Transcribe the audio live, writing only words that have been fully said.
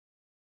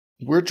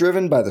We're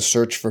driven by the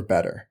search for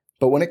better.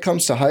 But when it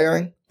comes to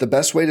hiring, the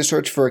best way to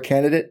search for a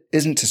candidate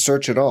isn't to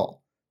search at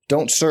all.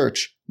 Don't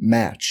search,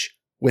 match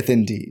with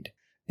Indeed.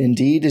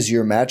 Indeed is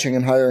your matching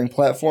and hiring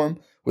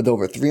platform with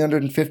over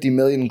 350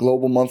 million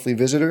global monthly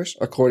visitors,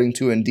 according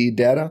to Indeed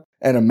data,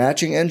 and a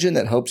matching engine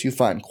that helps you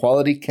find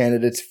quality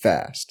candidates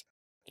fast.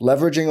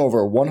 Leveraging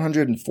over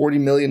 140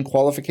 million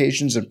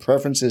qualifications and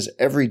preferences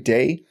every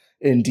day,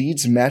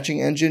 Indeed's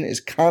matching engine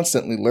is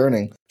constantly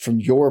learning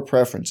from your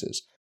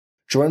preferences.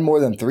 Join more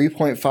than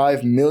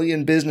 3.5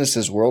 million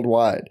businesses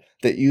worldwide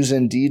that use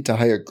Indeed to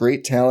hire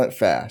great talent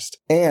fast.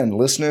 And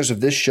listeners of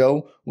this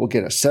show will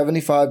get a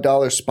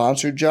 $75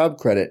 sponsored job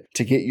credit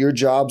to get your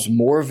jobs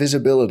more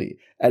visibility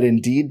at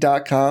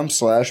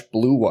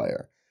Indeed.com/Blue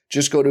Wire.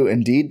 Just go to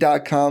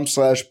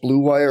Indeed.com/Blue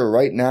Wire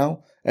right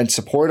now and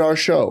support our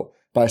show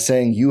by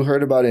saying you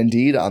heard about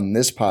Indeed on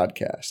this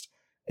podcast.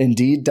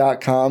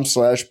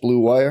 Indeed.com/Blue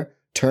Wire.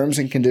 Terms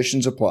and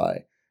conditions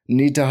apply.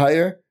 Need to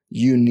hire?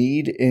 You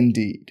need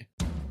Indeed.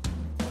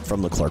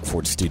 From the Clark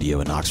Ford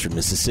Studio in Oxford,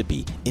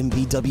 Mississippi,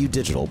 MVW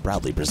Digital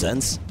proudly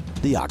presents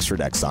the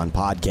Oxford Exxon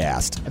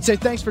Podcast. I'd say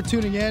thanks for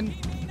tuning in,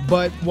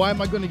 but why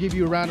am I going to give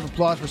you a round of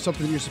applause for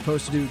something that you're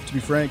supposed to do, to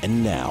be frank?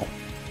 And now,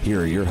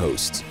 here are your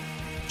hosts,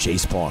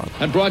 Chase Parham.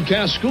 And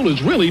broadcast school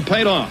has really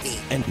paid off.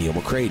 And Neil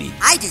McCready.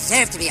 I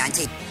deserve to be on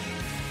TV.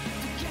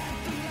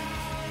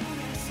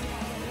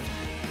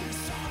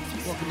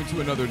 Welcome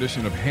to another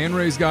edition of Hand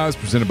Raised Guys,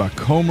 presented by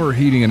Comer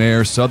Heating and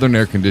Air, Southern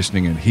Air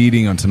Conditioning and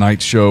Heating. On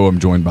tonight's show, I'm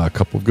joined by a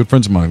couple of good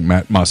friends of mine,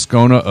 Matt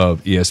Moscona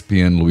of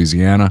ESPN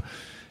Louisiana,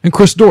 and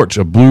Chris Dortch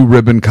of Blue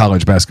Ribbon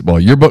College Basketball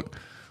Yearbook.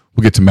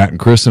 We'll get to Matt and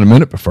Chris in a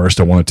minute, but first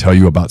I want to tell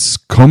you about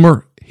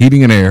Comer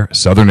Heating and Air,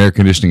 Southern Air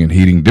Conditioning and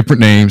Heating. Different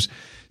names,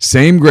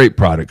 same great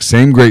products,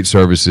 same great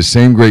services,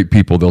 same great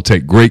people. They'll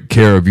take great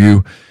care of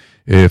you.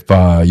 If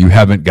you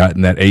haven't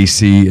gotten that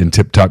AC in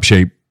tip-top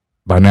shape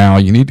by now,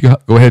 you need to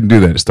go ahead and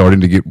do that. It's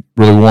starting to get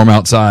really warm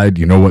outside.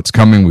 You know what's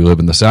coming. We live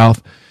in the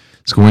South.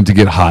 It's going to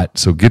get hot.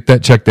 So get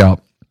that checked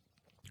out.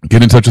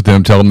 Get in touch with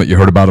them. Tell them that you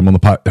heard about them on the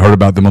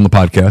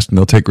podcast, and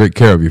they'll take great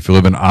care of you. If you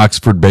live in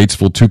Oxford,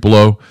 Batesville,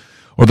 Tupelo,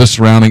 or the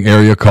surrounding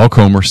area, call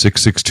Comer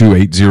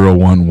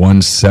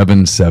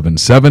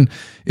 662-801-1777.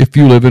 If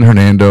you live in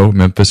Hernando,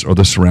 Memphis, or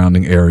the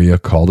surrounding area,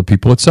 call the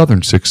people at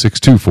Southern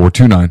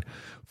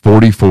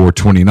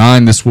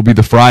 662-429-4429. This will be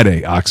the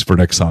Friday Oxford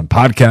Exxon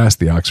podcast,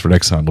 the Oxford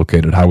Exxon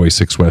located at Highway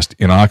 6 West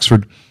in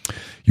Oxford.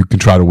 You can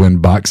try to win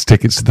box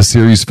tickets to the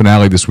series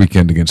finale this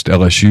weekend against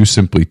LSU.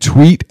 Simply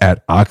tweet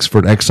at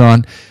Oxford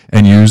Exxon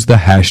and use the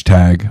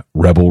hashtag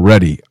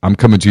RebelReady. I'm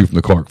coming to you from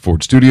the Clark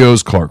Ford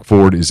Studios. Clark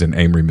Ford is in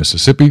Amory,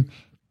 Mississippi.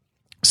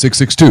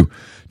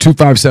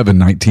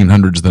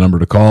 662-257-1900 is the number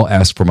to call.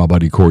 Ask for my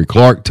buddy Corey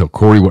Clark. Tell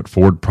Corey what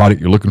Ford product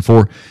you're looking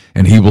for,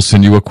 and he will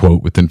send you a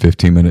quote within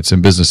 15 minutes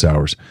in business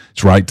hours.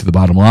 It's right to the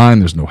bottom line.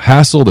 There's no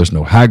hassle. There's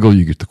no haggle.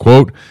 You get the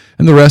quote,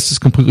 and the rest is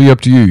completely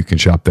up to you. You can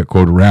shop that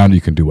quote around.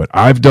 You can do what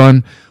I've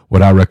done,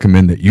 what I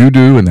recommend that you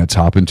do, and that's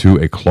hop into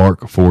a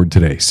Clark Ford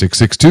today.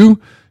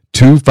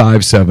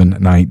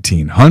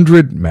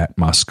 662-257-1900. Matt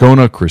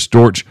Moscona, Chris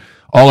Dortch,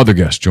 all other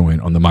guests join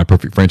on the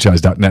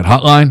MyPerfectFranchise.net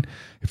hotline.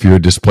 If you're a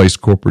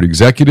displaced corporate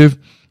executive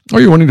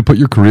or you're wanting to put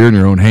your career in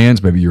your own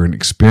hands, maybe you're an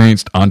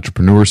experienced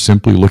entrepreneur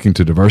simply looking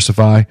to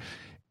diversify,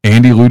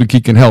 Andy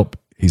Ludicky can help.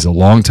 He's a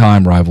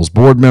longtime Rivals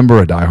board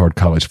member, a diehard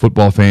college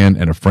football fan,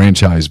 and a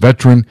franchise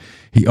veteran.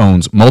 He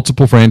owns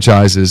multiple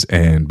franchises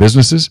and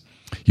businesses,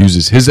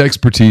 uses his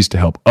expertise to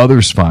help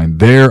others find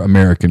their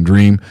American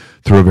dream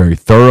through a very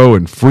thorough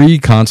and free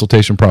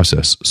consultation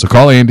process. So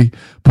call Andy,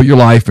 put your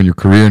life and your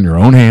career in your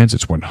own hands.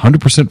 It's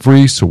 100%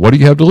 free, so what do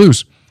you have to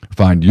lose?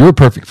 Find your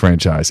perfect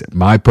franchise at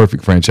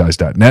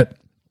myperfectfranchise.net.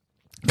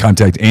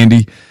 Contact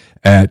Andy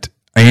at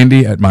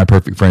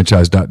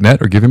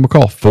myperfectfranchise.net or give him a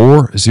call,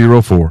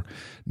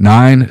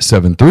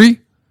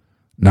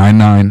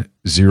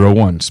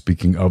 404-973-9901.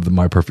 Speaking of the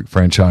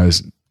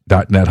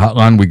myperfectfranchise.net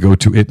hotline, we go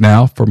to it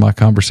now for my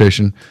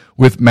conversation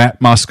with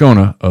Matt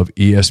Moscona of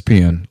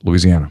ESPN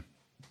Louisiana.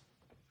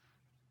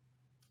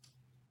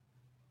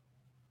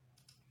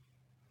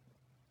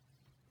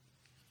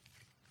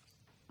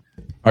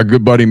 Our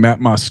good buddy Matt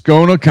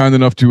Moscona, kind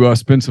enough to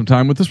spend some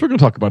time with us. We're going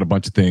to talk about a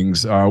bunch of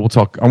things. I want to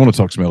talk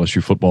some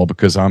LSU football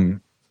because I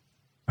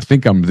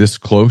think I'm this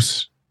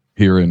close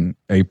here in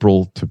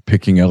April to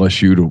picking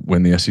LSU to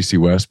win the SEC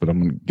West, but I'm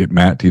going to get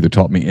Matt to either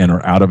talk me in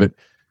or out of it.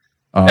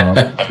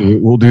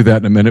 We'll do that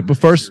in a minute. But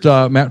first,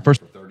 Matt, for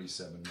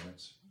 37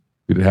 minutes.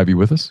 Good to have you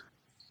with us.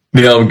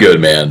 Yeah, I'm good,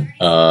 man.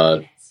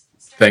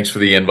 Thanks for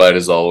the invite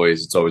as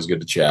always. It's always good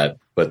to chat.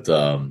 But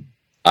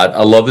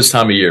I love this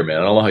time of year, man.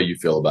 I don't know how you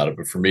feel about it,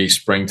 but for me,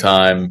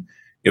 springtime,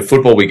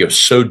 football, we go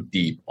so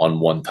deep on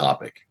one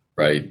topic,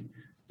 right?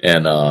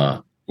 And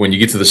when you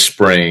get to the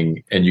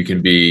spring and you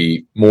can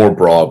be more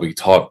broad, we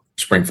talk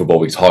spring football,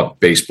 we talk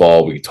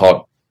baseball, we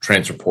talk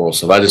transfer portal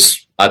stuff.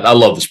 I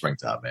love the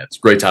springtime, man. It's a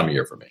great time of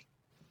year for me.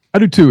 I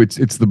do too. It's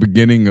the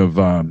beginning of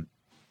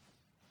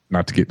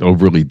not to get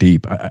overly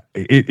deep. I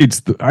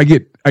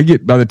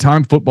get by the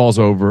time football's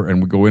over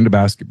and we go into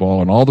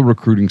basketball and all the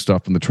recruiting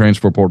stuff and the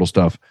transfer portal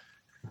stuff,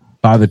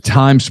 by the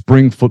time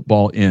spring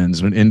football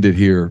ends, and it ended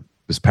here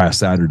this past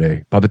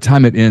Saturday, by the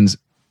time it ends,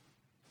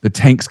 the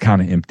tank's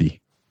kind of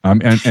empty.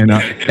 And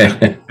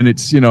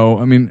it's,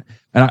 I mean,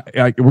 and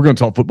we're going to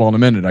talk football in a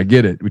minute. I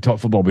get it. We talk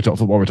football,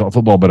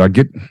 but I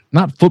get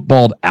not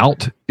footballed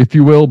out, if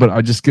you will, but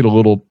I just get a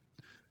little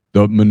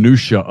the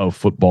minutia of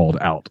footballed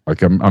out.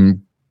 Like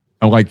I'm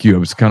like you. I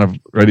was kind of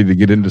ready to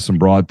get into some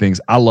broad things.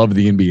 I love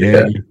the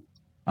NBA. Yeah.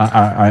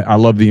 I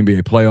love the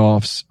NBA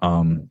playoffs.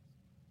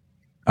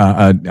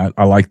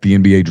 I like the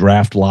NBA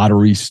draft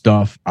lottery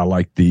stuff. I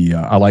like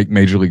I like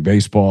Major League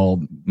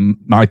Baseball.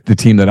 The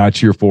team that I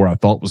cheer for, I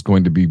thought was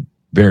going to be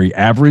very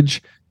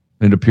average,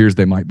 and it appears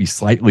they might be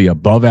slightly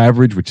above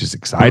average, which is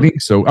exciting.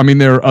 So, I mean,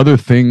 there are other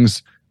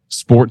things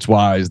sports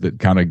wise that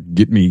kind of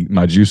get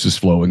my juices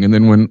flowing. And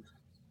then when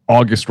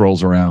August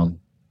rolls around,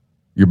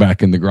 you're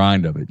back in the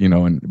grind of it,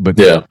 but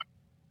yeah,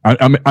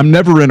 I'm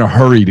never in a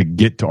hurry to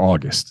get to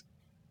August.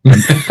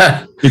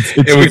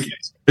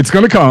 It's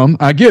going to come.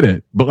 I get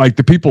it. But like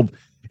the people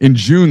in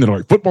June that are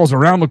like, football's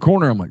around the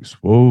corner. I'm like,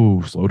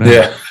 whoa, slow down.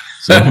 Yeah.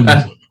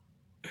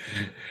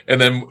 And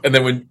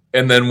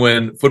then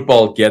when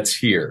football gets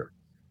here,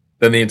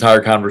 then the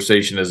entire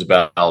conversation is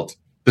about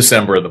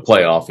December and the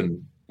playoff,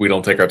 and we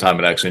don't take our time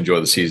and actually enjoy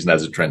the season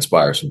as it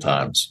transpires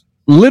sometimes.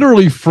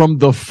 Literally from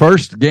the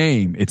first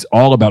game, it's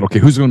all about, okay,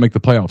 who's going to make the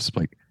playoffs?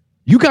 Like,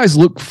 you guys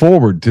look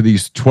forward to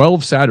these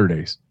 12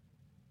 Saturdays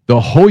the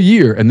whole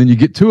year, and then you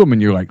get to them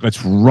and you're like,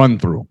 let's run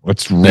through.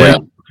 Let's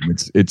run.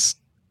 It's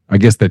I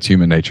guess that's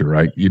human nature,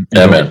 right? You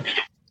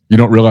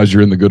don't realize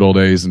you're in the good old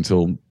days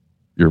until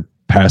you're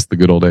past the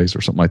good old days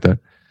or something like that.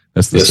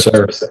 That's the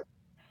sir.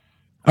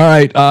 All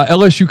right.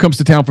 LSU comes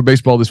to town for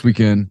baseball this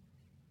weekend.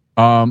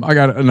 I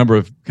got a number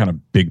of kind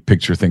of big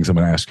picture things I'm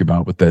going to ask you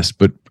about with this,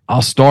 but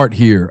I'll start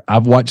here.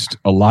 I've watched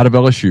a lot of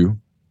LSU.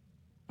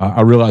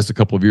 I realized a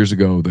couple of years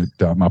ago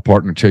that my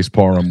partner Chase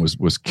Parham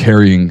was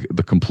carrying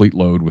the complete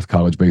load with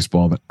college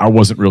baseball. That I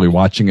wasn't really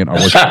watching it.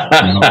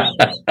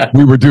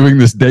 We were doing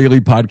this daily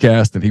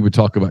podcast, and he would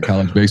talk about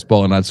college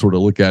baseball, and I'd sort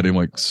of look at him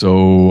like,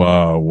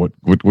 "So,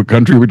 what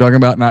country are we talking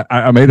about?" And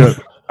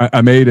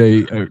I made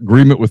a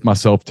agreement with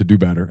myself to do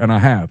better, and I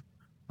have.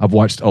 I've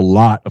watched a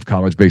lot of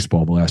college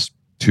baseball the last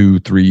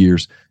 2-3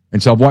 years,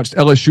 and so I've watched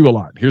LSU a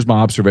lot. Here's my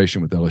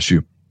observation with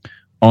LSU: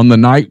 on the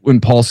night when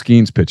Paul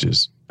Skeens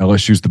pitches,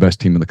 LSU's the best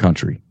team in the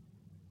country.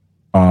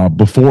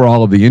 Before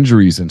all of the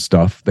injuries and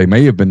stuff, they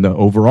may have been the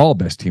overall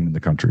best team in the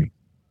country,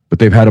 but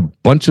they've had a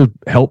bunch of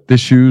health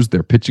issues.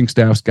 Their pitching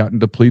staff's gotten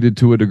depleted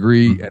to a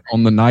degree. And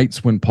on the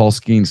nights when Paul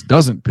Skeens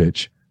doesn't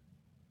pitch,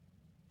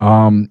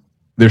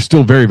 they're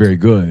still very, very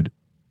good.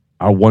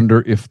 I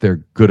wonder if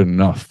they're good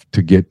enough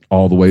to get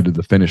all the way to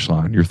the finish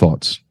line. Your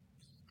thoughts?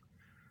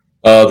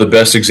 The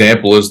best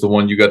example is the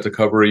one you got to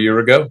cover a year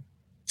ago.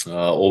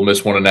 Ole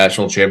Miss won a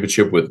national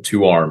championship with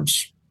two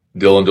arms.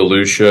 Dylan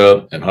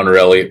DeLucia and Hunter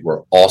Elliott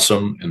were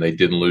awesome, and they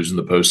didn't lose in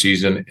the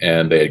postseason,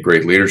 and they had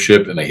great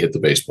leadership, and they hit the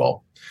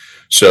baseball.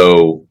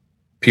 So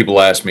people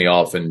ask me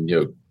often,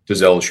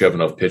 does LSU have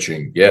enough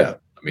pitching? Yeah.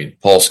 I mean,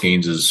 Paul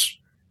Skeens is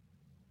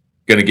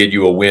going to get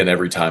you a win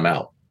every time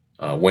out.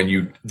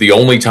 The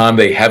only time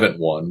they haven't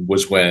won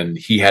was when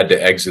he had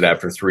to exit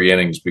after 3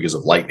 innings because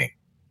of lightning.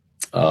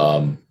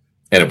 And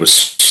it was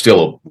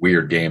still a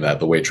weird game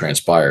the way it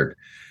transpired.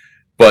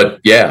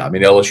 But yeah, I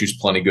mean, LSU's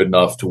plenty good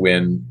enough to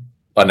win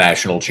a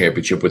national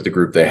championship with the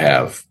group they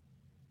have.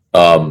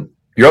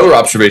 Your other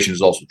observation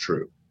is also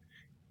true,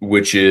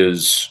 which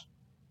is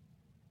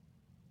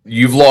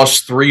you've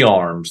lost 3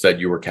 arms that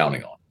you were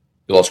counting on.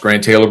 You lost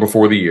Grant Taylor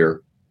before the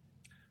year,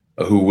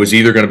 who was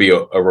either going to be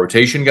a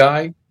rotation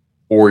guy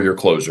or your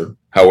closer.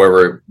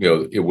 However,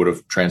 it would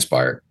have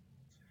transpired.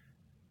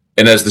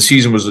 And as the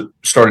season was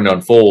starting to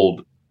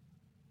unfold,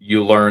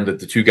 you learned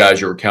that the 2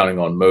 guys you were counting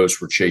on most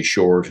were Chase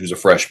Short, who's a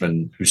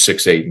freshman who's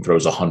 6'8" and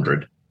throws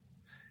 100.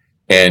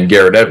 And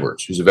Garrett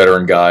Edwards, who's a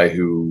veteran guy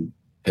who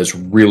has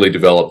really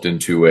developed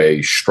into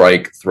a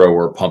strike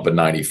thrower, pumping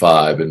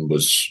 95, and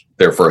was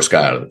their first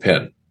guy out of the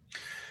pen.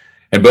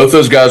 And both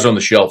those guys are on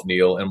the shelf,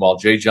 Neil. And while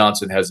Jay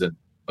Johnson hasn't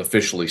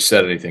officially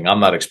said anything,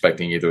 I'm not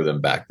expecting either of them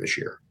back this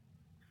year.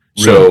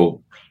 Really?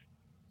 So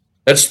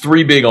that's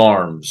 3 big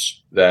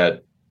arms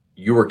that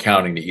you were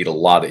counting to eat a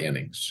lot of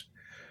innings.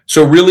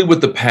 So really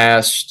with the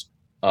past,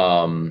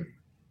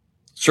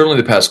 certainly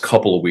the past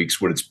couple of weeks,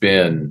 what it's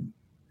been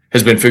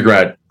has been figuring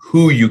out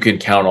who you can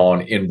count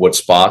on in what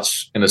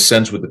spots. In a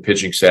sense, with the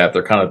pitching staff,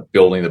 they're kind of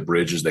building the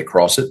bridge as they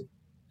cross it.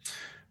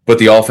 But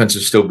the offense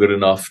is still good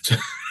enough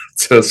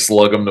to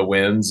slug them to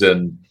wins.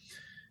 And,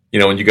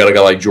 when you got a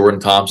guy like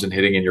Jordan Thompson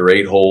hitting in your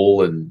 8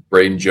 hole and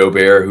Braden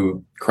Jobert,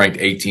 who cranked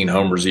 18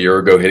 homers a year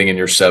ago, hitting in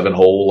your 7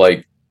 hole,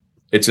 like,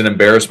 it's an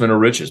embarrassment of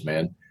riches,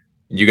 man.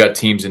 You got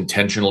teams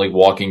intentionally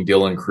walking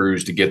Dylan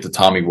Cruz to get to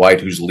Tommy White,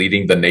 who's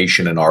leading the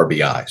nation in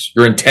RBIs.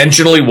 You're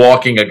intentionally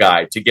walking a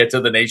guy to get to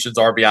the nation's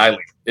RBI lead.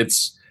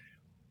 It's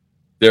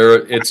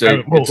an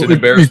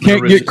embarrassment. You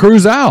can't get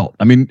Cruz out.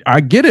 I mean,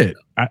 I get it.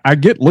 I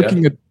get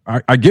looking at.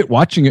 I get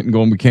watching it and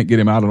going, we can't get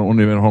him out. I don't want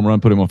him in a home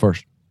run. Put him on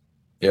first.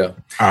 Yeah,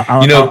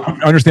 I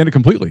understand it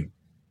completely.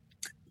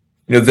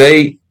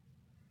 They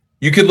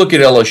You could look at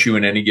LSU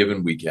in any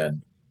given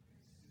weekend,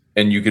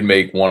 and you can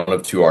make one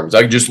of two arguments.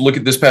 I could just look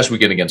at this past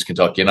weekend against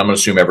Kentucky, and I'm going to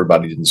assume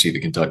everybody didn't see the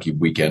Kentucky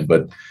weekend,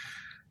 but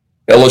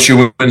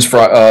LSU wins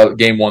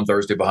game one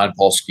Thursday behind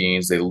Paul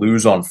Skeens. They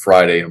lose on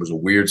Friday, and it was a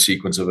weird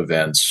sequence of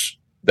events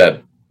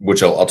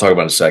which I'll talk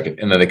about in a second.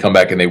 And then they come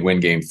back and they win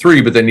game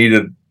three, but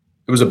it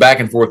was a back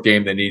and forth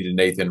game. They needed an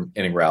eighth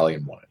inning rally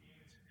and won it.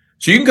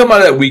 So you can come out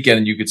of that weekend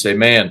and you could say,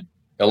 man,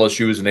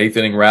 LSU is an eighth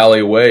inning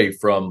rally away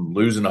from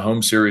losing a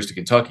home series to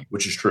Kentucky,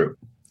 which is true.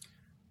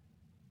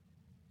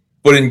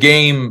 But in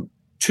game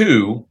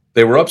two,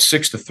 they were up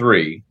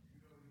 6-3,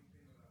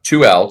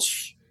 2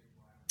 outs,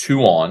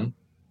 2 on.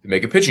 They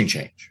make a pitching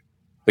change.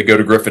 They go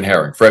to Griffin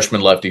Herring,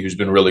 freshman lefty who's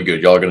been really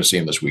good. Y'all are going to see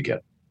him this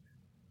weekend.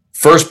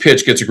 First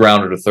pitch gets a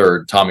grounder to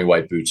third. Tommy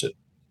White boots it.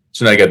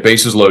 So now you got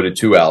bases loaded,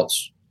 2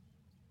 outs.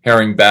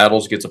 Herring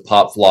battles, gets a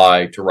pop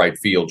fly to right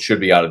field. Should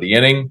be out of the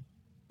inning.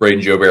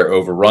 Braden Jobert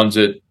overruns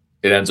it.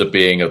 It ends up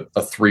being a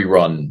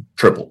 3-run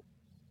triple.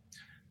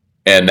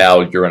 And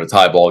now you're in a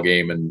tie ball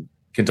game, and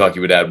Kentucky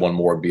would add one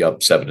more and be up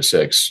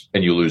 7-6,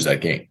 and you lose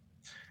that game.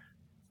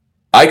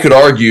 I could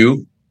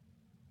argue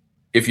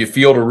if you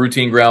field a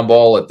routine ground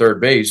ball at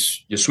third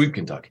base, you sweep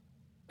Kentucky.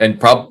 And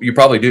you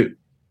probably do.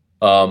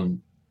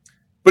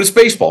 But it's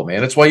baseball,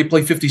 man. That's why you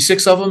play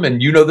 56 of them,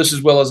 and you know this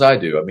as well as I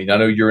do. I mean, I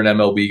know you're an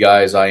MLB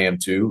guy, as I am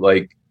too.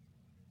 Like,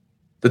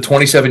 the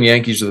 27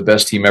 Yankees are the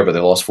best team ever. They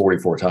lost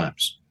 44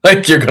 times.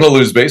 Like, you're going to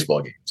lose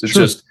baseball games. It's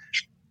just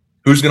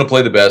who's going to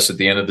play the best at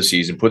the end of the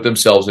season, put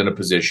themselves in a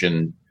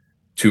position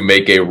to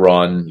make a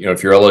run. You know,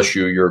 if you're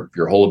LSU,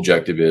 your whole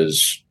objective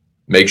is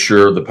make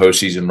sure the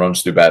postseason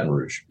runs through Baton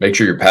Rouge. Make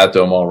sure your Pat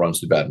Domall runs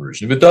through Baton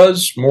Rouge. And if it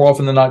does, more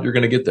often than not, you're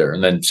going to get there.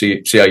 And then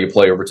see how you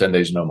play over 10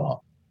 days in Omaha.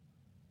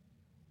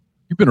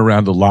 You've been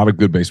around a lot of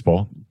good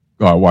baseball,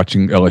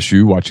 watching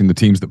LSU, watching the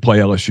teams that play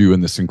LSU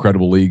in this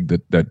incredible league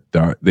that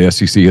the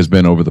SEC has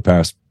been over the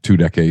past 2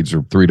 decades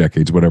or 3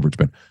 decades, whatever it's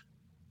been.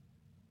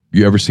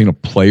 You ever seen a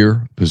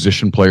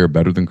position player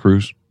better than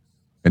Cruz?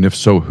 And if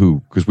so,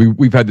 who? Because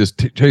we've had this,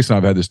 Chase and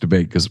I've had this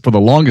debate, because for the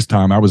longest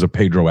time, I was a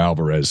Pedro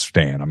Alvarez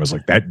fan. I was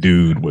like, that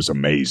dude was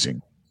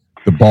amazing.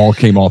 The ball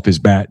came off his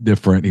bat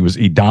different.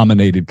 He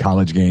dominated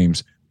college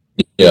games.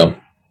 Yeah.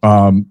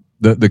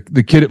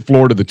 The kid at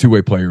Florida, the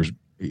two-way players,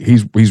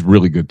 he's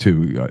really good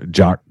too.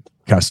 Jock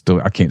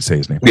Castillo, I can't say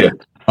his name. Yeah.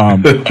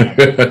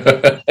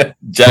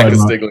 Jack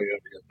Castillo.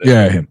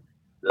 Yeah, him.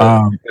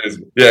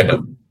 Yeah.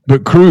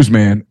 But Cruz,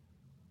 man,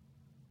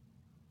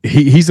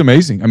 he's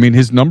amazing. I mean,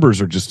 his numbers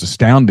are just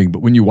astounding. But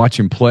when you watch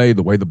him play,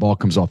 the way the ball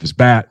comes off his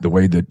bat, the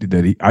way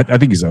that he, I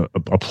think he's a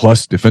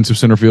plus defensive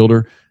center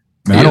fielder.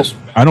 I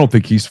don't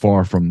think he's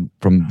far from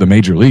the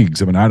major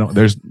leagues. I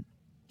mean,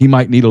 he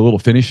might need a little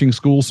finishing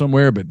school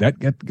somewhere, but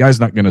that guy's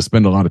not going to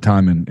spend a lot of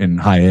time in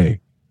high A.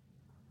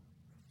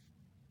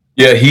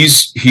 Yeah,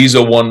 he's a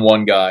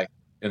 1-1 guy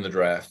in the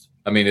draft.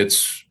 I mean,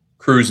 it's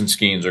Cruz and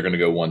Skeens are going to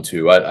go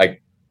 1-2. I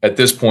at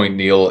this point,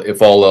 Neil,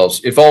 if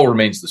all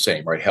remains the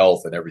same, right,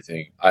 health and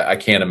everything, I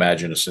can't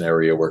imagine a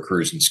scenario where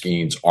Cruz and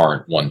Skeens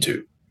aren't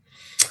 1-2.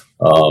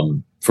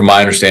 From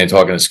my understanding,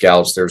 talking to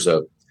scouts, there's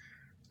a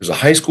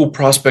high school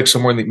prospect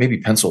somewhere in maybe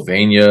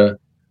Pennsylvania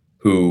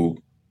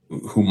who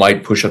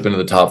might push up into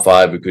the top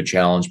 5, who could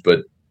challenge,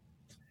 but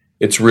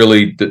it's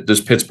really, does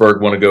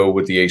Pittsburgh want to go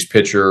with the ace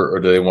pitcher, or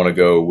do they want to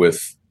go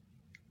with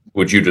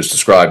what you just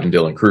described in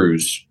Dylan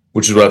Cruz,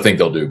 which is what I think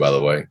they'll do, by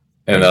the way.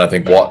 And then I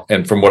think,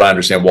 and from what I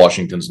understand,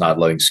 Washington's not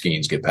letting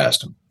Skeens get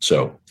past him.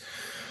 So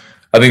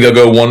I think they'll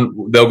go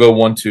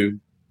 1-2.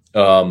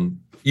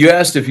 You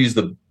asked if he's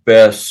the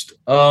best.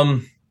 So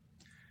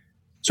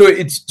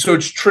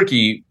it's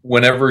tricky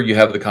whenever you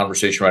have the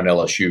conversation around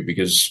LSU,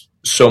 because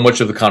so much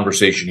of the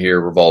conversation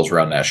here revolves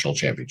around national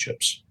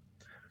championships.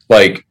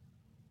 Like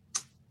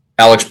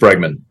Alex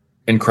Bregman,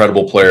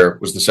 incredible player,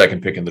 was the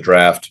second pick in the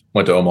draft,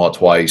 went to Omaha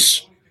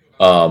twice.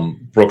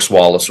 Brooks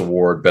Wallace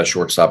Award, best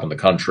shortstop in the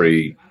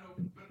country,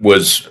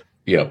 was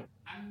very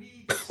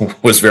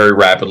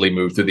rapidly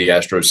moved through the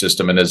Astros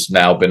system and has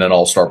now been an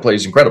all-star player.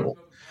 He's incredible.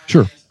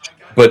 Sure.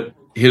 But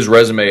his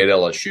resume at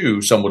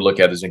LSU, some would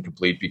look at as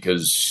incomplete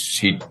because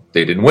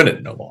they didn't win it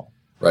in Omaha,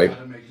 right? If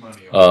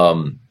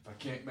I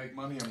can't make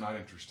money, I'm not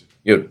interested.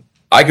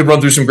 I could run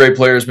through some great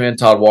players, man.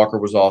 Todd Walker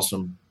was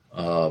awesome.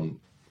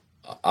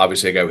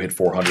 Obviously, a guy who hit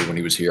 400 when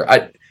he was here.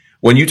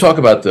 When you talk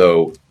about,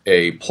 though,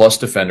 a plus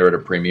defender at a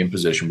premium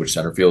position, which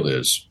center field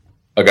is,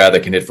 a guy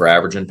that can hit for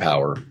average and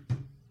power,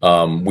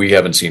 we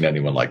haven't seen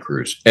anyone like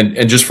Cruz.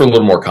 And just for a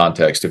little more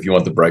context, if you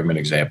want the Bregman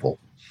example,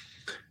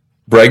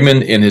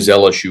 Bregman in his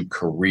LSU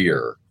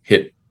career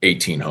hit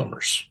 18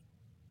 homers.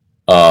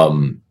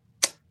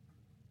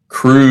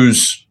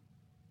 Cruz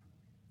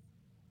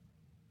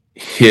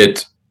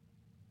hit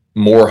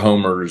more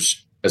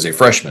homers as a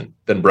freshman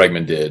than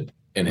Bregman did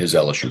in his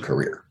LSU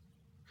career.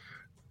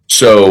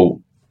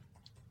 So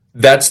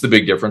that's the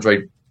big difference,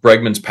 right?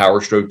 Bregman's power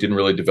stroke didn't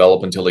really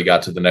develop until he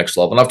got to the next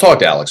level. And I've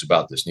talked to Alex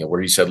about this, Neil,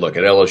 where he said, look,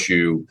 at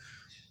LSU,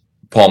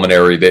 Paul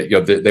Maneri,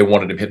 they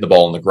wanted him hitting the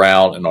ball on the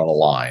ground and on a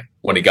line.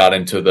 When he got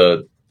into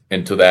the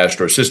into the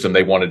Astro system,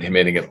 they wanted him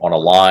hitting it on a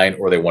line,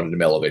 or they wanted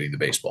him elevating the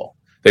baseball.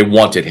 They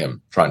wanted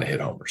him trying to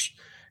hit homers.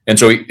 And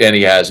so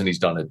he's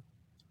done it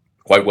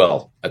quite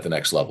well at the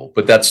next level.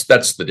 But that's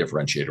the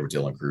differentiator with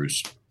Dylan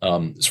Cruz.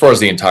 As far as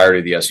the entirety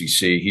of the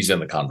SEC, he's in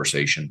the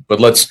conversation. But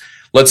let's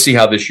see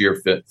how this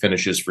year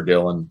finishes for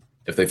Dylan.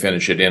 If they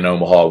finish it in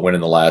Omaha,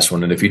 winning the last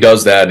one, and if he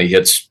does that and he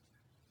hits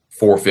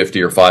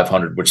 450 or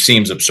 500, which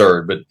seems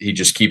absurd, but he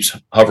just keeps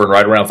hovering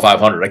right around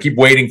 500. I keep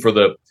waiting for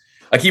the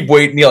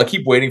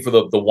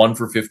 1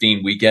 for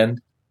 15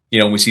 weekend.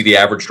 When we see the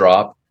average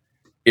drop,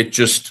 he's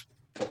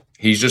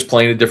just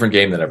playing a different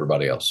game than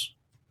everybody else.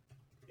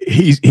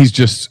 He's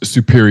just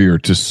superior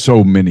to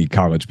so many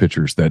college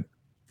pitchers that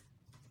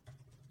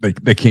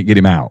they can't get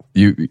him out.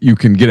 You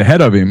can get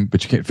ahead of him,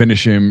 but you can't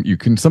finish him. You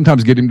can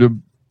sometimes get him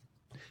to.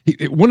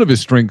 One of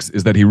his strengths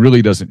is that he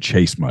really doesn't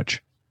chase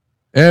much.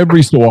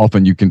 Every so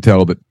often, you can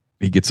tell that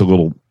he gets a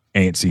little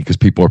antsy because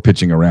people are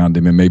pitching around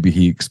him, and maybe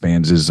he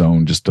expands his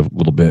zone just a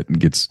little bit and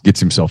gets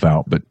himself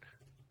out. But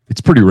it's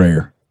pretty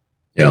rare.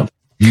 Yeah,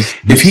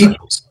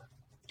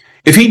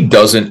 if he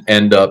doesn't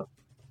end up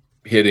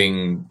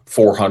hitting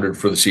 400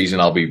 for the season,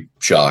 I'll be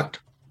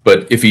shocked.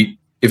 But if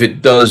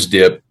it does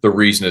dip, the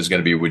reason is going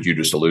to be what you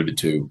just alluded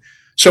to.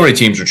 So many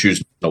teams are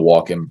choosing to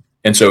walk him,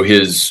 and so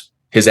his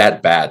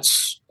at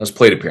bats, his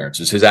plate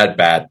appearances, his at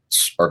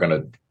bats are going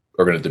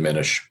to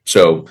diminish.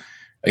 So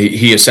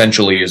he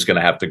essentially is going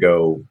to have to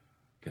go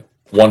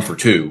 1 for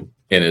 2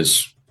 in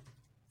his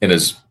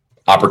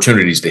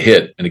opportunities to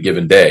hit in a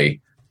given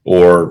day,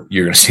 or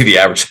you're going to see the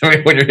average. I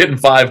mean, when you're hitting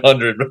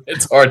 500,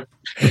 it's hard.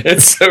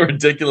 It's so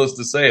ridiculous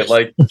to say it.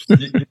 Like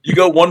you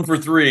go 1 for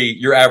 3,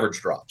 your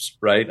average drops,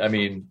 right? I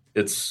mean,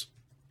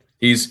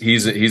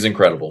 he's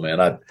incredible,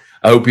 man. I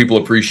hope people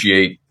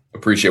appreciate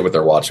what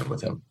they're watching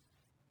with him.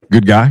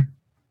 Good guy.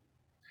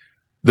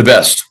 The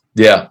best.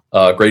 Yeah.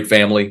 Great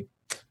family.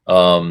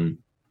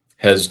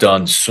 Has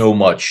done so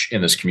much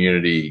in this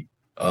community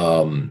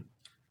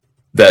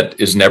that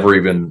is never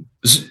even,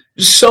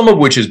 some of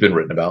which has been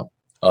written about.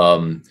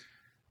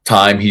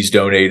 Time he's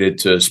donated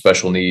to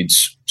special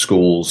needs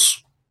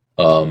schools.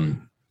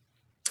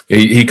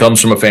 He comes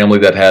from a family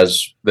that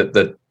has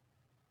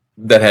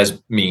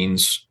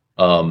means.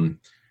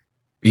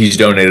 He's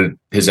donated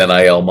his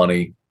NIL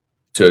money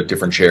to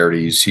different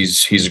charities.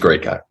 He's a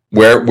great guy.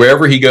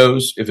 Wherever he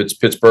goes, if it's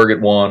Pittsburgh at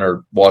 1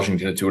 or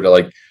Washington at 2,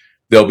 like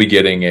they'll be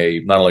getting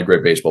not only a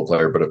great baseball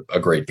player, but a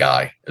great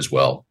guy as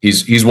well.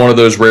 He's one of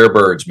those rare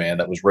birds, man,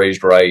 that was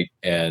raised right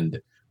and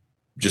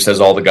just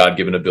has all the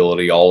God-given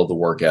ability, all of the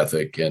work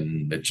ethic,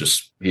 and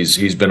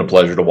he's been a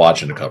pleasure to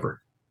watch and to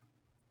cover.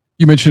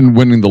 You mentioned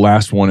winning the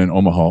last one in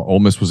Omaha. Ole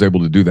Miss was able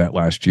to do that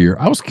last year.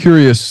 I was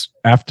curious,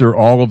 after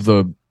all of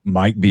the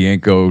Mike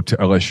Bianco to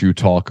LSU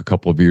talk a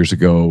couple of years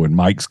ago and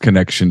Mike's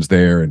connections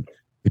there, and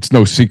it's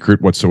no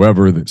secret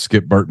whatsoever that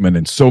Skip Bertman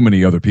and so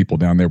many other people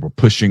down there were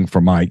pushing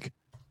for Mike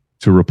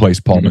to replace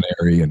Paul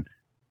Maneri. And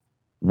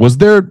was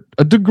there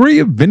a degree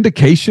of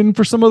vindication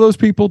for some of those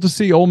people to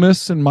see Ole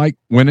Miss and Mike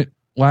win it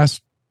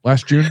last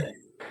June?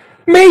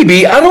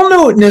 Maybe. I don't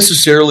know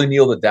necessarily,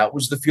 Neil, that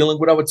was the feeling.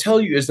 What I would tell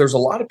you is there's a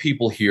lot of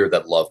people here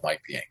that love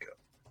Mike Bianco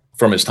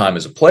from his time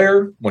as a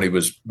player, when he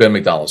was Ben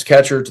McDonald's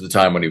catcher, to the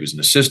time when he was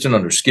an assistant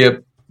under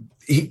Skip.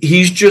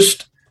 He's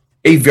just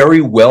a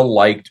very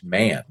well-liked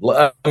man.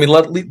 I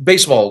mean,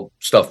 baseball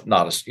stuff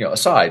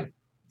aside,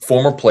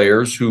 former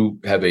players who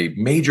have a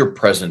major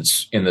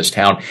presence in this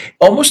town,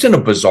 almost in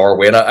a bizarre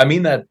way. And I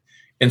mean that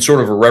in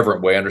sort of a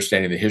reverent way,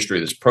 understanding the history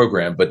of this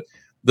program, but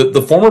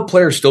the former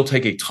players still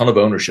take a ton of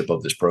ownership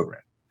of this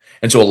program.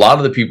 And so a lot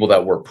of the people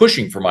that were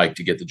pushing for Mike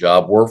to get the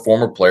job were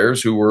former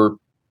players who were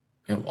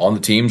on the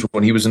teams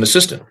when he was an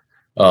assistant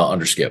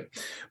under Skip.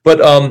 But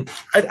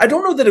I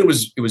don't know that it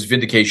was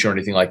vindication or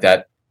anything like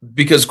that,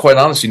 because quite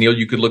honestly, Neil,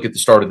 you could look at the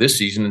start of this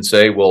season and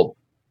say, well,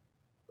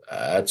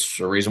 that's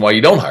the reason why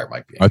you don't hire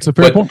Mike Bianco. That's a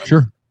fair point,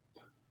 sure.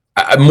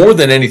 More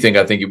than anything,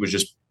 I think it was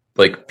just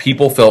like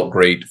people felt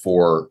great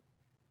for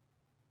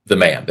the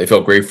man. They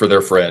felt great for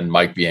their friend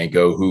Mike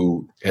Bianco,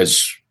 who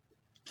has,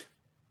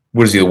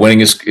 what is he, the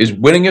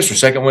winningest or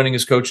second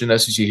winningest coach in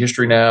SEC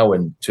history now,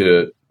 and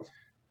to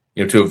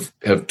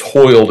have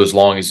toiled as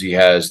long as he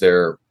has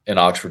there in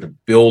Oxford to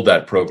build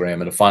that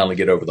program and to finally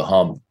get over the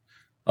hump.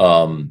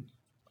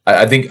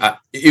 I think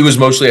it was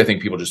mostly, I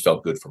think people just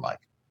felt good for Mike.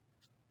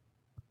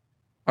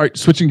 All right,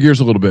 switching gears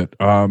a little bit.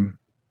 I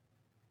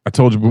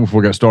told you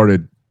before we got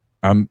started,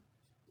 I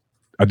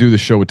do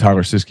this show with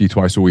Tyler Siskey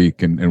twice a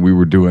week, and we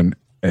were doing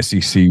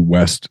SEC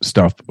West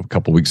stuff a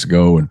couple weeks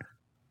ago, and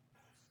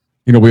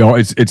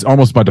it's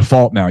almost by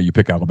default now. You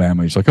pick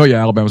Alabama, it's like, oh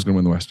yeah, Alabama's going to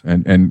win the West,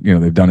 and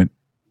they've done it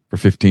for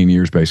 15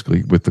 years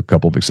basically, with a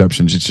couple of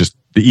exceptions. It's just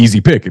the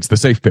easy pick, it's the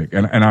safe pick,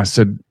 and I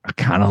said I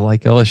kind of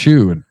like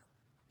LSU, and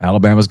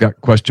Alabama's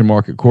got question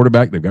mark at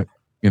quarterback. They've got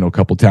a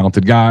couple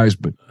talented guys,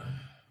 but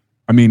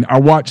I mean, I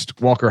watched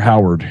Walker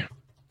Howard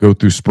go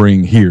through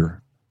spring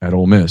here at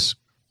Ole Miss,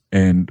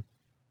 and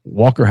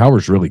Walker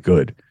Howard's really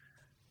good.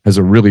 Has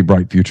a really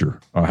bright future,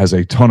 has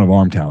a ton of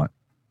arm talent.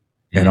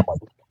 And I'm like,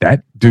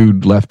 that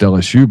dude left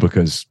LSU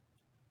because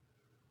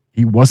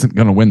he wasn't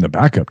going to win the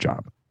backup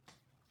job.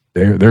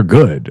 They're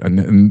good,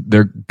 and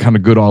they're kind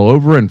of good all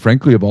over. And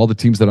frankly, of all the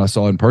teams that I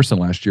saw in person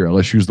last year,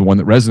 LSU is the one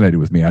that resonated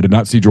with me. I did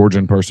not see Georgia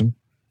in person.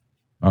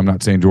 I'm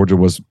not saying Georgia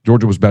was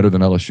better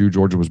than LSU.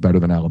 Georgia was better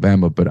than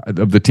Alabama, but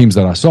of the teams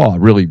that I saw,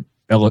 really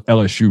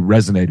LSU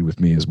resonated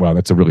with me as well.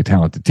 That's a really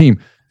talented team.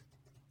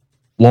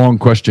 Long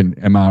question: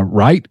 am I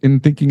right in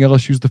thinking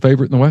LSU is the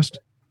favorite in the West?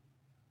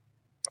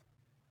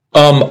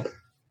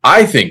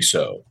 I think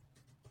so,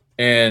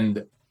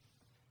 and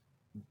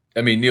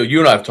I mean, Neil, you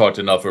and I have talked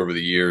enough over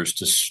the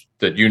years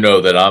that you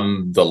know that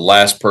I'm the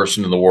last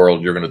person in the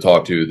world you're going to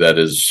talk to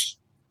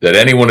that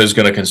anyone is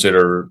going to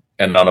consider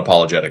an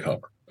unapologetic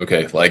homer.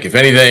 Okay, like if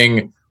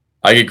anything,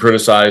 I get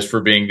criticized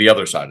for being the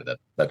other side of that.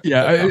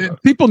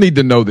 People need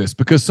to know this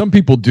because some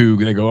people do.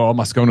 They go, "Oh,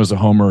 Moscona's a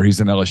homer. He's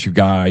an LSU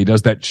guy. He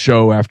does that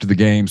show after the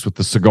games with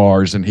the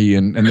cigars, and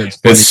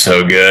it's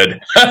so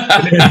good."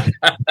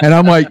 And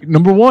I'm like,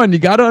 number one, you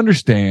got to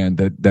understand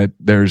that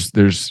there's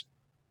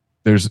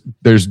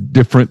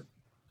different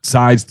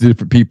sides to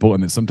different people,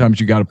 and that sometimes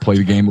you got to play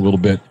the game a little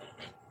bit.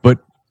 But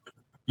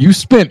you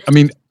spent, I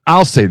mean,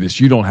 I'll say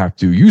this, you don't have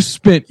to. You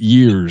spent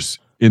years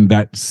in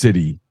that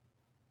city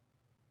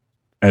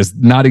as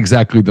not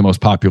exactly the most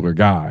popular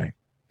guy.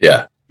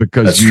 Yeah.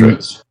 Because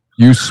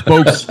you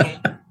spoke,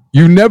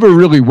 you never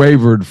really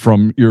wavered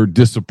from your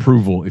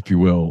disapproval, if you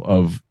will,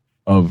 of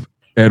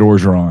Ed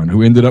Orgeron,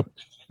 who ended up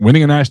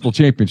winning a national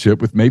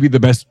championship with maybe the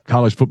best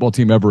college football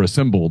team ever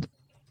assembled,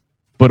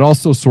 but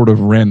also sort of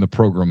ran the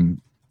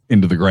program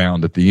into the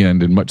ground at the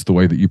end in much the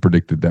way that you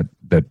predicted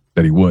that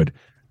he would.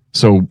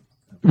 So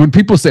when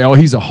people say, "Oh,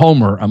 he's a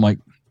homer," I'm like,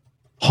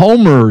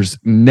 homers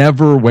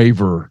never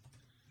waver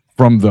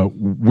from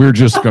we're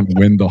just going to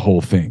win the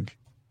whole thing.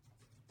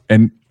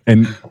 And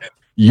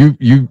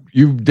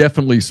you've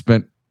definitely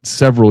spent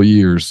several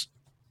years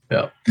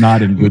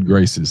not in good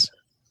graces.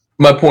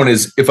 My point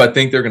is, if I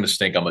think they're going to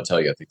stink, I'm going to tell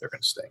you I think they're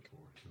going to stink.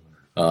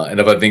 And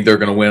if I think they're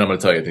going to win, I'm going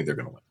to tell you I think they're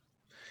going to win.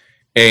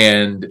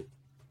 And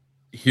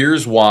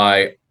here's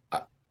why.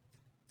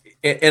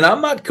 And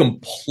I'm not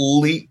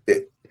complete.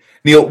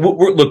 Neil,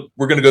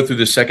 we're going to go through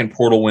the second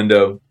portal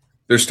window.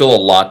 There's still a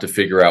lot to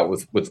figure out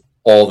with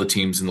all the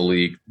teams in the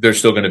league. There's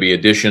still going to be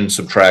additions,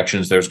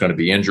 subtractions. There's going to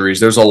be injuries.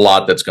 There's a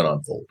lot that's going to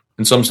unfold.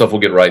 And some stuff will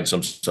get right,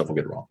 some stuff will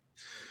get wrong.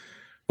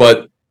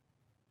 But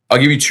I'll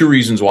give you two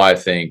reasons why I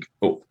think.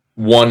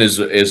 One is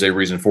a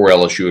reason for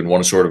LSU, and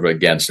one is sort of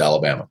against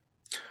Alabama.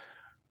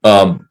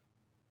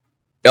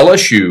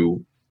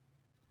 LSU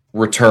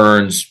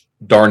returns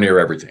darn near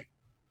everything.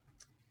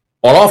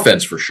 On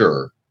offense, for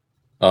sure.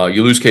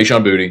 You lose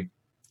Keyshawn Boutte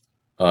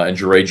and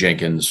Jeray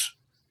Jenkins,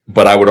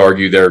 but I would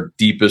argue their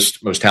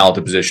deepest, most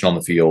talented position on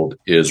the field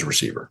is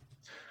receiver.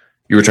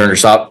 You return your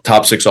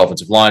top six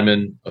offensive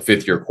linemen, a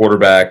fifth-year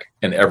quarterback,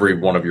 and every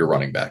one of your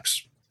running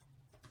backs.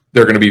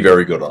 They're going to be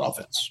very good on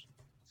offense.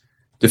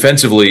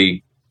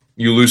 Defensively,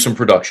 you lose some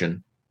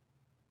production,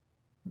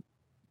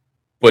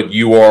 but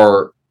you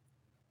are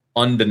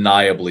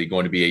undeniably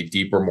going to be a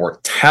deeper, more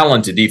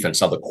talented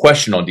defense. Now, the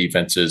question on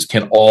defense is,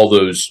 can all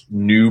those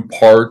new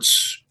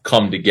parts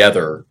come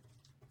together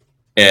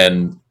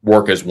and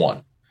work as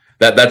one?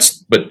 But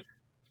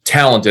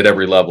talent at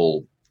every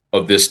level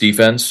of this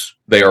defense,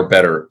 they are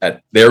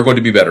going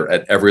to be better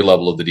at every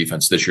level of the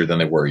defense this year than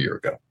they were a year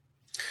ago.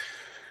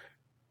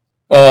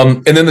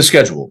 And then the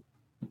schedule.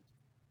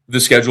 The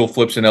schedule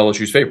flips in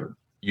LSU's favor.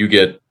 You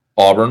get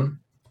Auburn,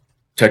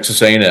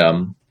 Texas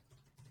A&M,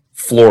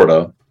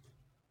 Florida,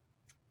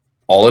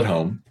 all at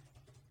home.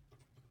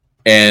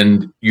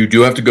 And you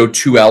do have to go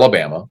to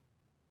Alabama,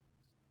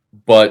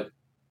 but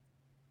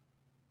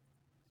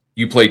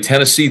you play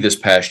Tennessee this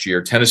past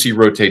year. Tennessee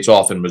rotates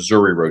off and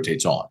Missouri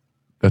rotates on.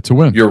 That's a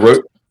win.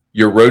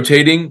 You're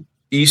rotating.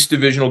 East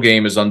Divisional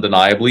game is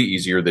undeniably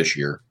easier this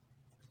year.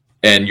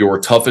 And your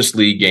toughest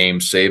league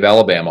games, save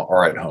Alabama,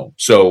 are at home.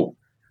 So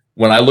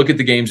when I look at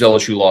the games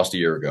LSU lost a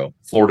year ago,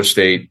 Florida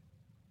State,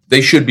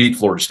 they should beat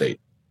Florida State.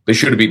 They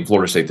should have beaten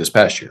Florida State this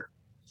past year.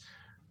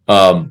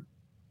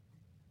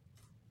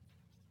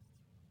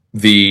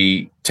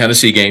 The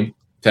Tennessee game,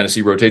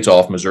 Tennessee rotates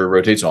off, Missouri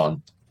rotates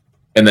on.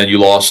 And then you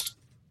lost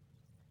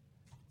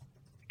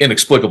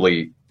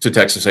inexplicably to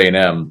Texas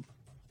A&M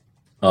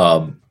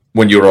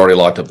when you had already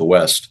locked up the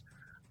West.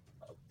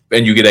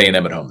 And you get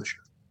A&M at home this year.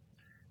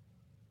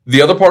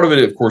 The other part of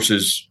it, of course,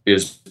 is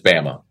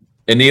Bama.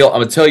 And Neil, I'm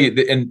going to tell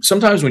you, and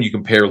sometimes when you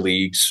compare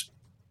leagues,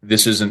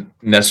 this isn't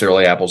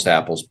necessarily apples to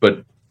apples,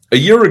 but a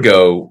year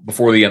ago,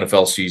 before the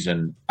NFL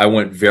season, I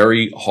went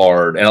very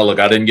hard. And look,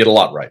 I didn't get a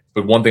lot right.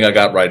 But one thing I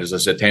got right is I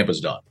said Tampa's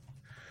done.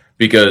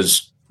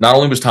 Because not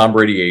only was Tom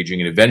Brady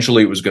aging, and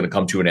eventually it was going to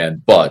come to an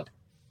end, but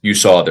you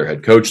saw their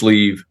head coach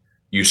leave.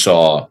 You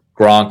saw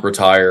Gronk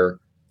retire.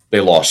 They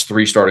lost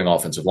 3 starting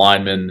offensive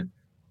linemen.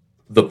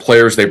 The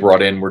players they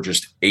brought in were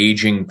just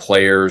aging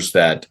players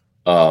that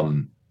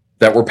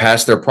were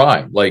past their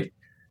prime. Like,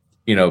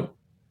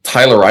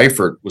 Tyler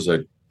Eifert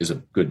is a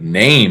good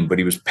name, but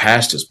he was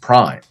past his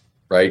prime,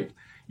 right?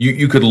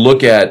 You could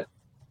look at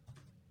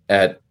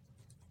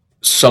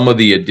some of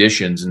the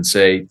additions and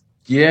say,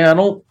 yeah, I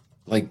don't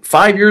like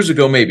 5 years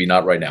ago, maybe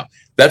not right now.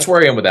 That's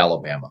where I am with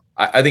Alabama.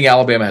 I think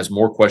Alabama has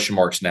more question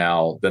marks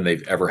now than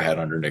they've ever had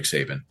under Nick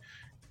Saban.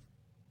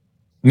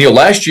 Neil,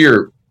 last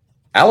year,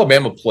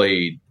 Alabama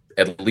played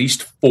at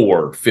least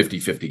 4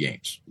 50-50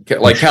 games.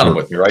 Like, count them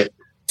with me, right?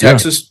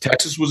 Texas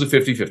was a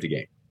 50-50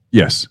 game.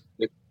 Yes.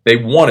 They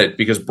won it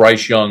because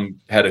Bryce Young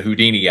had a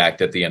Houdini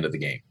act at the end of the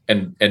game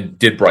and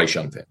did Bryce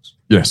Young things.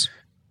 Yes.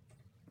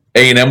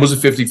 A&M was a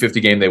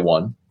 50-50 game they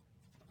won.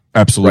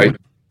 Absolutely. Right?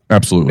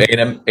 Absolutely.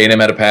 A&M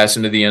had a pass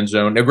into the end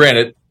zone. Now,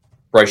 granted,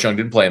 Bryce Young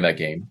didn't play in that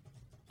game,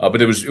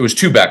 but it was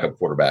 2 backup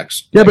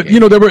quarterbacks. Yeah, but,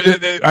 there were.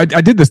 I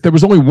did this. There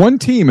was only one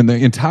team in the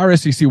entire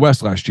SEC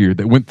West last year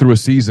that went through a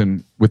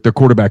season with their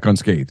quarterback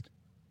unscathed.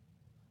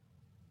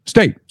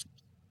 State.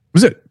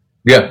 Was it?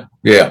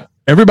 Yeah.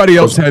 Everybody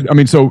else had. I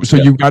mean, so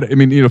you got. I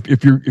mean,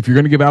 if you're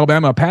going to give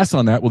Alabama a pass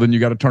on that, well, then you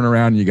got to turn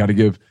around and you got to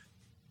give.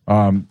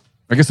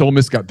 I guess Ole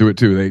Miss got through it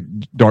too.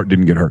 Dart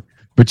didn't get hurt,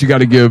 but you got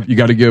to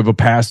give a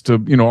pass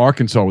to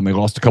Arkansas when they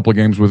lost a couple of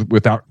games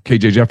without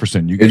KJ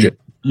Jefferson. You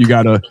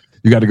got to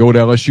go to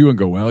LSU and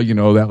go,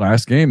 well, that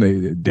last game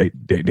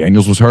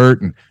Daniels was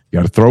hurt and you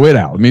got to throw it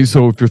out. I mean,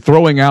 so if you're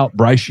throwing out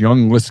Bryce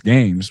Young-less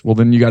games, well,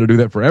 then you got to do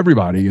that for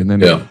everybody, and then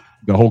the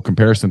whole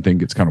comparison thing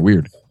gets kind of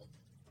weird.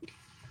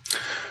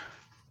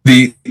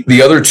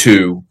 The other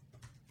two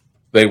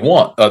they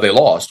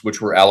lost,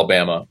 which were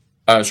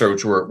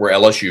which were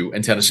LSU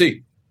and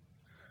Tennessee.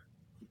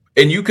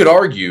 And you could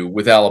argue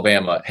with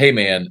Alabama, hey,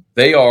 man,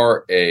 they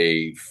are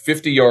a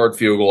 50-yard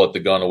field goal at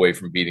the gun away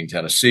from beating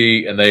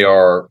Tennessee, and they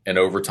are an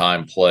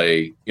overtime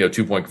play,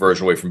 2-point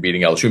conversion away from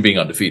beating LSU and being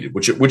undefeated,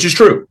 which is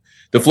true.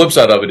 The flip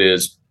side of it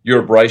is you're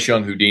a Bryce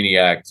Young Houdini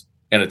act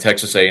and a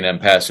Texas A&M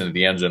pass into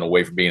the end zone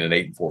away from being an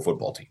 8-4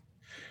 football team.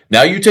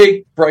 Now you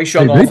take Bryce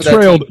Young off of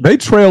that team. They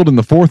trailed in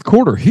the fourth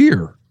quarter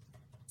here.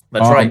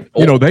 That's right.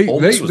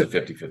 This was a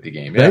 50-50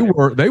 game. Yeah.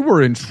 They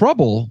were in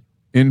trouble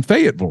in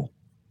Fayetteville,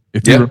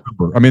 if you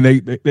remember. I mean,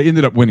 they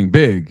ended up winning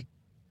big,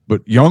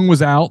 but Young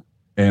was out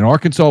and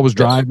Arkansas was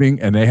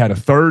driving, and they had a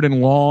 3rd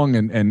and long,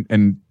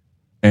 and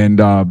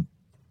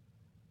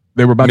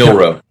they were about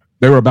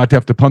to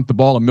have to punt the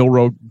ball, and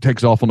Milroe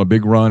takes off on a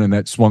big run, and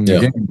that swung the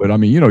game. But I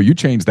mean, you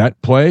change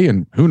that play,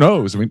 and who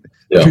knows? I mean,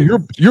 to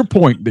your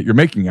point that you're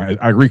making,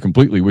 I agree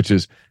completely, which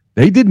is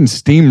they didn't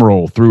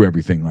steamroll through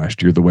everything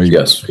last year the way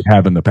they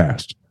have in the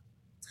past.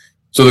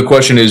 So the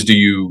question is, do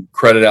you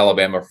credit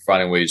Alabama for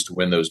finding ways to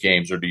win those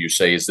games, or do you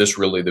say, is this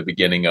really the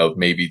beginning of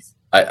maybe,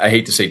 I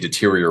hate to say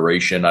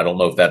deterioration. I don't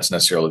know if that's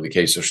necessarily the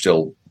case. They're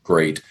still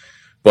great.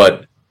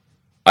 But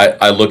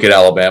I look at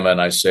Alabama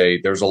and I say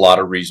there's a lot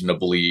of reason to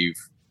believe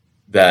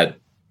that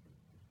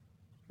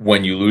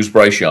when you lose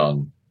Bryce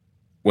Young,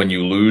 when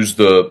you lose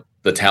the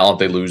talent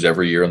they lose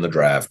every year in the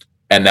draft,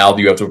 and now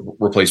you have to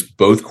replace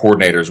both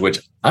coordinators, which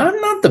I'm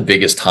not the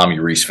biggest Tommy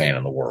Rees fan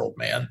in the world,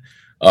 man.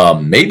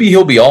 Maybe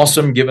he'll be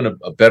awesome given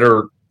a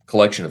better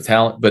collection of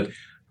talent, but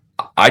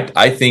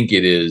I think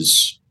it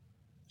is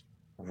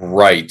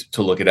right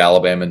to look at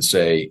Alabama and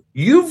say,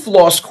 you've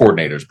lost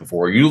coordinators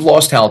before, you've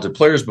lost talented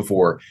players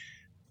before.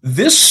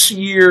 This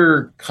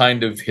year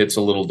kind of hits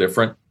a little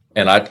different.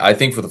 And I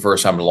think for the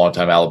first time in a long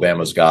time,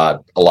 Alabama's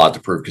got a lot to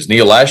prove. Because,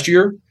 Neil, last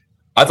year,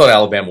 I thought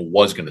Alabama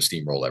was going to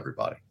steamroll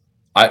everybody.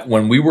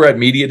 When we were at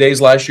Media Days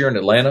last year in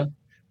Atlanta,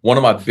 one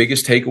of my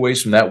biggest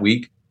takeaways from that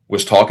week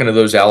was talking to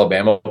those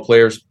Alabama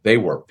players. They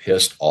were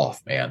pissed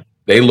off, man.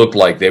 They looked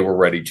like they were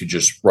ready to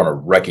just run a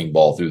wrecking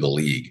ball through the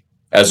league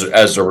as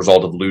a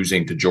result of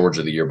losing to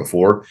Georgia the year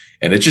before.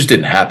 And it just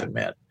didn't happen,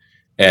 man.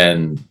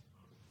 And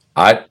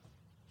I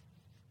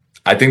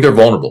think they're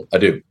vulnerable. I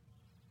do.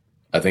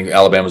 I think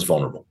Alabama's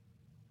vulnerable.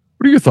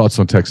 What are your thoughts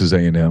on Texas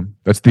A&M?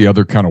 That's the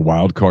other kind of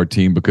wild card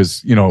team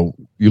because, you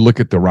look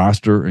at the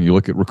roster and you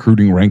look at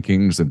recruiting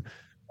rankings and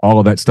all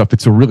of that stuff.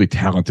 It's a really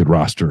talented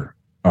roster,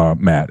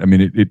 Matt. I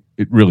mean,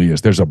 it really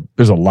is. There's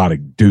a lot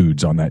of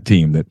dudes on that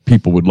team that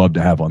people would love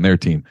to have on their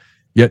team.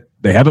 Yet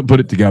they haven't put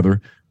it together.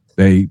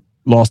 They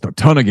lost a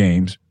ton of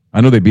games.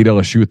 I know they beat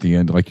LSU at the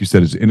end. Like you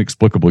said, it's an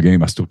inexplicable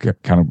game. I still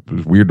it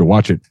was weird to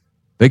watch it.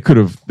 They could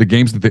have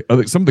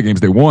some of the games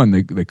they won,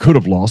 they could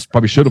have lost,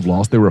 probably should have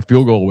lost. They were a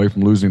field goal away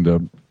from losing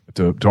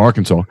to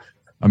Arkansas.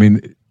 I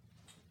mean,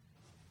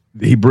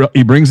 he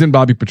brings in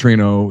Bobby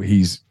Petrino.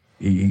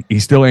 He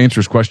still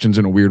answers questions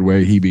in a weird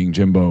way, he being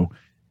Jimbo.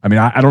 I mean,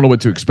 I don't know what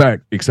to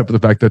expect except for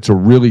the fact that it's a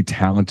really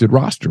talented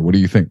roster. What do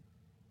you think?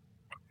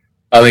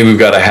 I think we've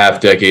got a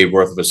half decade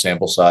worth of a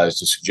sample size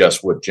to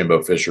suggest what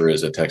Jimbo Fisher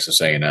is at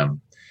Texas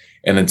A&M.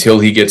 And until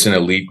he gets an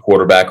elite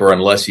quarterback, or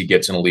unless he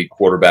gets an elite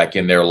quarterback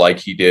in there like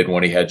he did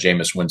when he had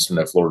Jameis Winston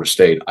at Florida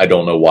State, I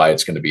don't know why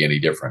it's going to be any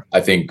different.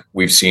 I think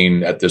we've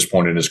seen at this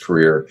point in his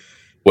career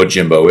what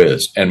Jimbo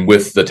is. And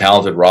with the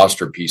talented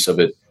roster piece of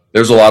it,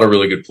 there's a lot of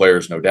really good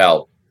players, no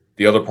doubt.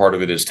 The other part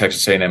of it is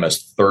Texas A&M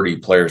has 30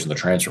 players in the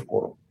transfer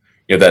portal.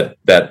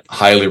 That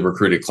highly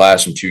recruited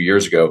class from 2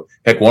 years ago.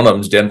 Heck, one of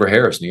them is Denver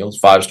Harris,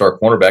 Neil's 5-star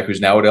cornerback who's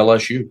now at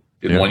LSU.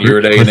 Did 1 year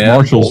at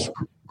A&M.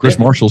 Chris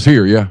Marshall's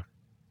here, yeah.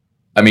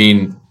 I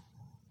mean,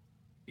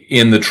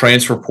 in the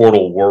transfer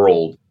portal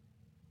world,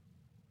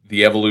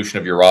 the evolution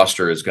of your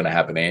roster is going to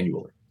happen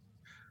annually.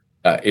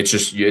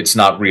 It's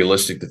not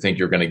realistic to think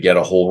you're going to get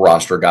a whole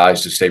roster of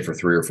guys to stay for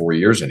 3 or 4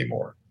 years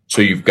anymore.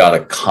 So you've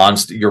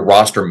got your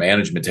roster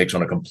management takes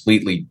on a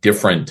completely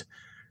different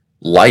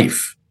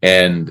life.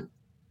 And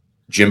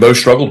Jimbo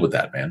struggled with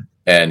that, man.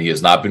 And he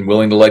has not been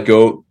willing to let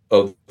go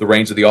of the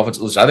reins of the offense.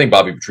 Listen, I think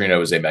Bobby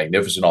Petrino is a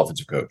magnificent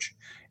offensive coach.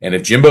 And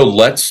if Jimbo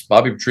lets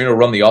Bobby Petrino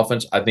run the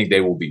offense, I think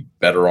they will be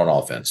better on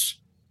offense.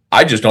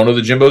 I just don't know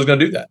that Jimbo is going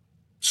to do that.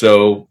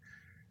 So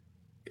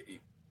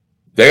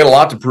they got a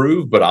lot to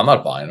prove, but I'm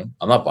not buying them.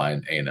 I'm not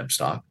buying A&M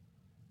stock.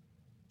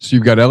 So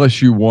you've got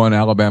LSU 1,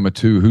 Alabama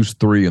 2. Who's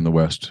 3 in the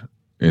West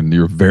in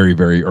your very,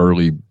 very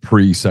early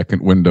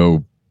pre-second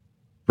window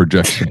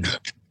projection?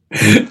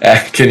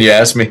 Can you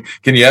ask me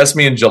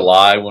in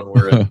July when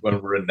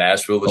we're in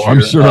Nashville this year?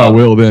 I'm sure I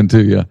will then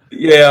too. Yeah.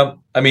 Yeah.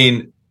 I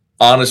mean,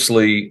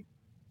 honestly,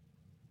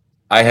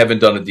 I haven't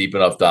done a deep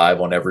enough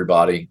dive on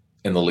everybody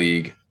in the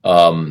league.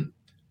 I'm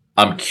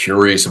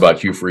curious about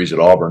Hugh Freeze at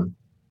Auburn.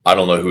 I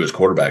don't know who his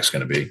quarterback's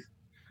going to be.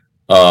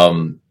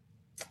 I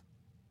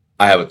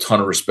have a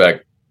ton of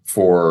respect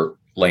for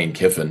Lane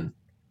Kiffin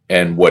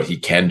and what he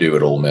can do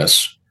at Ole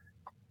Miss.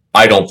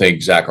 I don't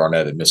think Zach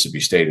Arnett at Mississippi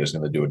State is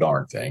going to do a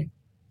darn thing.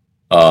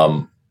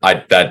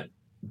 That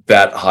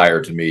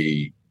hire to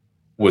me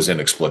was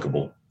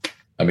inexplicable.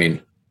 I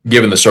mean,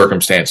 given the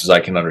circumstances,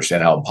 I can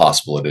understand how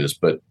impossible it is,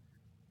 but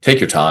take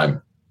your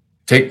time,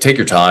 take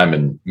your time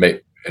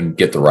and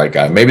get the right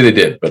guy. Maybe they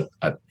did, but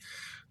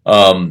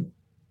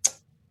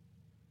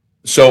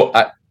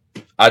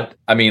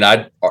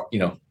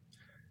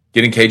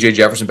getting KJ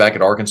Jefferson back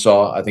at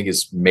Arkansas, I think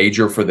is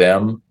major for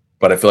them,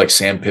 but I feel like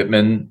Sam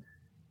Pittman,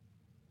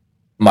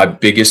 my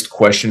biggest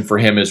question for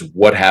him is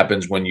what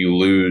happens when you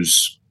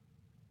lose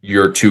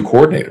your 2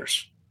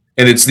 coordinators.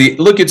 And it's the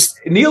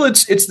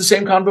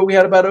same convo we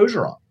had about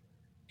Ogeron.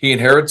 He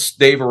inherits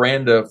Dave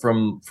Aranda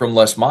from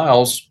Les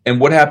Miles. And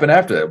what happened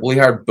after that? Well, he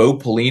hired Bo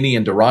Pelini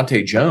and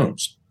Durante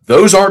Jones.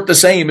 Those aren't the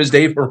same as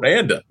Dave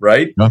Aranda,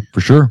 right? No,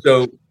 for sure.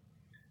 So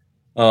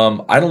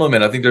I don't know,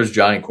 man. I think there's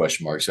giant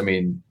question marks. I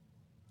mean,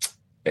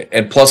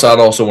 and plus I'd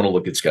also want to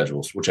look at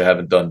schedules, which I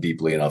haven't done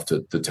deeply enough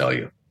to tell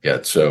you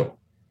yet. So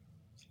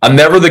I'm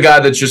never the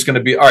guy that's just going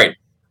to be, all right,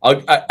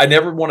 I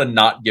never want to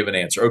not give an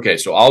answer. Okay,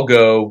 so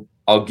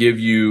I'll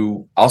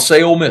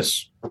say Ole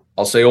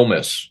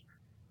Miss.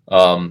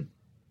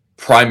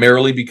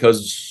 Primarily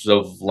because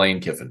of Lane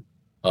Kiffin.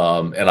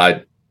 And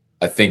I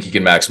think he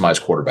can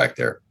maximize quarterback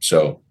there.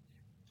 So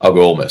I'll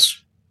go Ole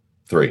Miss.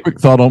 3. Quick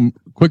thought on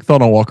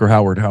Walker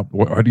Howard.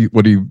 What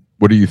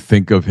do you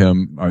think of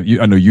him? I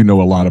know you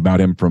know a lot about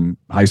him from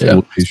high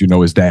school days. You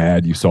know his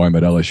dad. You saw him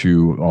at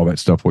LSU, all that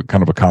stuff. What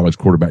kind of a college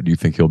quarterback do you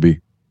think he'll be?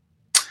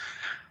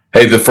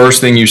 Hey, the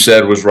first thing you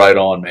said was right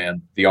on,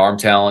 man. The arm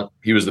talent.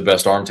 He was the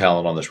best arm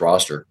talent on this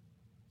roster.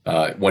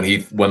 When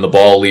the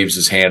ball leaves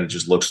his hand, it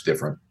just looks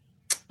different.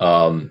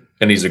 And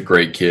he's a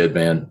great kid,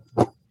 man.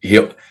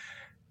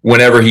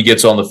 Whenever he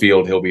gets on the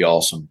field, he'll be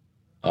awesome.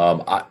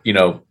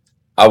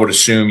 I would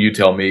assume, you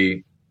tell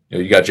me,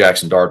 you got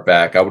Jackson Dart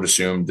back. I would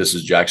assume this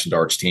is Jackson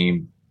Dart's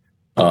team.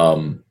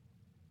 But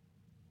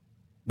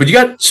you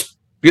got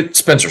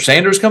Spencer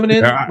Sanders coming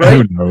in, right?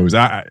 Who knows?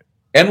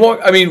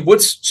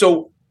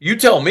 You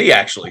tell me,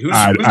 actually, who's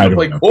going to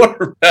play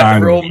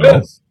quarterback for Ole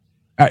Miss?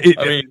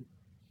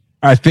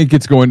 I think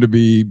it's going to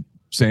be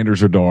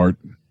Sanders or Dart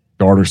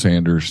or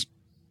Sanders.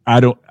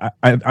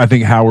 I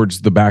think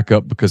Howard's the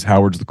backup because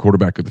Howard's the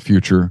quarterback of the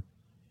future.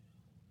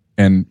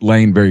 And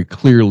Lane very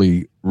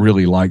clearly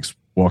really likes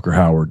Walker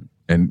Howard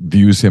and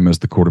views him as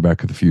the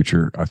quarterback of the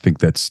future. I think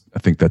that's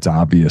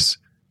obvious.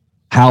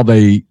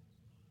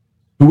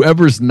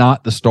 Whoever's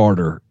not the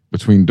starter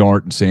between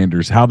Dart and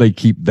Sanders, how they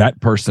keep that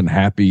person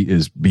happy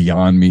is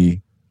beyond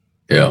me.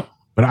 Yeah.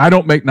 But I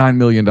don't make $9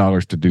 million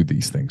to do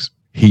these things.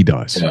 He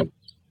does. Yeah.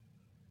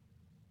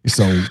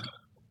 So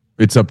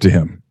it's up to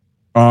him.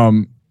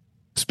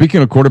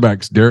 Speaking of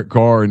quarterbacks, Derek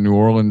Carr in New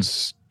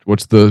Orleans,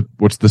 what's the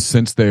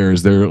sense there?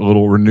 Is there a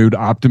little renewed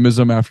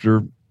optimism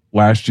after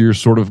last year's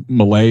sort of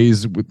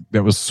malaise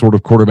that was sort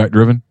of quarterback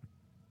driven?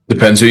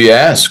 Depends who you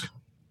ask.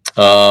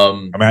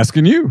 I'm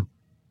asking you.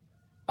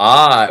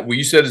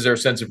 You said, is there a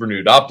sense of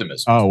renewed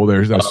optimism? Oh, well,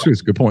 that's true.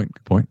 It's a good point.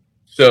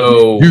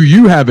 So do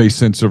you have a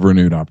sense of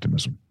renewed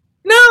optimism?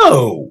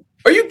 No.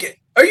 Are you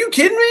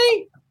kidding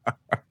me?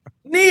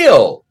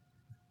 Neil,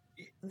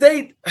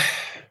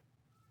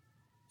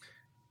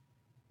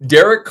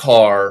 Derek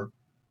Carr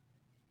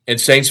and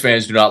Saints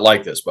fans do not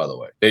like this, by the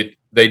way.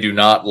 They do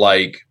not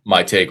like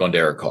my take on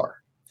Derek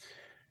Carr.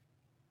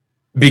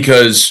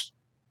 Because,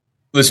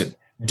 listen,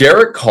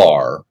 Derek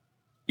Carr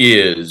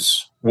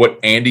is what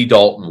Andy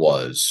Dalton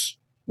was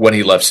when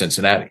he left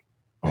Cincinnati.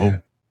 Oh.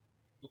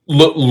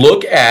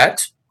 Look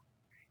at,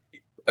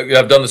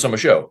 I've done this on my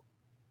show.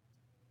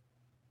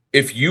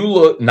 If you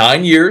look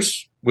 9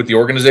 years with the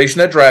organization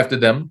that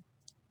drafted them,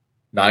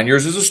 9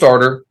 years as a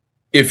starter,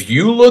 if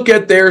you look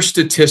at their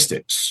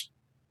statistics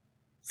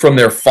from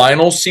their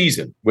final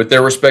season with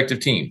their respective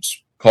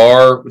teams,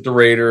 Carr with the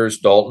Raiders,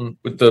 Dalton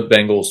with the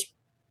Bengals,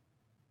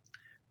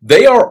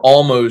 they are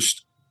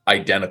almost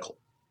identical.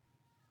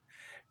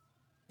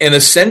 And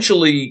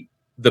essentially,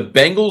 the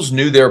Bengals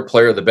knew their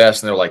player the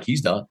best, and they're like,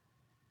 he's done.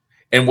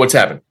 And what's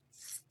happened?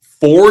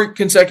 4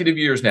 consecutive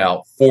years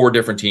now, 4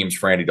 different teams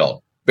for Andy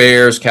Dalton.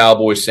 Bears,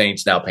 Cowboys,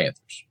 Saints, now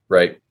Panthers,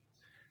 right?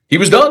 He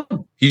was done.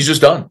 He's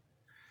just done.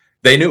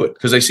 They knew it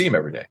because they see him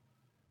every day.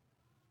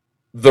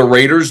 The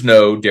Raiders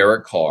know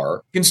Derek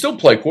Carr can still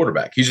play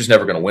quarterback. He's just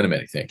never going to win him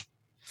anything.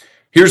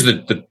 Here's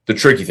the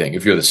tricky thing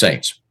if you're the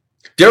Saints.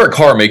 Derek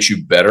Carr makes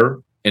you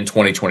better in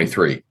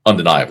 2023,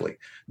 undeniably.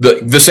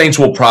 The Saints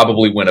will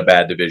probably win a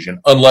bad division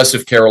unless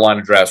if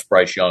Carolina drafts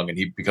Bryce Young and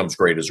he becomes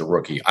great as a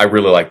rookie. I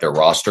really like their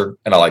roster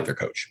and I like their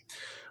coach.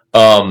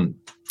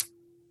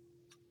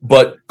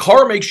 But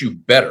Carr makes you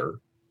better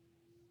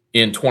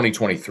in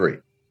 2023.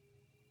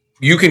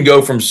 You can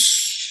go from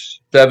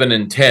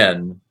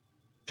 7-10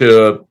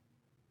 to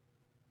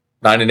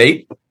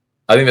 9-8.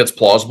 I think that's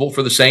plausible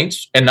for the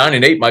Saints. And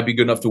 9-8 might be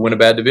good enough to win a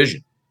bad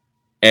division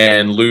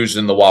and lose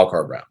in the wild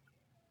card round,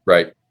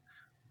 right?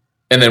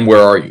 And then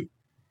where are you?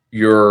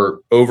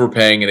 You're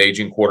overpaying an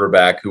aging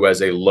quarterback who has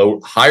a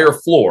higher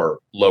floor,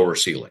 lower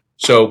ceiling.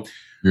 So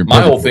my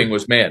whole thing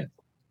was, man,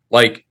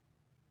 like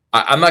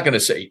I'm not going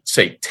to say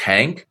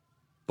tank,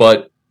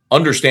 but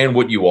understand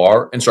what you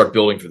are and start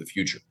building for the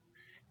future.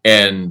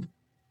 And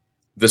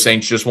the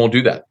Saints just won't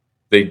do that.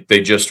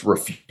 They just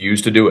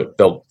refuse to do it.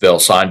 They'll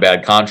sign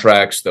bad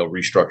contracts. They'll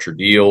restructure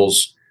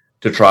deals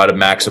to try to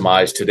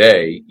maximize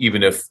today,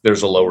 even if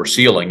there's a lower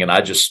ceiling. And I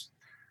just,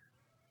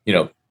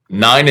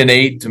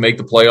 9-8 to make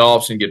the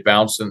playoffs and get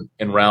bounced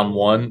in round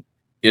 1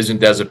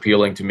 isn't as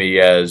appealing to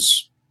me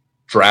as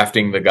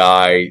drafting the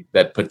guy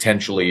that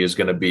potentially is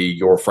going to be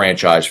your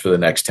franchise for the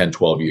next 10,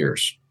 12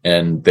 years.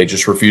 And they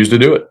just refuse to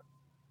do it.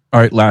 All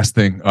right, last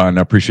thing, and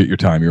I appreciate your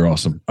time. You're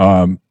awesome.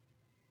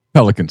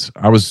 Pelicans.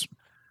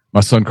 My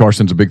son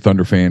Carson's a big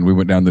Thunder fan. We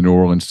went down to New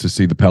Orleans to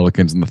see the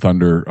Pelicans and the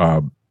Thunder,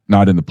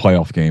 not in the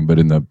playoff game, but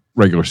in the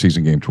regular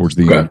season game towards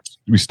the end.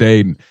 We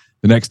stayed, and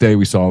the next day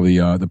we saw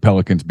the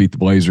Pelicans beat the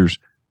Blazers.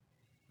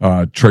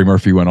 Trey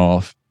Murphy went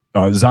off.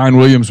 Zion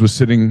Williams was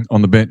sitting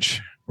on the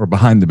bench or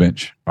behind the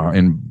bench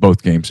in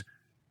both games.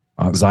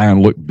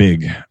 Zion looked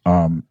big.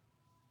 And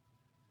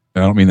I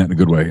don't mean that in a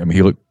good way. I mean,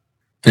 he looked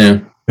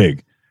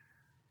big.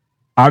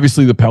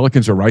 Obviously, the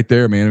Pelicans are right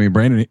there, man. I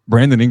mean,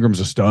 Brandon Ingram's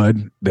a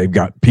stud. They've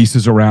got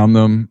pieces around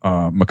them.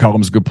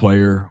 McCollum's a good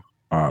player.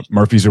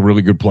 Murphy's a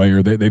really good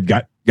player. They've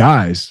got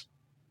guys,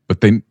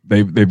 but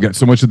they've got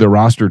so much of their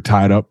roster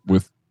tied up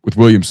with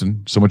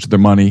Williamson, so much of their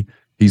money.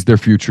 He's their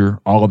future,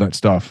 all of that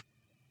stuff.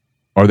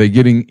 Are they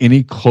getting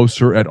any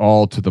closer at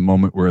all to the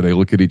moment where they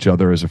look at each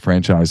other as a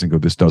franchise and go,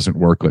 this doesn't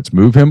work, let's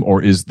move him?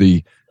 Or is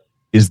the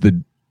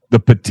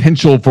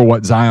potential for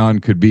what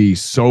Zion could be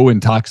so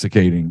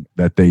intoxicating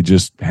that they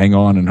just hang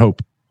on and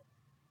hope?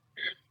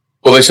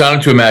 Well, they signed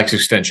him to a max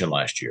extension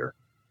last year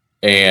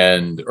or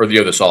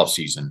this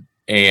offseason.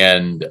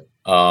 And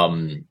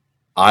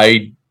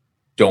I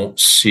don't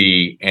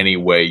see any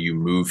way you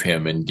move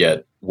him and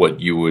get what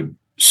you would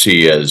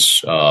see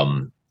as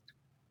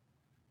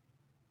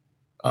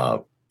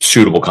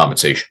suitable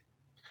compensation.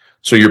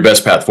 So your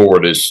best path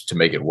forward is to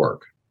make it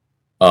work.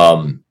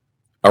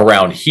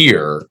 Around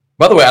here,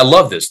 by the way, I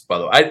love this. By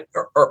the way,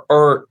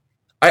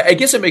 I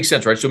guess it makes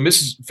sense, right? So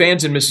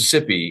fans in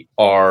Mississippi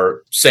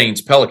are Saints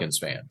Pelicans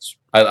fans.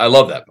 I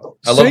love that.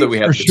 I love that we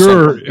have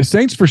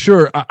Saints for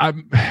sure. I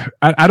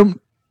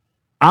don't.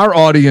 Our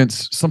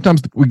audience,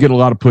 sometimes we get a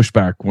lot of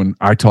pushback when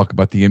I talk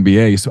about the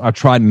NBA. So I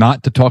try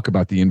not to talk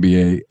about the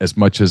NBA as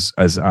much as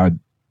I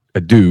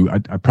do. I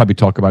probably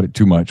talk about it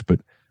too much, but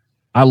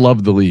I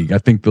love the league. I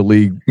think the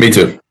league. Me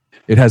too.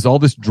 It has all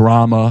this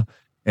drama,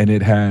 and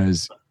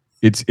it's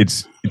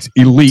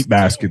elite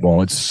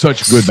basketball. It's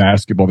such good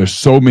basketball. There's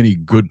so many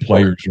good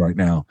players right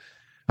now.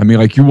 I mean,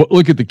 like you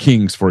look at the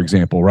Kings, for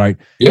example, right?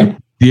 Yeah.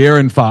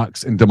 De'Aaron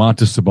Fox and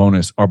Domantas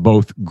Sabonis are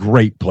both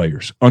great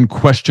players,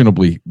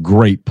 unquestionably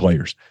great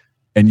players.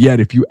 And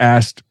yet, if you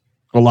asked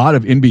a lot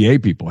of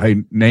NBA people,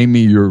 hey, name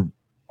me your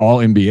all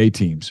NBA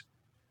teams,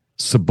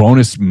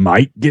 Sabonis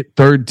might get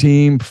third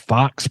team.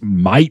 Fox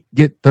might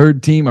get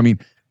third team. I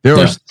mean, there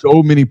are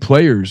so many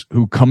players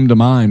who come to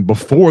mind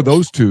before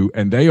those two,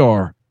 and they're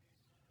on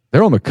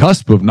the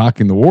cusp of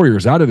knocking the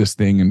Warriors out of this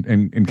thing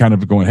and kind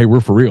of going, hey, we're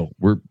for real.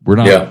 We're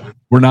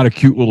not a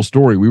cute little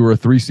story. We were a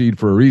 3 seed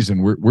for a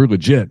reason. We're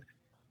legit.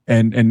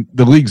 And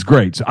the league's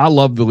great. So I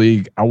love the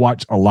league. I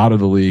watch a lot of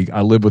the league.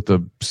 I live with a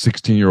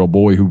 16-year-old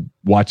boy who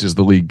watches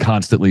the league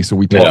constantly. So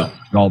we talk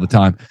all the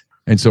time.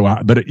 And so,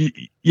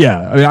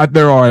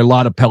 there are a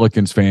lot of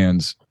Pelicans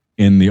fans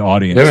in the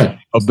audience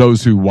of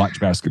those who watch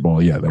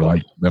basketball. Yeah,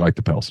 they like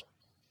the Pels.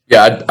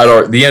 Yeah, the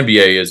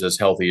NBA is as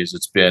healthy as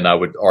it's been, I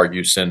would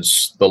argue,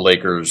 since the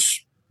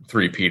Lakers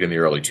three-peat in the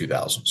early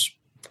 2000s.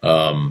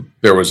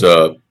 There was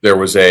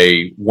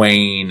a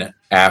wane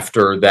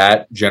after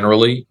that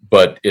generally,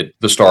 but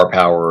the star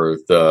power,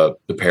 the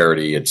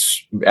parity,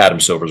 it's Adam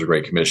Silver's a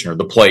great commissioner.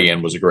 The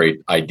play-in was a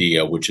great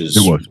idea, which is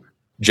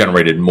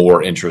generated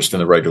more interest in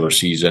the regular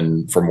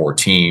season for more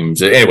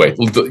teams. Anyway,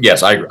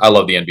 yes, I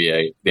love the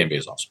NBA. The NBA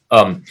is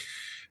awesome.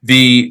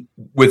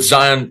 With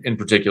Zion in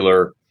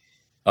particular,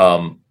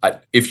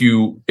 If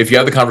you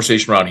have the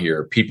conversation around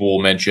here, people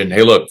will mention,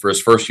 hey, look, for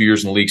his first few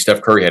years in the league,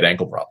 Steph Curry had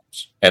ankle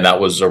problems, and that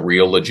was a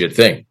real legit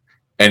thing,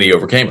 and he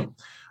overcame them.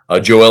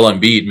 Joel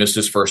Embiid missed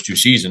his first 2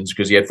 seasons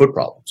because he had foot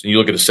problems. And you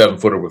look at a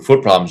 7-footer with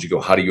foot problems, you go,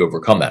 how do you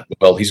overcome that?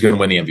 Well, he's going to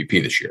win the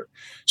MVP this year.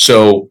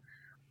 So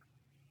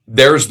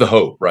there's the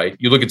hope, right?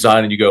 You look at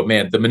Zion and you go,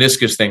 man, the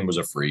meniscus thing was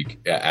a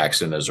freak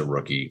accident as a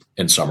rookie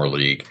in summer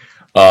league.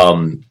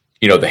 The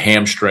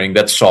hamstring,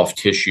 that's soft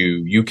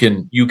tissue.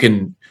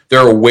 There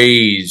are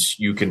ways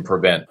you can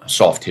prevent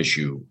soft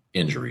tissue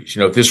injuries.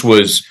 If this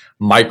was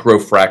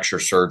microfracture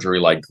surgery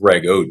like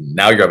Greg Oden,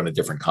 now you're having a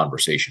different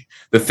conversation.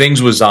 The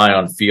things with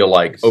Zion feel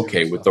like,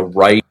 okay, with the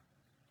right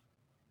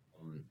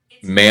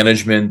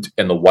management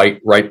and the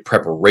right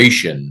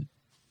preparation,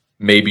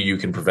 maybe you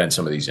can prevent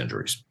some of these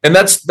injuries. And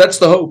that's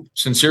the hope,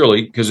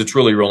 sincerely, because it's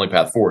really your only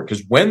path forward.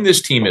 Because when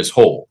this team is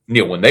whole,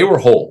 Neil, when they were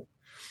whole,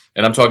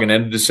 and I'm talking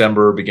end of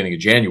December, beginning of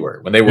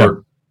January, when they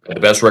were the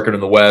best record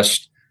in the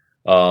West,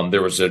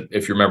 there was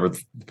if you remember,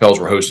 the Pels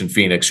were hosting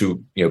Phoenix,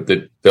 who,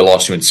 they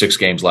lost to in 6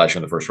 games last year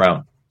in the first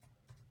round.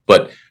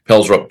 But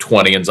Pels were up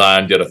 20, and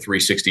Zion did a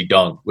 360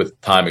 dunk with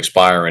time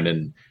expiring.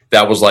 And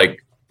that was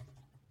like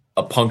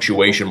a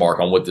punctuation mark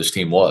on what this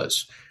team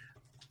was.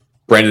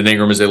 Brandon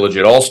Ingram is a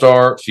legit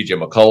all-star.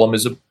 CJ McCollum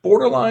is a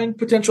borderline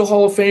potential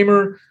Hall of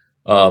Famer.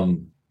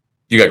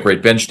 You got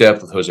great bench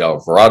depth with Jose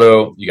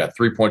Alvarado. You got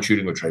 3-point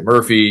shooting with Trey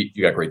Murphy.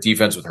 You got great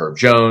defense with Herb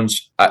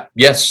Jones.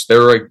 Yes,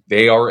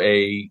 they are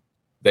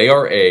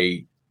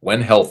a,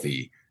 when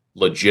healthy,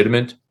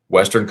 legitimate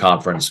Western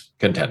Conference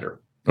contender.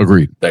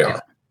 Agreed. They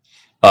are.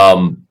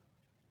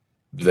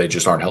 They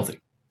just aren't healthy.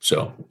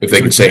 So if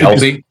they can stay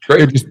healthy,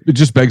 great. It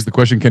just begs the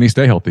question: can he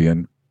stay healthy?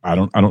 And I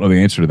don't know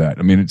the answer to that.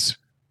 I mean,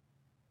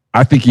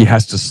 I think he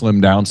has to slim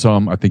down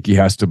some. I think he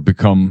has to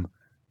become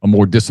a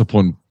more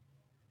disciplined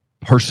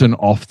person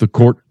off the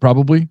court,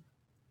 probably.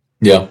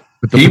 Yeah,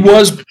 he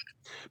was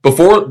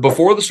before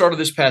the start of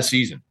this past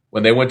season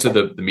when they went to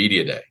the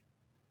media day,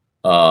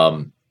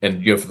 and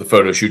for the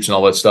photo shoots and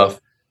all that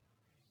stuff.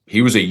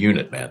 He was a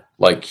unit, man.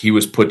 Like, he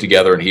was put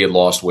together and he had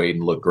lost weight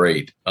and looked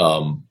great.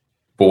 But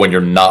when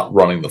you're not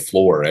running the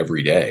floor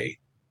every day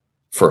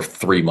for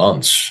 3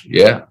 months,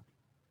 when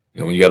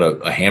you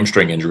got a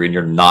hamstring injury and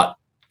you're not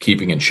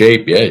keeping in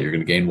shape, you're going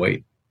to gain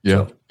weight.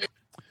 Yeah. So.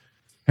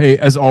 Hey,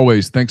 as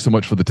always, thanks so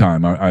much for the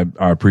time. I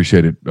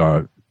appreciate it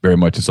very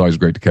much. It's always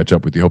great to catch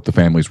up with you. Hope the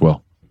family's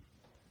well.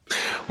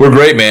 We're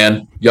great,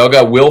 man. Y'all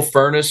got Will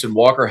Furness and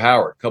Walker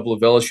Howard, a couple of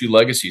LSU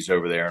legacies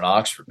over there in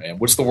Oxford, man.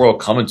 What's the world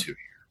coming to here?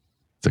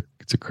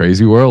 It's a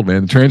crazy world,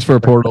 man. The transfer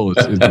portal is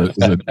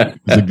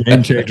a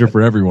game changer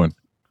for everyone.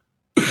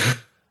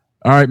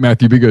 All right,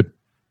 Matthew, be good.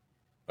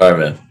 All right,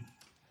 man.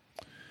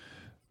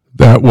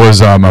 That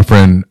was my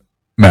friend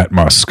Matt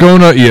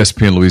Moscona,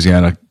 ESPN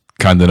Louisiana,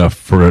 kind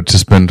enough to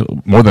spend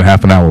more than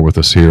half an hour with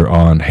us here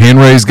on Hand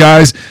Raised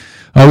Guys.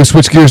 We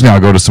switch gears now.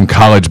 Go to some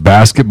college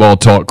basketball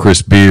talk.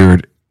 Chris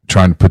Beard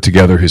trying to put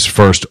together his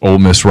first Ole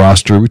Miss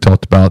roster. We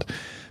talked about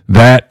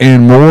that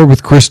and more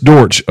with Chris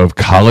Dortch of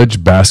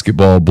College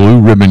Basketball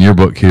Blue Ribbon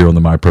Yearbook here on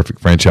the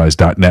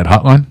MyPerfectFranchise.net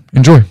hotline.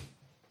 Enjoy.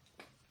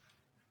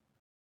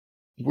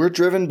 We're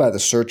driven by the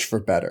search for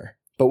better.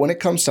 But when it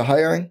comes to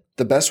hiring,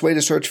 the best way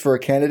to search for a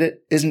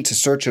candidate isn't to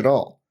search at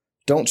all.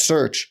 Don't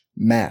search,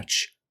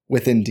 match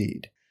with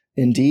Indeed.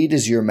 Indeed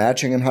is your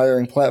matching and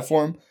hiring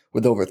platform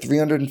with over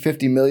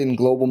 350 million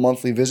global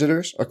monthly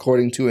visitors,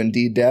 according to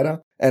Indeed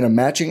data, and a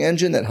matching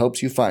engine that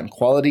helps you find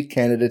quality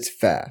candidates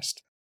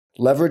fast.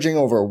 Leveraging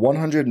over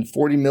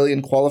 140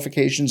 million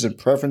qualifications and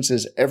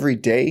preferences every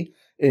day,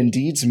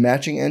 Indeed's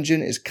matching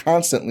engine is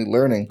constantly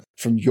learning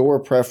from your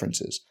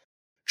preferences.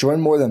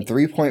 Join more than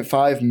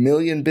 3.5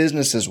 million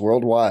businesses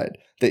worldwide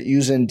that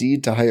use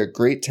Indeed to hire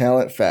great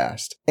talent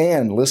fast.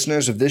 And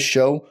listeners of this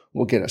show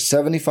will get a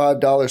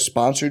 $75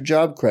 sponsored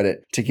job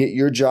credit to get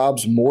your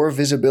jobs more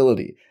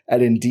visibility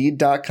at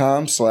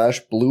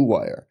Indeed.com/Blue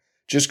Wire.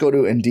 Just go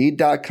to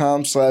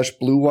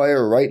Indeed.com/Blue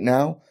Wire right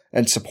now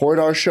and support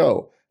our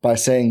show by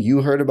saying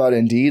you heard about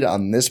Indeed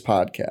on this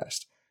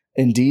podcast.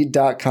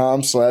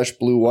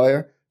 Indeed.com/Blue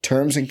Wire.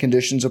 Terms and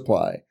conditions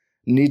apply.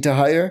 Need to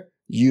hire?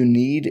 You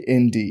need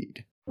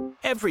Indeed.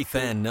 Every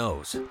fan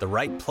knows the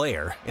right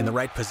player in the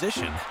right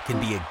position can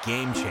be a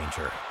game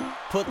changer.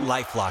 Put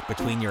LifeLock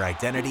between your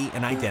identity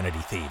and identity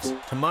thieves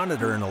to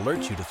monitor and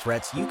alert you to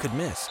threats you could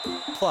miss.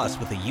 Plus,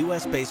 with a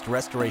U.S.-based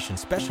restoration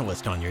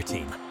specialist on your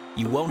team,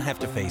 you won't have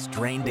to face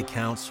drained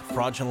accounts,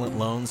 fraudulent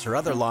loans, or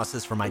other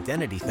losses from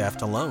identity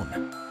theft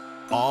alone.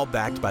 All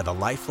backed by the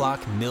LifeLock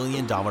 $1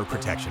 Million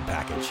Protection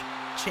Package.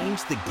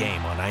 Change the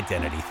game on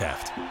identity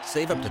theft.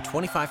 Save up to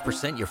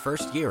 25% your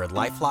first year at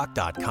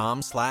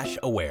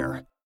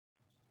LifeLock.com/aware.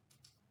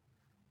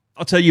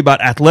 I'll tell you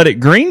about Athletic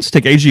Greens.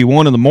 Take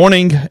AG1 in the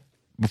morning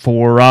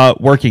before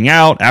working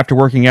out, after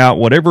working out,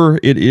 whatever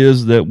it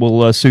is that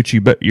will suit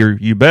you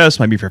best.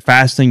 Maybe if you're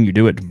fasting, you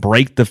do it to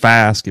break the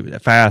fast. Give it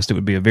that fast. It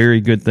would be a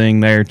very good thing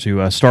there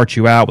to start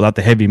you out without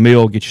the heavy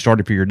meal, get you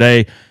started for your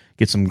day,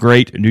 get some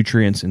great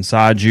nutrients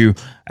inside you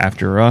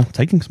after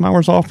taking some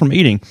hours off from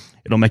eating.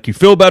 It'll make you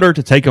feel better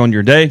to take on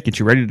your day, get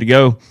you ready to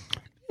go.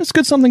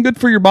 It's something good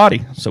for your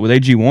body. So with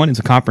AG1, it's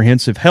a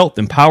comprehensive health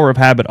and power of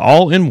habit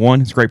all in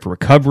one. It's great for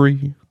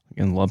recovery.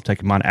 Again, love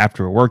taking mine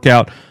after a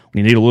workout.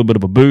 When you need a little bit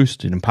of a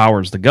boost, it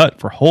empowers the gut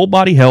for whole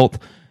body health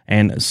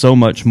and so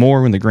much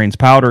more. When the greens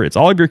powder, it's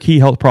all of your key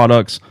health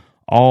products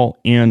all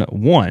in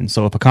one.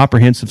 So if a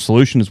comprehensive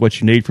solution is what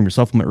you need from your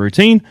supplement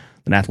routine,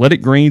 then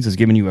Athletic Greens is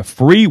giving you a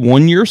free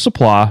 1-year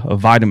supply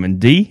of vitamin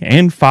D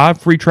and 5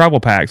 free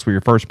travel packs for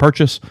your first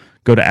purchase.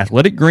 Go to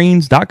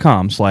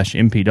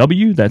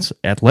athleticgreens.com/MPW. That's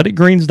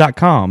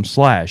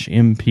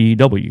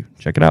athleticgreens.com/MPW.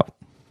 Check it out.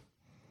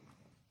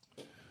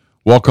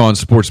 Walk On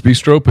Sports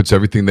Bistro puts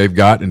everything they've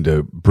got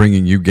into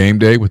bringing you game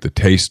day with the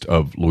taste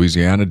of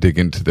Louisiana. Dig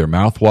into their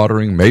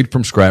mouth-watering,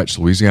 made-from-scratch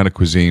Louisiana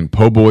cuisine,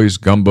 po' boys,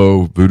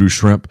 gumbo, voodoo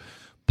shrimp,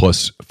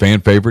 plus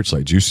fan favorites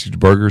like juicy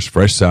burgers,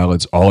 fresh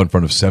salads, all in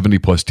front of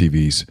 70-plus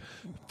TVs,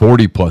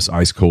 40-plus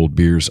ice-cold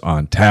beers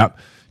on tap.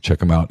 Check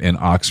them out in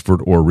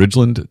Oxford or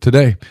Ridgeland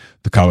today.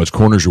 The College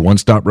Corner is your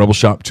one-stop Rebel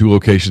Shop, 2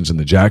 locations in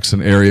the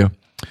Jackson area.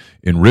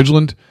 In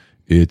Ridgeland,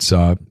 it's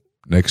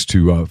next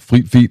to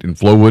Fleet Feet in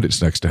Flowood.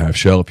 It's next to Half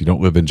Shell. If you don't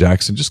live in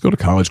Jackson, just go to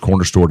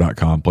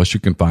collegecornerstore.com. Plus, you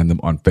can find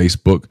them on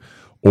Facebook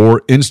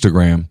or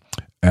Instagram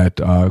at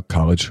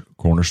College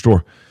Corner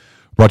Store.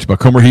 Brought to you by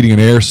Comer Heating and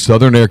Air,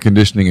 Southern Air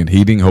Conditioning and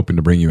Heating, hoping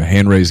to bring you a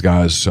hand raise,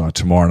 guys,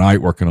 tomorrow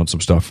night, working on some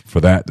stuff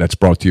for that. That's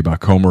brought to you by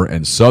Comer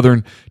and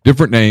Southern.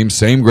 Different names,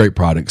 same great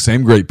product,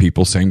 same great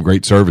people, same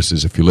great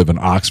services. If you live in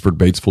Oxford,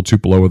 Batesville,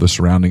 Tupelo, or the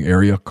surrounding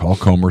area, call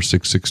Comer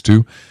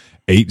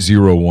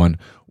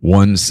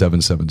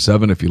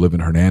 662-801-1777. If you live in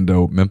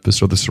Hernando,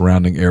 Memphis, or the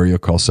surrounding area,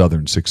 call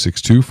Southern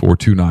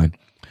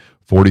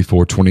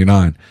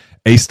 662-429-4429.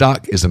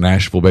 A-Stock is a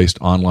Nashville-based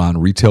online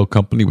retail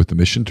company with the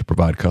mission to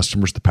provide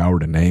customers the power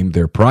to name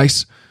their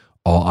price.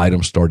 All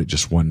items start at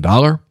just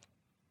 $1.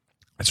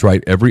 That's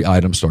right. Every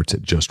item starts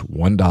at just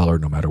 $1,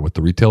 no matter what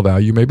the retail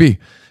value may be.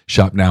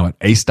 Shop now at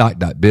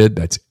astock.bid.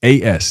 That's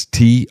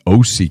ASTOCK.BID.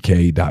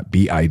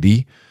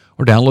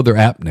 Or download their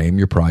app, name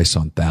your price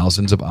on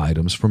thousands of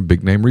items from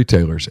big-name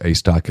retailers.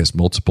 A-Stock has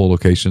multiple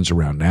locations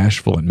around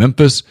Nashville and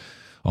Memphis,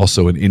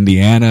 also in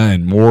Indiana,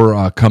 and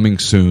more coming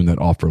soon that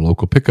offer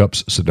local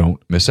pickups, so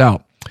don't miss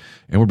out.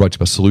 And we're brought to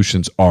you by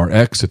Solutions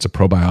RX. It's a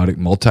probiotic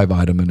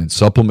multivitamin and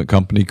supplement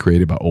company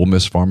created by Ole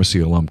Miss Pharmacy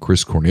alum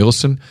Chris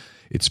Cornelison.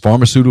 It's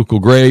pharmaceutical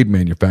grade,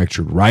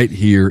 manufactured right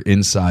here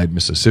inside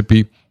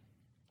Mississippi.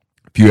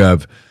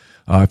 If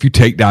you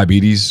take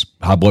diabetes,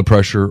 high blood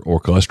pressure, or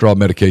cholesterol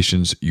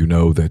medications, you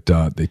know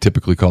that they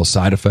typically cause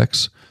side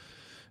effects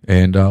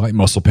and like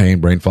muscle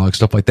pain, brain fog,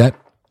 stuff like that.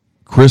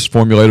 Chris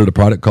formulated a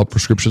product called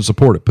Prescription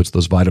Support. It puts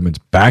those vitamins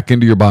back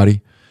into your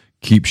body,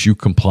 keeps you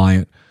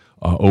compliant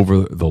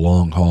over the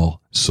long haul.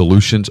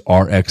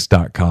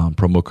 SolutionsRx.com.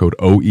 Promo code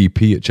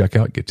OEP at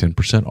checkout. Get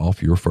 10%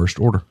 off your first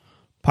order.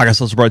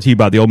 Podcast also brought to you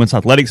by the Ole Miss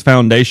Athletics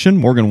Foundation.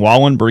 Morgan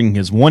Wallen bringing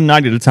his One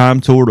Night at a Time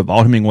tour to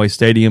Vaught-Hemingway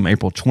Stadium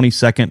April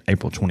 22nd,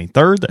 April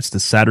 23rd. That's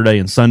this Saturday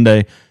and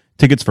Sunday.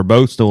 Tickets for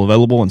both still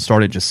available and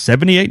start at just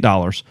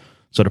 $78.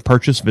 So to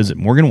purchase, visit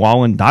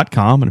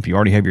morganwallen.com. And if you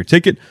already have your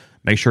ticket,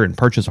 make sure and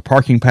purchase a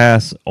parking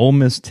pass,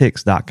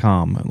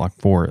 OleMissTix.com. Like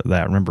for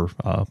that, remember,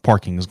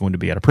 parking is going to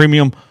be at a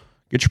premium.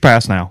 Get your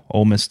pass now,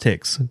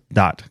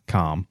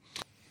 OleMissTix.com.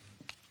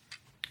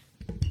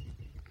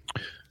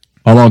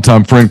 Our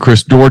longtime friend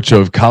Chris Dortch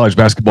of College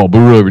Basketball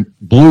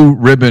Blue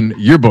Ribbon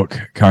Yearbook,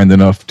 kind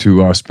enough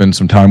to spend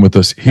some time with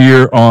us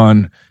here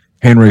on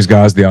Hand Raised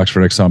Guys, the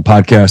Oxford Exxon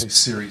podcast. Hey,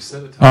 Siri,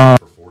 set a time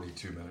for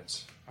 42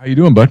 minutes. How you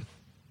doing, bud?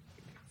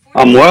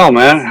 I'm well,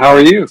 man. How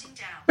are you?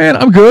 Man,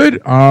 I'm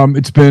good.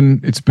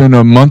 It's been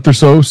a month or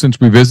so since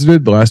we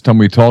visited. The last time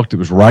we talked, it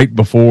was right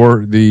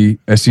before the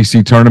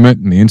SEC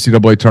tournament and the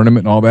NCAA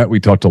tournament and all that. We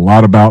talked a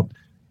lot about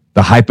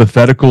the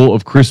hypothetical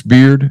of Chris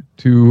Beard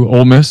to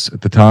Ole Miss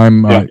at the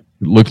time. Yeah.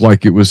 It looked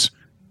like it was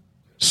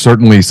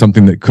certainly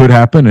something that could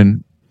happen,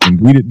 and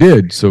indeed it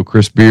did. So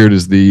Chris Beard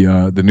is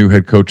the new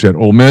head coach at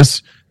Ole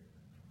Miss,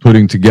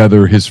 putting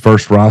together his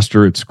first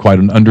roster. It's quite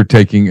an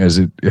undertaking, as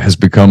it has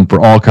become for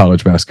all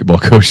college basketball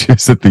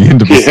coaches at the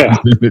end of the season.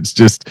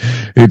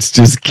 It's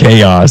just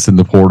chaos in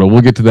the portal.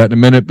 We'll get to that in a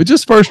minute. But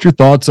just first, your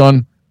thoughts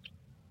on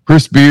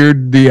Chris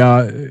Beard,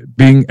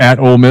 being at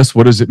Ole Miss.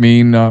 What does it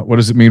mean? What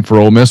does it mean for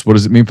Ole Miss? What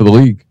does it mean for the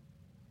league?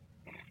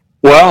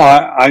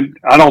 Well, I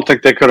don't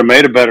think they could have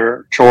made a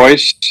better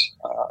choice.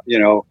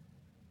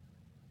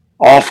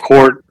 Off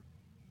court,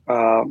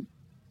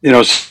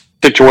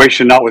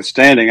 situation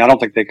notwithstanding, I don't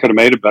think they could have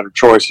made a better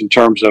choice in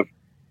terms of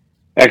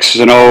X's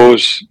and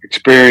O's,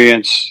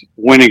 experience,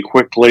 winning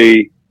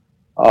quickly,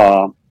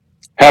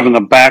 having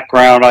the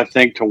background, I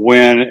think, to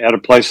win at a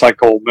place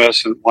like Ole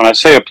Miss. And when I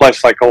say a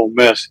place like Ole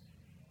Miss,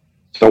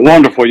 it's a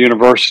wonderful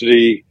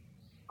university,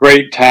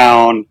 great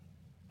town,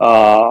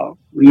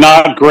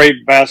 not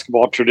great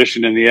basketball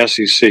tradition in the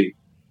SEC.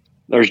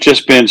 There's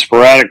just been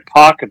sporadic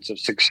pockets of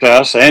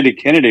success. Andy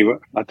Kennedy,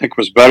 I think,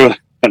 was better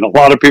than a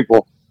lot of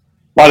people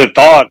might have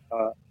thought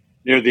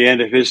near the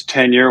end of his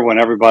tenure when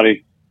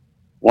everybody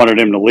wanted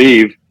him to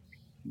leave.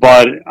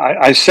 But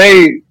I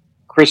say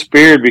Chris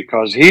Beard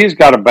because he's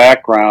got a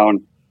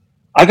background.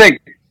 I think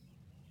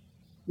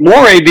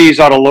more ADs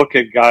ought to look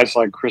at guys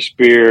like Chris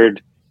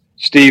Beard,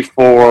 Steve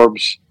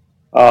Forbes,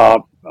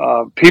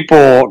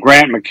 people,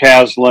 Grant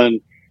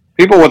McCaslin,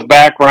 people with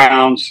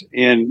backgrounds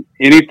in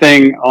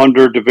anything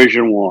under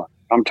Division I.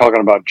 I'm talking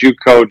about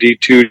JUCO,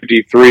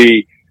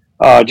 D2,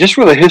 D3, just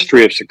with a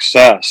history of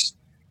success.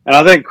 And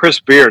I think Chris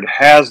Beard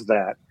has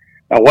that.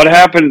 Now, what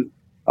happened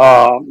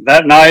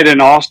that night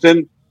in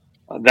Austin,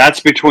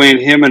 that's between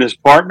him and his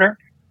partner.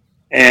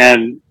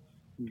 And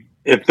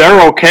if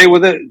they're okay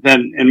with it,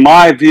 then in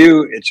my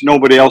view, it's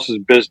nobody else's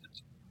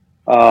business.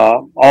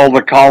 All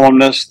the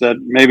columnists that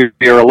maybe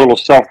are a little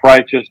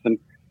self-righteous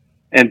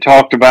and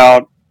talked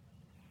about,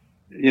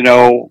 you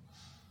know,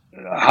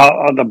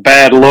 how the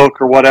bad look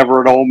or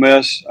whatever at Ole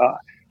Miss.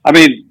 I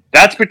mean,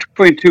 that's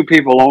between two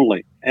people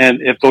only.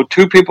 And if those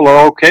two people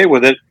are okay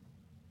with it,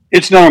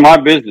 it's none of my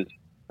business.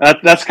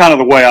 That's kind of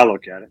the way I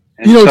look at it.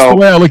 And it's the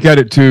way I look at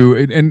it too.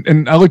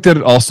 And I looked at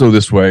it also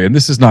this way, and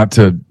this is not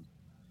to,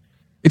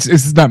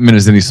 it's not meant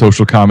as any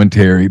social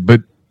commentary,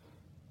 but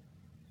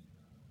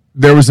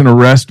there was an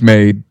arrest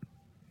made.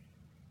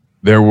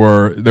 There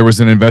was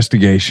an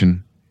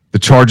investigation. The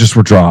charges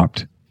were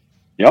dropped.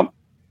 Yep.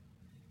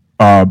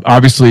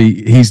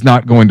 Obviously, he's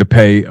not going to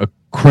pay a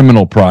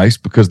criminal price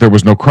because there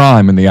was no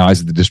crime in the eyes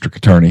of the district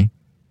attorney.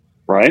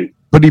 Right.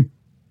 But he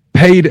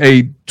paid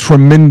a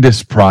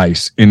tremendous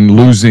price in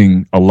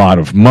losing a lot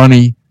of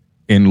money,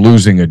 in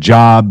losing a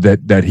job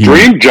that he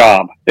dream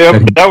job. Yeah,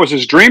 that was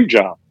his dream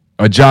job.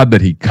 A job that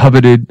he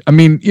coveted. I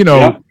mean, you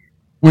know,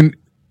 when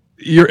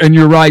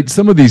you're right.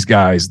 Some of these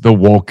guys, the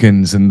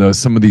Wolkins and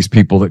some of these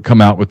people that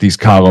come out with these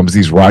columns,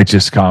 these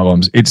righteous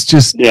columns, it's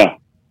just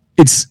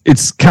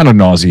it's kind of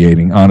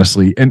nauseating,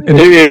 honestly.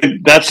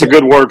 And that's a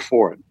good word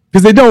for it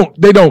because they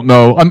don't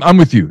know. I'm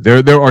with you.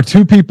 There are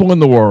two people in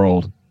the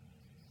world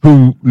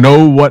who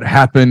know what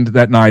happened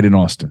that night in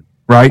Austin,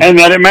 right? And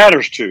that it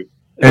matters to.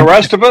 The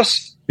rest of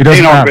us, it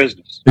ain't our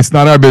business. It's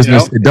not our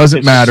business. You know, it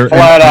doesn't matter.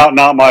 Flat out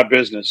not my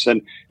business.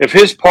 And if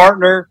his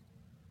partner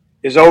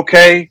is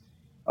okay,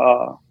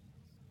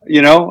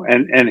 you know,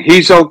 and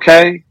he's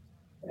okay,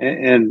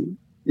 and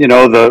you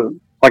know,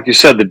 like you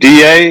said, the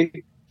DA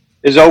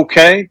is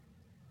okay.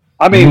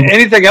 I mean,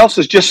 anything else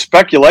is just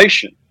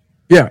speculation.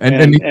 Yeah,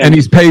 and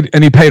he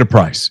paid a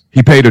price.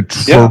 He paid a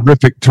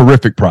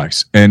terrific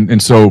price.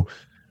 And so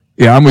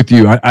yeah, I'm with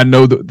you. I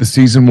know that the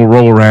season will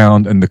roll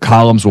around and the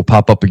columns will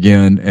pop up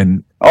again.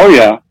 And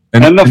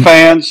and the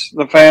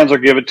fans will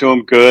give it to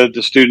him good.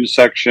 The student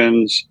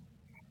sections,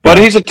 but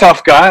he's a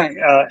tough guy.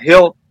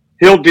 He'll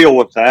deal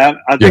with that.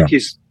 I think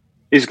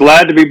he's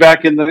glad to be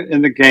back in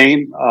the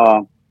game.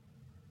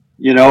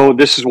 You know,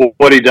 this is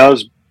what he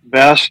does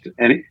best,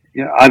 and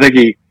you know, I think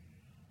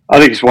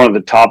he's one of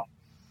the top,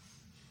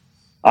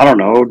 I don't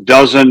know,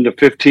 dozen to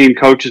 15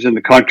 coaches in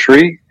the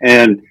country,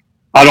 and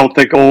I don't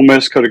think Ole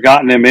Miss could have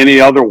gotten him any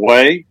other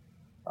way.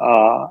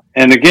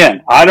 And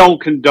again, I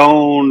don't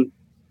condone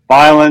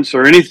violence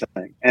or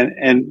anything.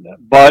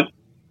 But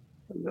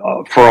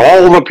for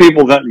all the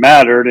people that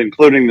mattered,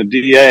 including the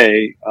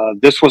DA,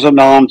 this was a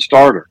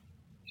non-starter.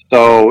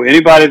 So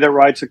anybody that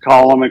writes a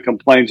column and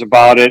complains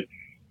about it,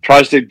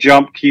 tries to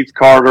jump Keith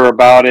Carter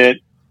about it,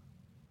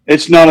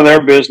 it's none of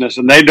their business,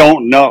 and they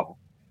don't know.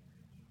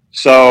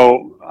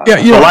 So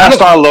the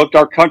last I looked,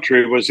 our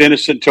country was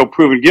innocent until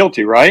proven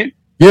guilty, right?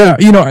 Yeah,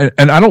 you know,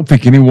 and I don't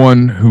think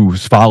anyone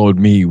who's followed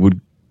me would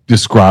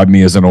describe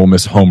me as an Ole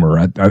Miss homer.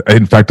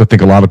 In fact, I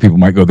think a lot of people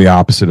might go the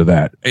opposite of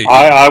that.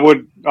 I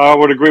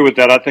would agree with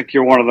that. I think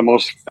you're one of the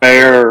most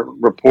fair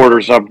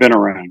reporters I've been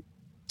around.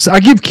 So I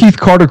give Keith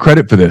Carter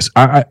credit for this.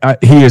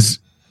 He is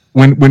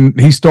when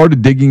he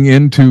started digging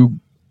into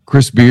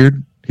Chris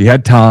Beard, he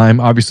had time.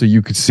 Obviously,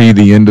 you could see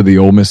the end of the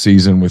Ole Miss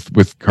season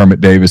with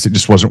Kermit Davis. It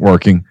just wasn't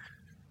working.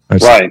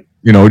 Right.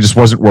 You know, it just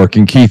wasn't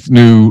working. Keith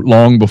knew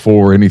long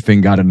before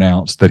anything got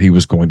announced that he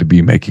was going to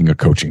be making a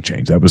coaching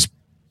change. It was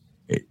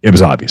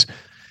obvious.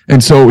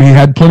 And so he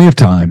had plenty of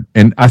time.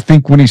 And I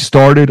think when he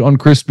started on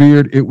Chris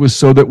Beard, it was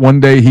so that one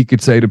day he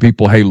could say to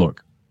people, hey,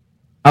 look,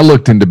 I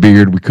looked into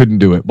Beard. We couldn't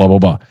do it, blah, blah,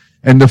 blah.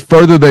 And the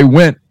further they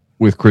went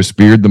with Chris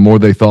Beard, the more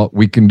they thought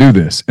we can do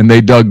this. And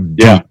they dug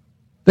deep.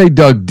 They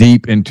dug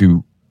deep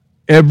into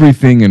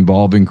everything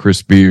involving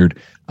Chris Beard.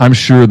 I'm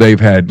sure they've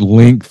had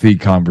lengthy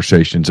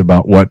conversations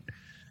about what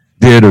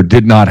did or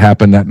did not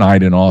happen that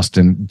night in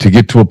Austin to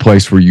get to a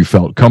place where you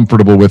felt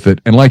comfortable with it.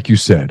 And like you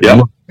said,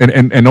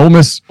 and Ole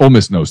Miss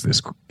knows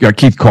this.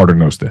 Keith Carter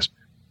knows this.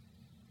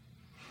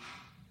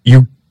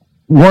 You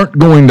weren't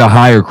going to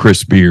hire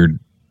Chris Beard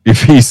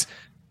if he's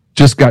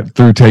just got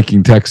through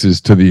taking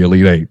Texas to the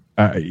Elite Eight.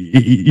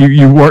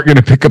 You weren't going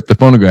to pick up the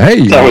phone and go,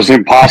 hey. That was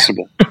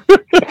impossible.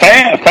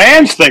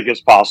 Fans think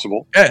it's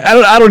possible.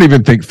 I don't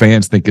even think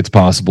fans think it's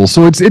possible.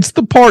 So it's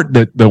the part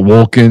that the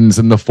Wolkins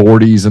and the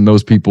 40s and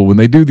those people, when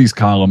they do these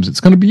columns, it's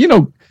going to be, you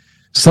know,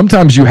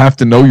 sometimes you have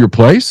to know your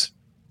place.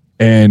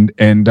 And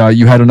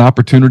you had an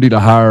opportunity to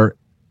hire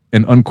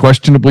an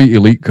unquestionably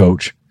elite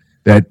coach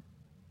that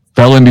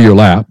fell into your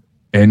lap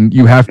And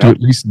you have to at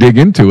least dig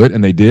into it,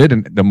 and they did.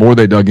 And the more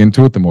they dug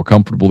into it, the more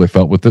comfortable they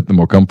felt with it. The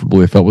more comfortable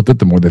they felt with it,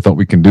 the more they thought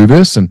we can do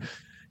this. And,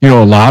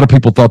 a lot of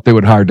people thought they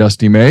would hire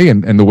Dusty May,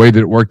 and the way that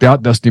it worked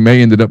out, Dusty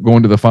May ended up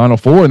going to the Final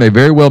Four, and they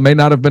very well may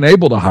not have been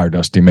able to hire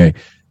Dusty May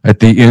at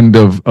the end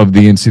of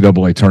the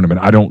NCAA tournament.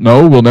 I don't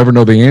know. We'll never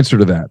know the answer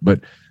to that.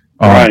 But,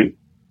 right.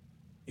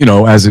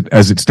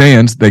 As it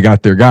stands, they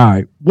got their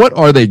guy. What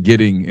are they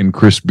getting in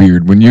Chris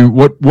Beard?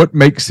 What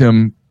makes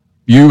him,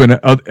 you and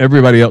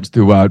everybody else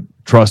who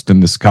trust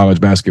in this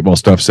college basketball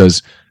stuff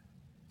says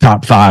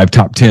top 5,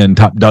 top 10,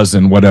 top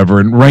dozen, whatever.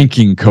 And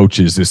ranking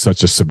coaches is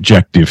such a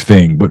subjective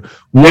thing. But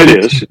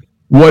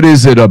what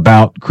is it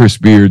about Chris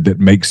Beard that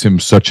makes him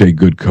such a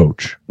good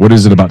coach? What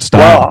is it about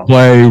style of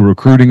play,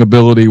 recruiting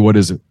ability? What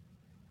is it?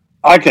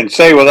 I can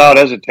say without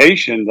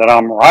hesitation that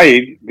I'm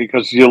right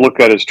because you look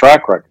at his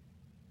track record.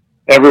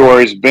 Everywhere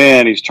he's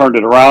been, he's turned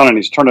it around, and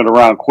he's turned it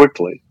around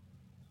quickly.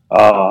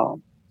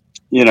 So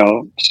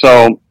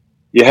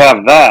you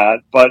have that,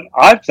 but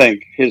I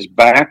think his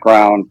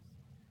background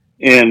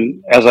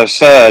in, as I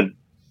said,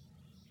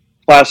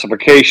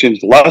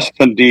 classifications less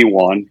than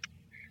D1,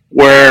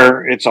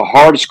 where it's a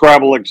hard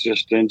scrabble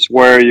existence,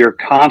 where you're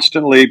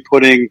constantly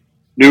putting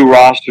new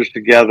rosters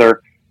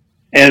together,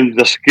 and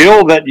the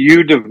skill that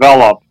you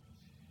develop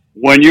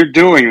when you're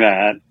doing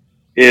that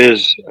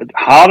is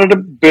how to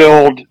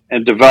build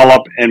and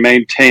develop and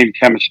maintain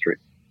chemistry.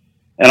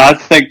 And I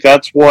think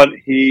that's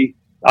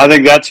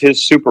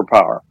his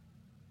superpower.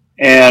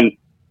 And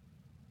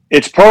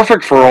it's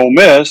perfect for Ole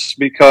Miss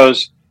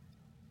because,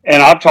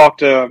 and I've talked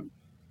to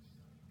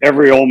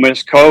every Ole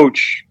Miss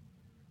coach,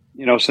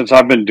 since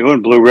I've been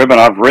doing Blue Ribbon.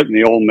 I've written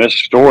the Ole Miss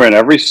story, and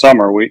every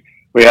summer we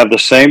have the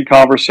same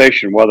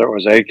conversation, whether it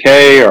was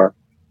AK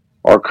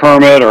or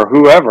Kermit or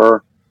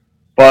whoever,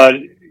 but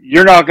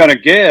you're not going to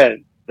get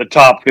the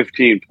top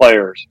 15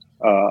 players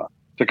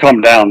to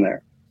come down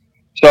there.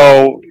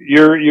 So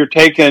you're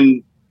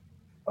taking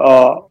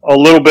a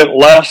little bit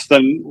less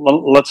than,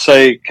 let's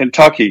say,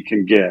 Kentucky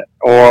can get,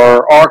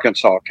 or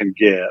Arkansas can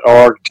get,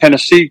 or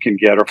Tennessee can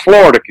get, or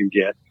Florida can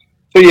get.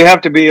 So you have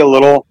to be a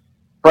little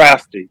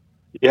crafty.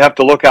 You have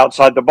to look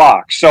outside the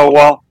box.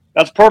 So,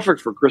 that's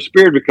perfect for Chris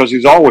Beard because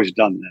he's always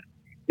done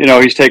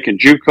that. He's taken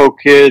JUCO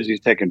kids,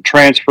 he's taken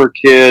transfer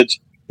kids,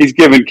 he's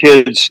given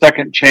kids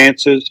second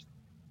chances.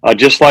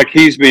 Just like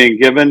he's being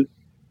given,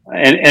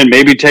 and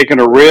maybe taken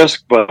a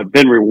risk, but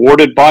been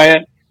rewarded by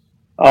it.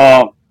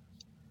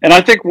 And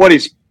I think what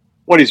he's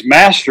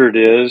mastered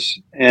is,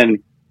 and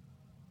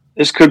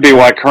this could be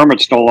why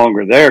Kermit's no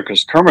longer there,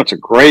 because Kermit's a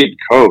great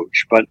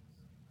coach. But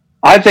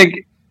I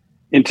think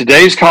in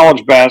today's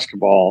college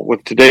basketball,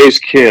 with today's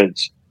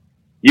kids,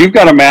 you've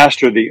got to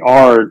master the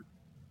art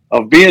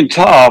of being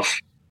tough,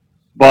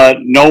 but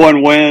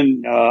knowing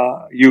when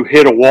you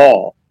hit a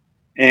wall.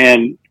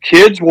 And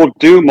kids will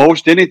do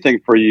most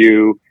anything for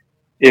you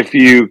if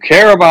you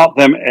care about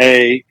them,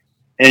 and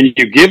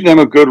you give them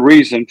a good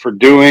reason for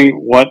doing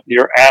what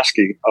you're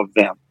asking of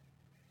them.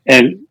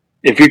 And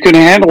if you can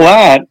handle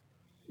that,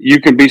 you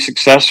can be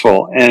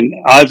successful. And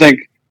I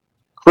think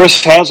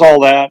Chris has all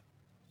that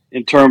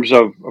in terms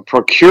of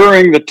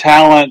procuring the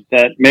talent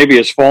that maybe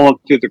has fallen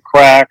through the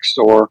cracks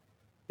or,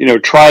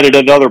 tried it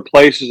at other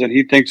places and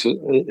he thinks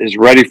is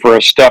ready for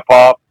a step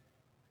up.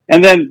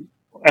 And then,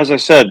 as I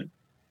said,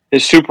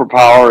 his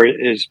superpower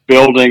is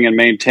building and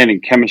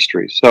maintaining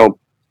chemistry. So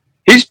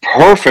he's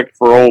perfect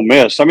for Ole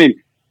Miss. I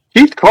mean,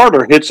 Keith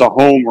Carter hits a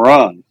home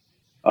run.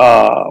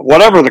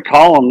 Whatever the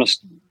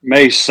columnists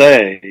may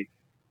say,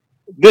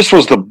 this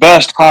was the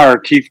best hire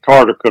Keith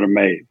Carter could have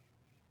made,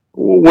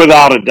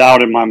 without a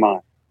doubt in my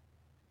mind.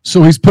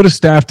 So he's put a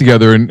staff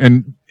together,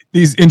 and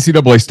these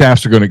NCAA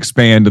staffs are going to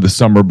expand to the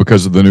summer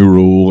because of the new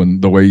rule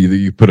and the way that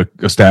you put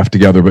a staff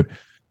together. But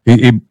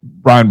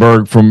Brian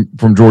Berg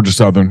from Georgia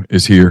Southern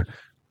is here.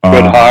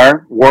 Good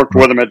hire. Worked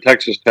with him at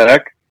Texas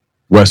Tech.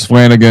 Wes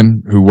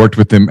Flanagan, who worked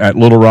with him at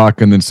Little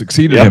Rock and then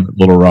succeeded him at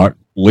Little Rock,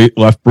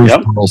 left Bruce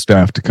Pearl's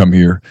staff to come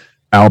here.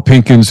 Al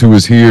Pinkins, who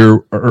was here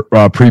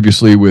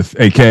previously with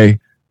AK,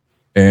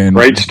 and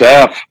great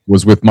staff,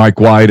 was with Mike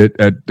White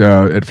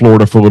at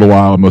Florida for a little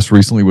while, and most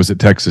recently was at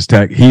Texas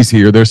Tech. He's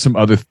here. There's some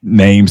other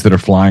names that are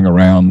flying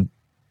around.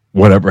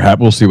 Whatever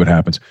happens, we'll see what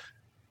happens.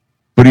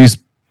 But he's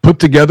put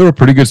together a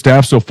pretty good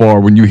staff so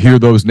far. When you hear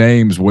those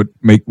names, what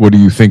do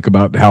you think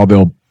about how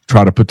they'll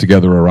try to put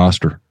together a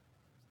roster?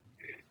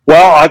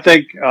 Well, I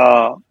think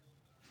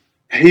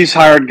he's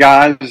hired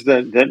guys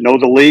that know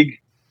the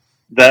league,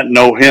 that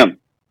know him,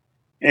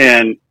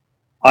 and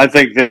I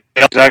think they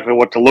know exactly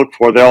what to look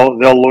for. They'll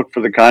look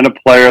for the kind of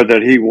player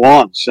that he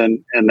wants,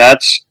 and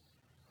that's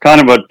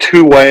kind of a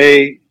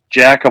two-way,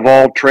 jack of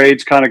all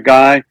trades kind of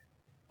guy.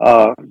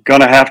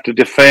 Going to have to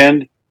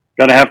defend,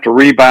 going to have to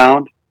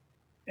rebound.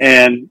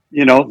 And,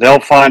 they'll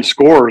find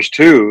scorers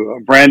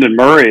too. Brandon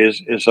Murray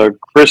is a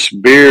Chris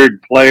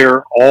Beard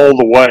player all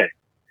the way.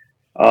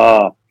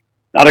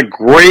 Not a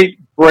great,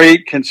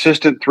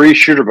 consistent three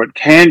shooter, but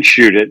can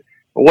shoot it.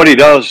 But what he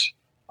does,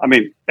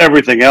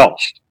 everything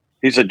else.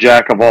 He's a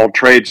jack of all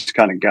trades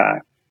kind of guy.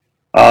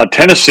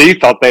 Tennessee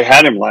thought they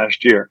had him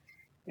last year.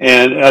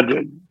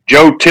 And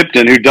Joe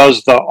Tipton, who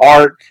does the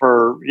art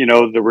for,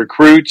 the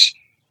recruits,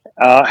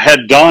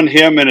 had done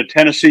him in a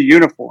Tennessee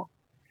uniform.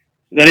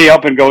 Then he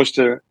up and goes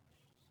to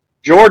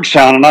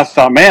Georgetown, and I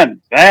thought,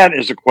 man, that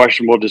is a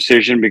questionable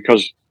decision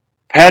because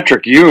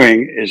Patrick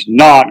Ewing is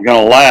not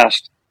going to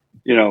last,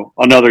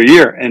 another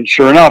year. And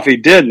sure enough, he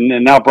didn't.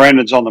 And now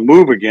Brandon's on the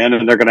move again,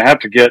 and they're going to have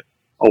to get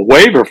a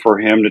waiver for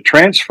him to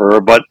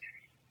transfer. But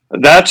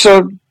that's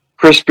a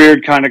Chris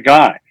Beard kind of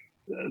guy.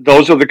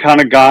 Those are the kind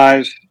of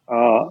guys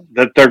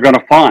that they're going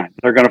to find.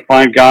 They're going to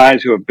find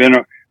guys who have been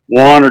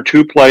one or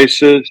two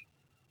places,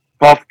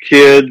 tough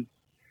kid,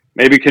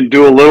 maybe can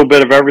do a little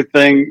bit of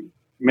everything.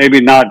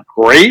 Maybe not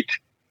great,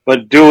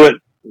 but do it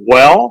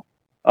well,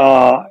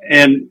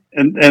 and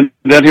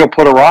then he'll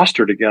put a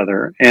roster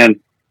together. And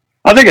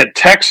I think at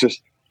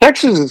Texas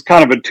is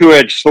kind of a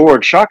two-edged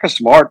sword. Shaka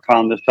Smart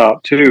found this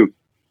out too.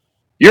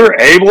 You're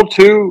able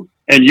to,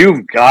 and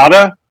you've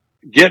gotta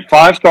get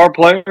 5-star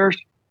players,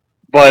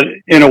 but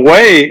in a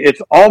way,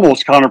 it's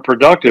almost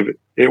counterproductive.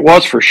 It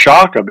was for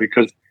Shaka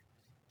because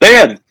they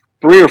had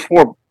 3 or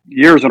 4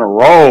 years in a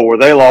row where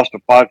they lost a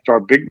 5-star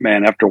big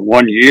man after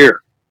 1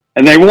 year.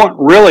 And they weren't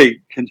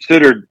really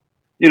considered,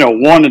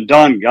 one and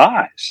done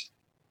guys.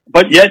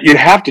 But yet you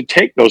have to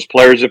take those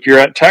players if you're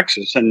at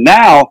Texas. And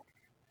now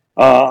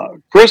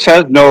Chris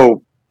has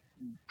no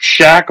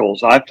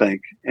shackles, I think.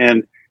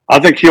 And I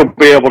think he'll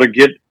be able to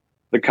get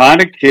the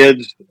kind of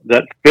kids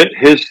that fit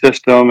his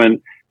system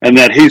and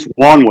that he's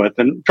won with.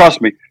 And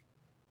trust me,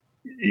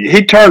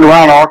 he turned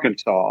around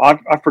Arkansas.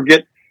 I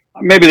forget,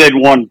 maybe they'd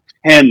won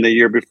 10 the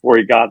year before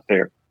he got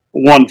there,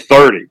 won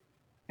 30.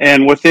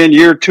 And within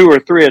year 2 or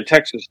 3 at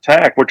Texas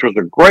Tech, which was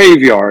a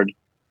graveyard,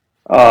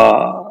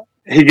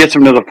 he gets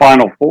them to the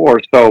Final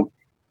Four. So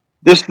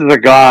this is a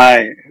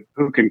guy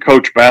who can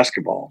coach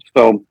basketball.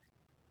 So,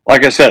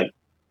 like I said,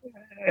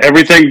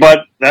 everything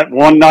but that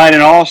one night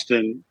in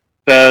Austin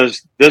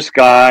says this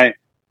guy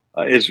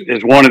is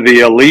one of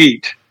the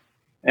elite.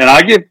 And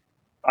I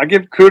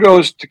give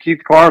kudos to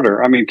Keith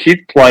Carter. I mean,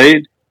 Keith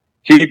played.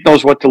 Keith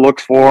knows what to look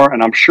for,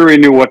 and I'm sure he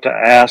knew what to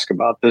ask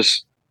about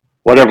this,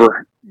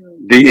 whatever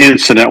the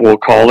incident, we'll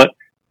call it.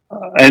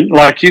 And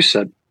like you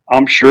said,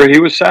 I'm sure he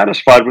was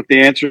satisfied with the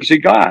answers he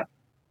got,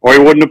 or he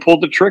wouldn't have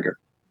pulled the trigger.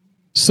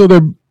 So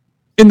they're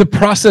in the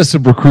process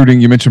of recruiting.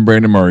 You mentioned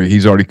Brandon Murray.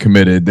 He's already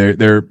committed.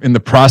 They're in the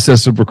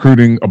process of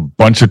recruiting a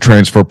bunch of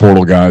transfer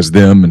portal guys,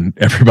 them and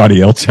everybody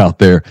else out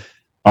there.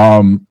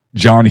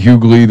 John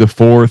Hughley, the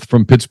fourth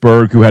from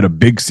Pittsburgh, who had a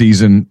big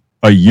season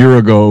a year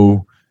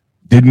ago,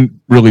 didn't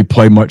really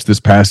play much this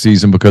past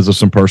season because of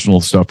some personal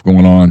stuff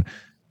going on.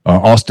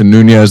 Austin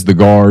Nunez, the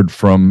guard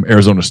from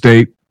Arizona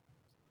State,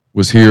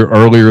 was here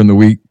earlier in the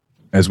week.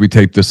 As we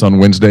tape this on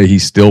Wednesday, he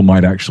still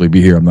might actually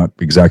be here. I'm not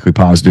exactly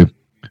positive.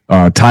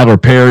 Tyler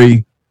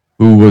Perry,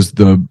 who was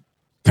the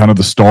kind of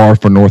the star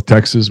for North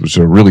Texas, which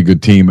is a really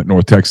good team at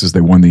North Texas.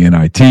 They won the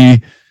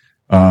NIT.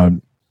 I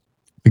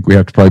think we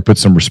have to probably put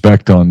some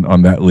respect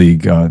on that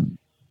league,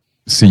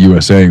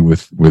 CUSA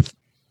with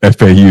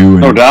FAU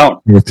and no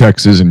doubt. North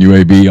Texas and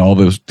UAB. All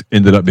those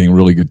ended up being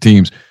really good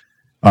teams.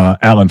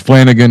 Alan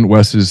Flanagan,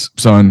 Wes's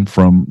son,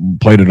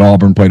 played at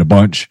Auburn, played a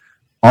bunch.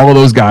 All of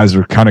those guys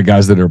are kind of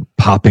guys that are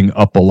popping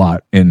up a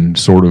lot in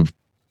sort of,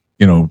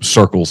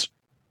 circles.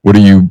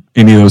 Any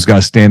of those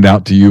guys stand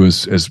out to you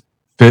as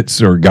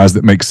fits or guys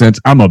that make sense?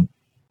 I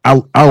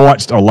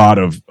watched a lot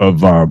of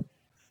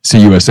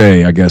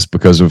CUSA, I guess,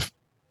 because I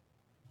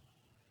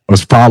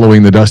was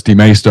following the Dusty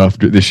May stuff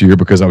this year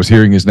because I was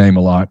hearing his name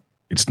a lot.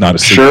 It's not a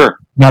secret. Sure.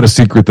 Not a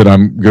secret that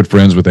I'm good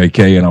friends with AK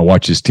and I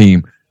watch his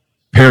team.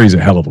 Perry's a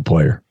hell of a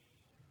player.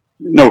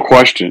 No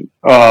question.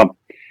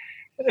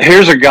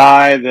 Here's a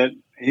guy that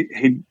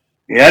he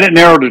had it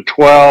narrowed to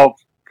 12,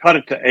 cut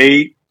it to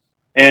 8,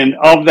 and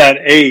of that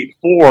 8,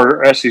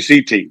 4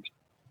 SEC teams.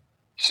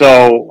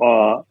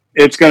 So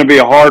it's going to be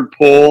a hard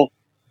pull.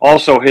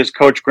 Also, his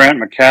coach,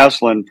 Grant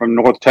McCaslin from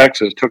North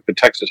Texas, took the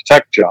Texas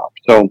Tech job.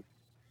 So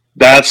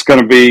that's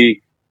going to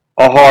be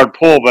a hard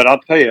pull. But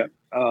I'll tell you,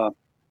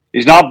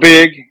 he's not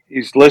big.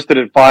 He's listed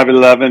at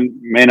 5'11",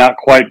 may not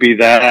quite be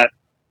that.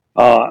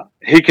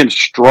 He can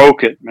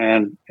stroke it,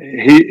 man.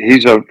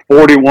 He's a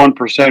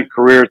 41%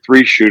 career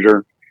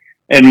 3-shooter.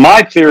 And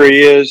my theory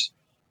is,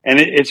 and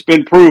it's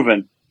been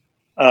proven,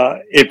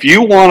 if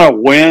you want to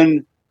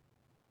win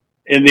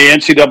in the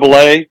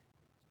NCAA,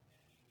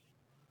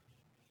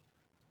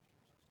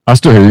 I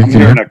still hear you. I'm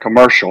hearing a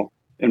commercial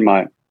in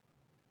my.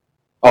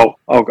 Oh,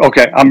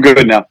 okay. I'm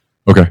good now.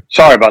 Okay.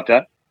 Sorry about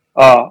that.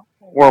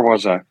 Where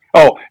was I?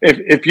 Oh,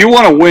 if you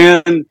want to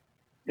win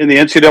in the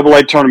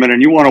NCAA tournament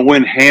and you want to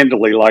win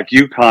handily like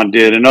UConn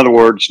did, in other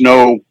words,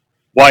 no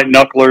white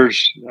knucklers,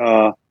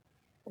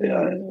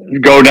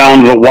 go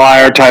down the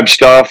wire type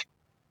stuff,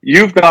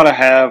 you've got to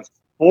have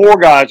 4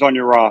 guys on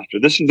your roster.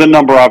 This is the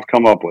number I've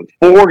come up with.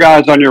 4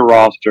 guys on your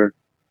roster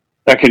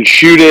that can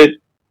shoot it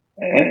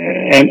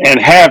and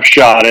have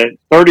shot it,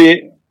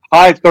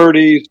 high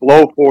 30s,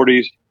 low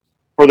 40s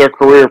for their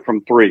career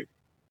from 3.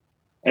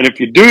 And if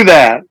you do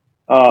that,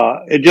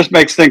 it just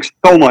makes things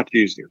so much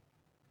easier.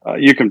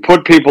 You can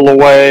put people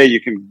away.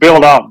 You can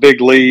build out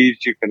big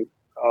leads. You can,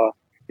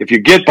 if you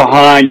get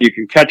behind, you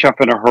can catch up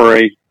in a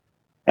hurry.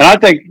 And I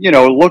think,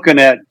 looking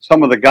at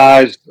some of the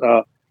guys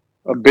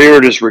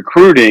Beard is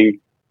recruiting,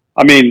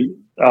 I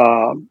mean,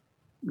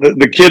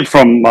 the kid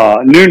from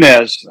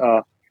Nunez,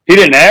 he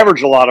didn't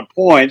average a lot of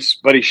points,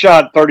 but he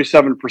shot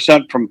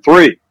 37% from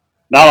three.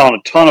 Not on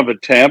a ton of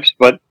attempts,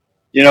 but,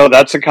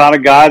 that's the kind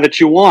of guy that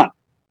you want.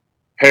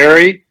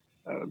 Perry,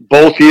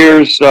 both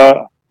years,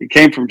 he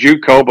came from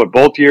JUCO, but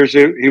both years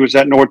he was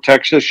at North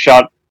Texas,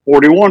 shot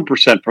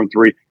 41% from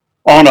three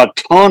on a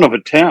ton of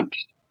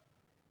attempts.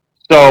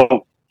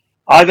 So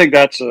I think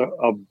that's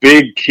a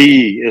big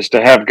key, is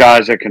to have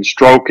guys that can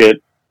stroke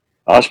it,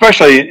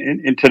 especially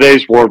in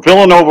today's world.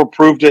 Villanova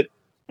proved it.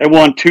 They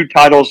won 2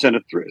 titles in a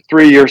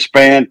 3-year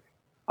span.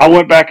 I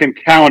went back and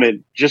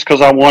counted just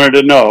because I wanted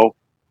to know.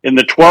 In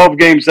the 12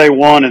 games they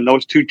won in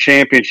those 2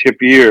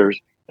 championship years,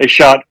 they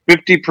shot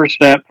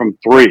 50% from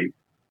three,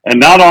 and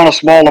not on a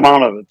small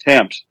amount of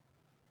attempts.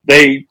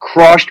 They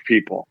crushed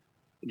people,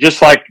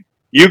 just like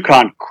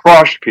UConn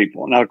crushed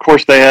people. Now, of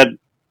course, they had,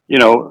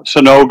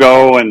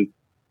 Sonogo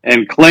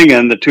and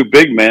Klingon, the 2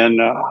 big men.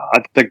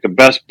 I think the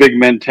best big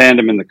men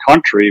tandem in the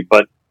country,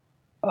 but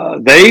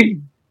they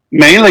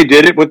mainly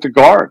did it with the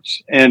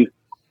guards. And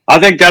I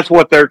think that's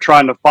what they're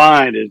trying to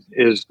find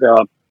is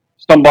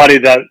somebody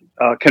that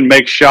can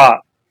make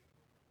shots.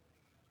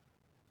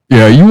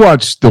 Yeah, you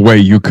watched the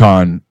way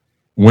UConn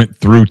went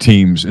through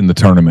teams in the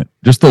tournament.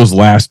 Just those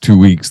last 2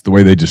 weeks, the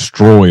way they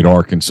destroyed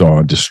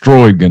Arkansas,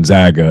 destroyed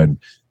Gonzaga,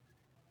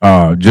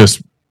 and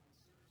just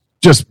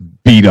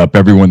beat up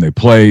everyone they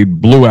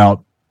played, blew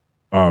out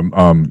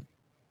San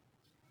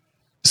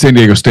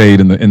Diego State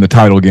in the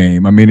title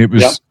game. I mean, it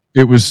was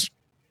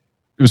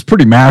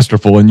pretty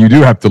masterful, and you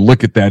do have to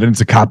look at that. And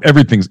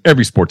it's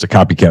every sport's a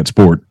copycat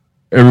sport.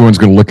 Everyone's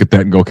going to look at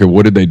that and go, okay,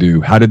 what did they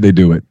do? How did they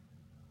do it?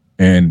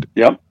 And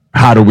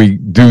how do we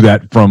do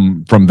that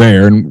from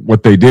there? And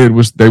what they did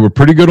was they were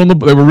really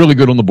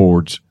good on the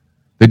boards.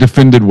 They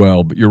defended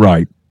well, but you're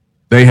right.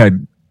 They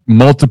had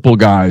multiple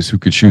guys who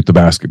could shoot the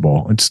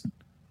basketball. It's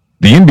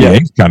the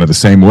NBA is kind of the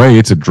same way.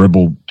 It's a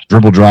dribble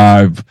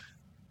drive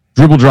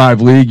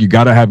league. You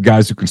got to have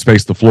guys who can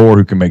space the floor,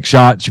 who can make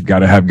shots. You've got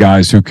to have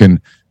guys who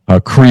can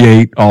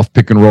create off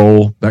pick and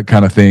roll, that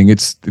kind of thing.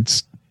 It's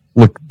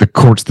look, the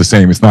court's the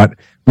same. It's not.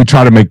 We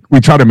try to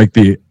make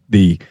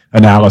the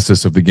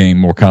analysis of the game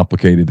more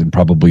complicated than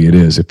probably it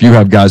is. If you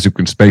have guys who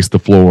can space the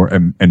floor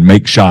and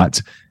make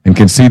shots and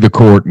can see the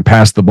court and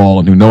pass the ball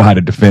and who know how to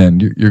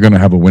defend, you're going to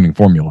have a winning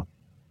formula.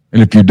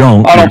 And if you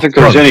don't, I don't think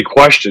there's any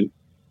question.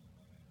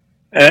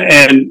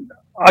 And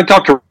I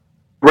talked to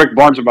Rick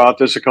Barnes about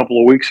this a couple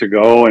of weeks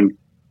ago, and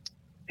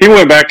he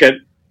went back at,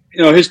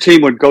 his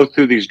team would go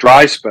through these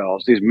dry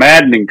spells, these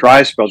maddening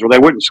dry spells where they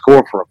wouldn't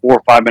score for a 4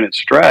 or 5 minute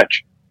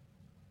stretch.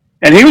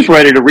 And he was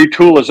ready to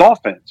retool his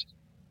offense.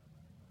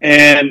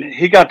 And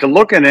he got to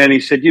looking at it and he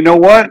said, you know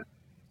what?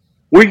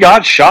 We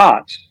got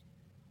shots.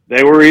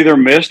 They were either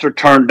missed or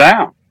turned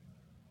down.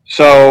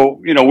 So,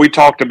 we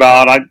talked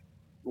about, I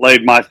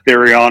laid my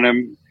theory on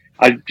him.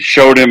 I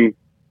showed him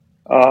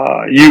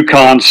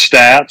UConn's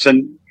stats,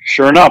 and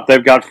sure enough,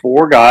 they've got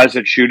 4 guys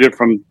that shoot it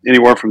from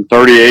anywhere from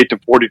 38 to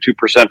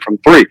 42% from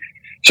three.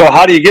 So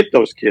how do you get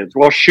those kids?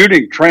 Well,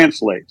 shooting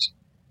translates.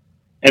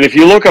 And if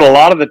you look at a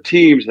lot of the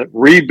teams that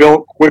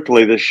rebuilt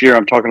quickly this year,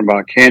 I'm talking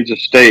about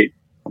Kansas State,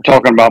 I'm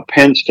talking about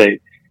Penn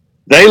State,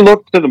 they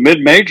look to the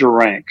mid-major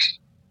ranks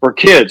for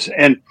kids.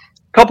 And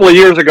a couple of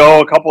years ago,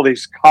 a couple of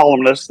these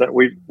columnists that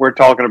we're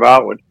talking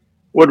about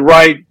would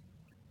write,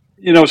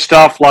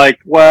 stuff like,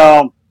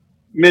 well,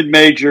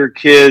 mid-major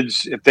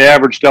kids, if they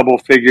average double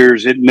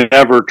figures, it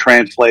never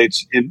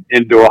translates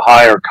into a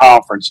higher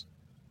conference.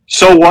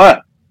 So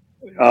what?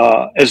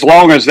 As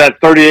long as that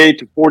 38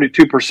 to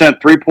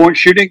 42% three-point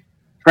shooting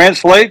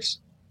translates.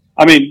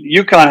 I mean,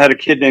 UConn had a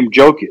kid named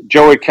Joey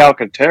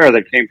Calcaterra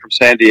that came from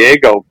San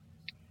Diego.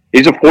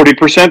 He's a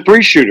 40%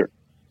 three shooter.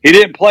 He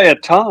didn't play a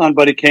ton,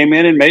 but he came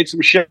in and made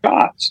some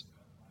shots.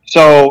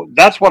 So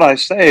that's what I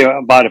say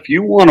about, if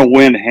you want to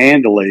win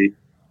handily,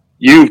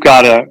 you've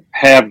got to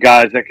have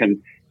guys that can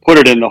put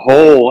it in the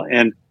hole.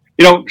 And,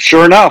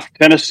 sure enough,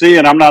 Tennessee,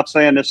 and I'm not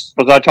saying this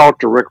because I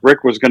talked to Rick.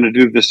 Rick was going to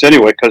do this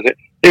anyway because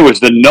it was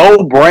the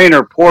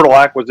no-brainer portal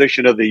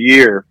acquisition of the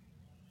year.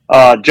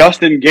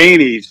 Justin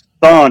Gainey's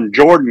son,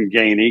 Jordan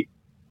Gainey,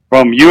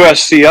 from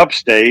USC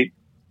Upstate,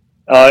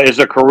 is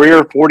a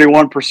career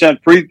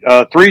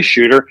 41% three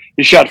shooter.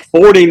 He shot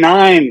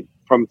 49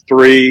 from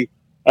three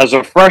as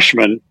a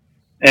freshman,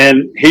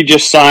 and he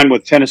just signed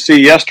with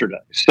Tennessee yesterday.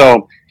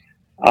 So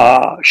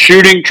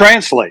shooting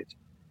translates.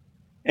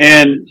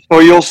 And so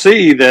you'll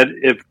see that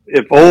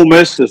if Ole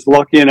Miss is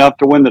lucky enough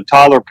to win the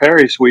Tyler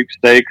Perry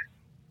sweepstakes,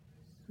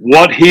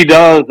 what he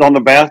does on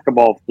the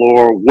basketball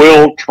floor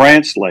will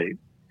translate.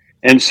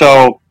 And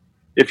so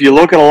if you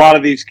look at a lot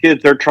of these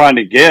kids they're trying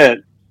to get,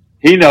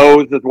 he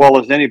knows as well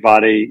as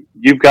anybody,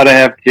 you've got to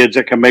have kids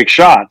that can make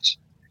shots.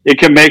 It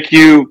can make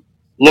you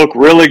look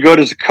really good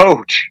as a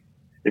coach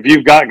if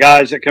you've got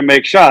guys that can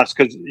make shots.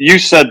 Because you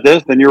said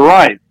this, and you're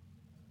right.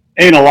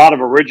 ain't a lot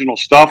of original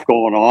stuff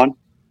going on.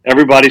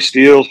 Everybody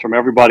steals from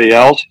everybody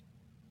else.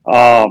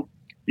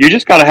 You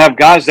just got to have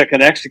guys that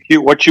can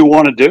execute what you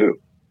want to do.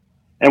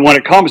 And when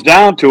it comes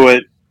down to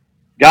it,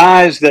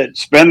 guys that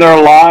spend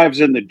their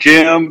lives in the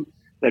gym,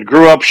 that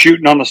grew up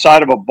shooting on the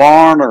side of a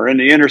barn or in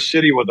the inner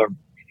city with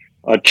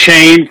a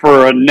chain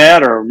for a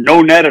net or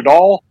no net at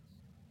all,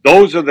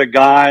 those are the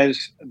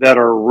guys that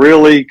are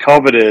really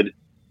coveted.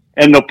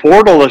 And the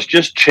portal has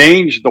just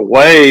changed the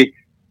way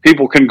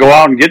people can go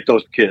out and get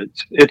those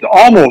kids. It's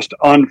almost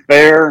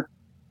unfair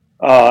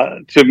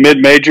to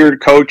mid-major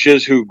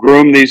coaches who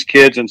groom these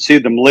kids and see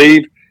them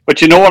leave.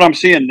 But you know what I'm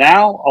seeing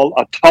now?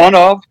 A ton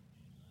of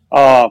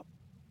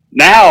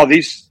now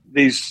these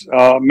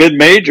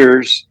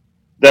mid-majors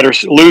that are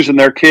losing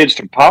their kids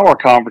to power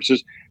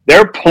conferences,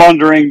 they're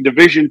plundering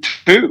Division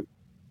II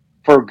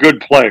for good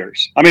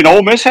players. I mean,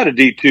 Ole Miss had a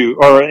D2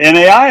 or an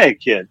NAIA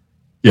kid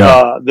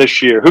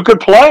this year who could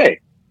play.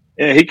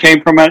 He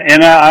came from an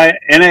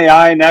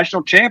NAIA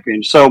national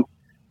champion. So,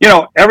 you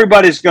know,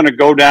 everybody's going to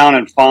go down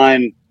and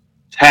find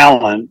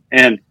talent,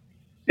 and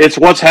it's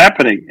what's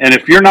happening. And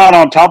if you're not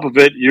on top of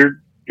it,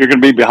 you're going to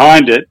be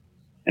behind it.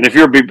 And if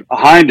you're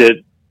behind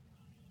it,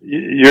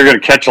 you're going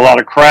to catch a lot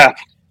of crap.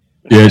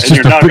 Yeah, it's and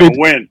just you're not going to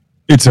win.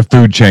 It's a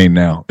food chain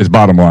now. Is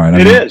bottom line.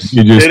 It is.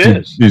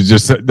 It's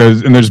just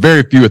there's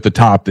very few at the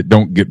top that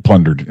don't get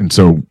plundered, and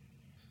so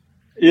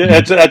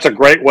yeah, that's a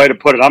great way to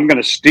put it. I'm going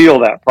to steal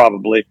that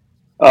probably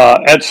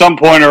at some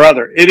point or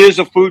other. It is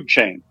a food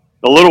chain.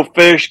 The little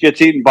fish gets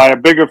eaten by a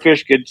bigger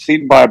fish, gets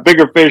eaten by a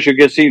bigger fish, who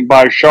gets eaten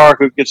by a shark,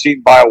 who gets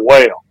eaten by a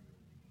whale.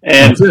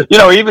 And you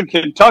know, even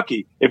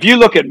Kentucky. If you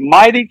look at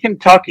mighty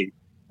Kentucky,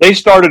 they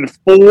started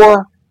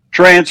 4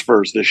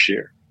 transfers this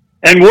year.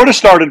 And would have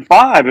started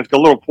 5 if the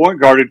little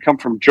point guard had come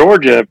from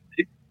Georgia.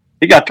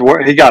 He got to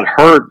where he got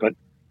hurt, but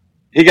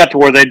he got to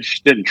where they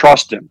just didn't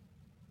trust him.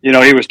 You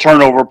know, he was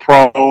turnover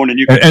prone, and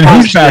you could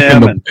he's back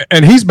him.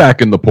 And he's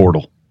back in the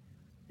portal.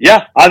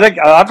 Yeah, I think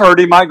I've heard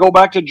he might go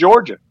back to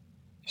Georgia.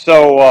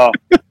 So,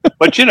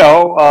 but you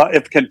know,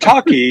 if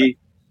Kentucky,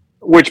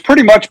 which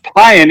pretty much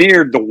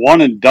pioneered the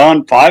one and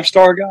done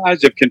 5-star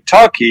guys, if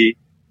Kentucky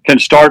can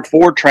start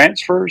 4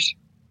 transfers,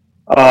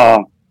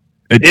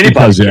 it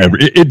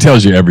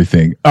tells you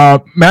everything.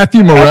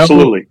 Matthew Morrell.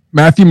 Absolutely.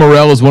 Matthew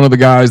Morrell is one of the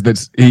guys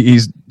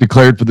he's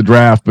declared for the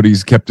draft, but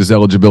he's kept his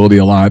eligibility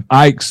alive.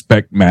 I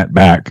expect Matt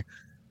back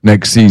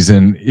next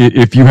season.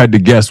 If you had to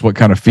guess what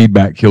kind of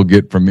feedback he'll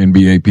get from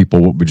NBA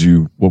people, what would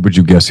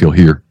you guess he'll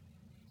hear?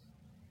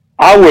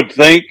 I would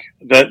think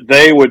that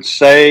they would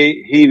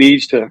say he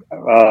needs to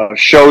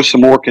show some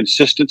more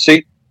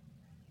consistency,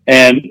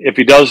 and if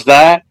he does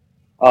that,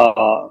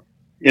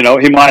 you know,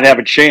 he might have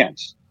a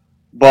chance.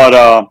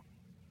 But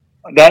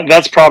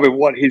that's probably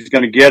what he's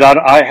going to get.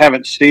 I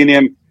haven't seen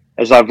him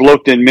as I've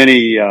looked in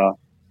many.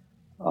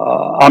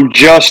 I'm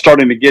just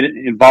starting to get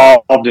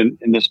involved in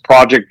this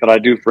project that I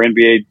do for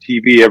NBA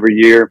TV every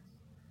year.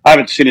 I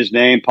haven't seen his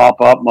name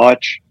pop up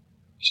much.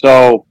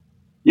 So,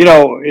 you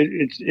know,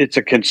 it's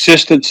a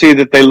consistency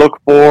that they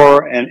look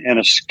for and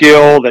a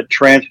skill that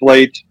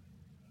translates.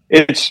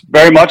 It's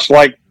very much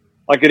like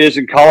it is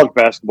in college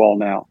basketball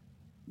now.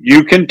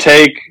 You can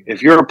take,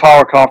 if you're a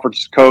power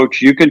conference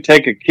coach, you can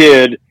take a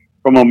kid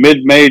from a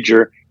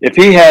mid-major if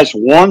he has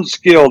one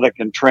skill that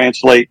can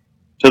translate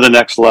to the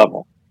next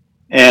level.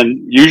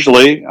 And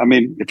usually, I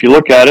mean, if you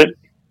look at it,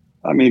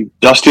 I mean,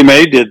 Dusty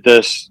May did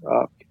this.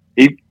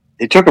 He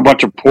took a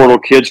bunch of portal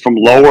kids from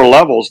lower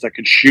levels that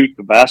could shoot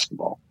the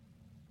basketball.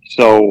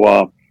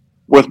 So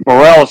with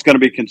Morrell, it's going to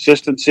be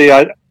consistency.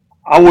 I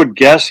would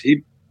guess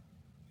he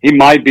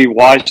might be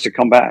wise to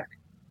come back.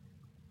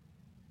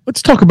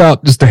 Let's talk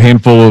about just a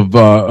handful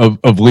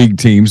of league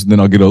teams, and then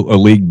I'll get a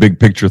league big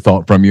picture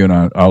thought from you,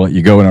 and I'll let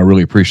you go. And I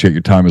really appreciate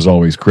your time as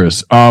always,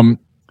 Chris.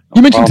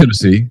 You mentioned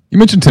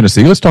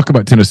Tennessee. Let's talk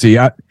about Tennessee.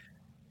 I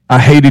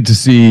hated to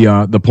see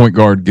the point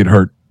guard get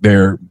hurt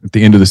there at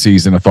the end of the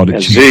season. I thought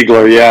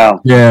Ziegler,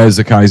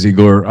 Zakai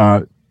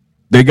Ziegler.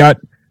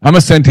 I'm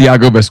a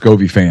Santiago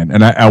Vescovi fan,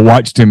 and I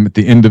watched him at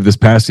the end of this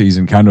past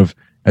season, kind of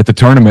at the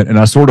tournament, and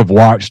I sort of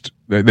watched.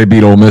 They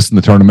beat Ole Miss in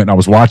the tournament, and I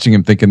was watching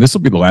him thinking this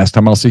will be the last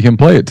time I'll see him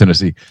play at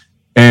Tennessee.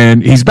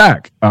 And he's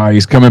back.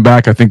 He's coming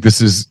back. I think this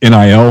is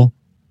NIL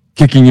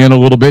kicking in a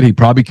little bit. He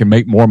probably can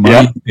make more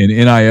money in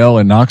NIL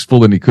in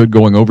Knoxville than he could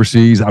going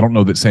overseas. I don't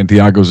know that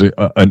Santiago's an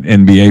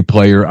NBA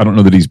player. I don't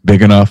know that he's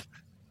big enough.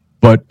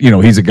 But, you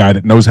know, he's a guy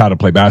that knows how to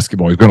play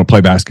basketball. He's going to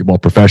play basketball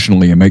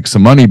professionally and make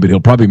some money, but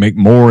he'll probably make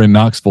more in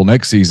Knoxville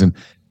next season.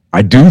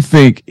 I do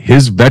think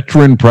his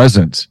veteran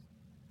presence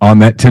on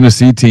that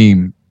Tennessee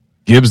team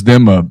gives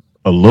them a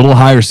little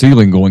higher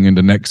ceiling going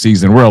into next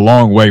season. We're a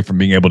long way from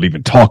being able to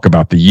even talk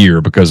about the year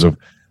because of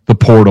the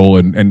portal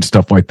and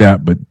stuff like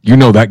that. But you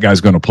know that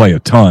guy's going to play a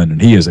ton,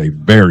 and he is a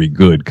very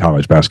good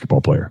college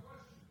basketball player.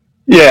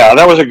 Yeah,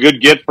 that was a good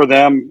get for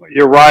them.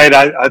 You're right.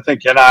 I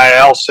think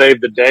NIL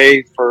saved the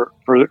day for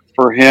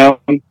him,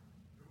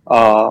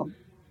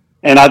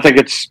 and I think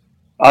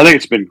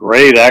it's been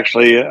great.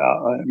 Actually,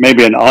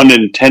 maybe an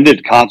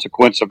unintended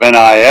consequence of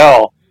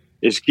NIL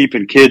is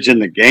keeping kids in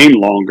the game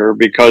longer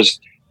because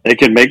they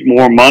can make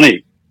more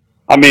money.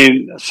 I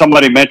mean,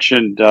 somebody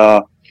mentioned,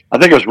 I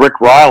think it was Rick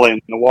Riley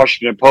in the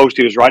Washington Post.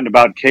 He was writing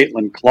about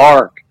Caitlin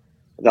Clark,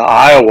 the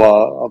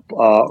Iowa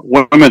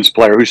women's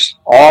player, who's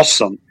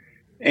awesome.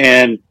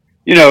 And,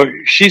 you know,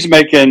 she's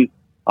making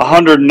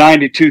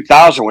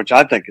 $192,000, which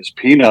I think is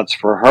peanuts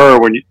for her.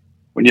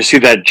 When you see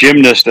that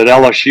gymnast at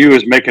LSU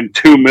is making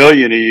 $2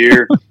 million a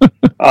year,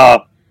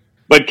 but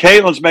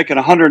Caitlin's making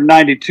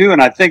 $192,000,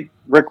 and I think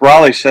Rick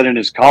Riley said in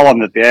his column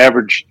that the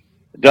average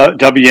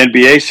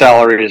WNBA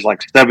salary is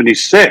like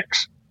 $76,000.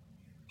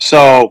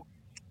 So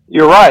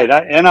you're right.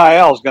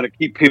 NIL is going to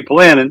keep people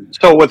in, and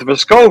so with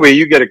Vescovi,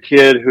 you get a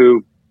kid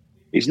who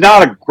he's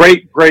not a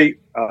great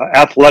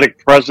athletic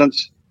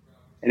presence,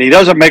 and he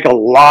doesn't make a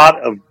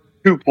lot of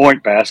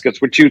 2-point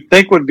baskets, which you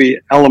think would be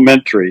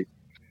elementary.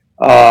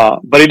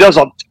 But he does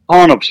a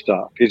ton of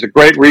stuff. He's a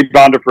great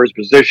rebounder for his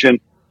position.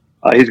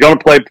 He's going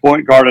to play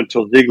point guard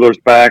until Ziegler's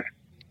back.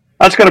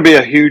 That's going to be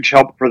a huge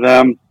help for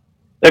them.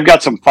 They've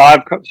got some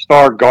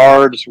 5-star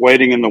guards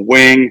waiting in the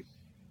wing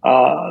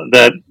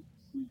that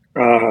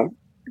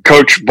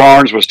Coach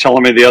Barnes was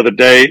telling me the other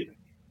day.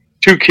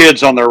 2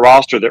 kids on their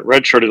roster that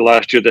redshirted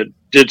last year that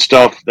did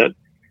stuff that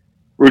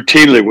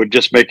routinely would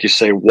just make you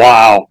say,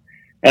 wow.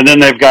 And then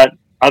they've got,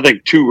 I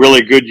think, 2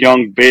 really good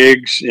young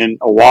bigs in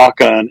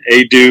Awaka and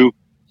Adu,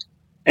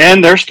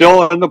 and they're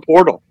still in the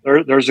portal.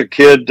 There's a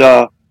kid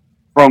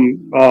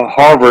from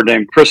Harvard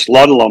named Chris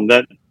Ludlam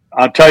that,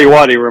 I'll tell you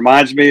what, he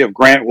reminds me of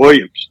Grant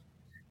Williams,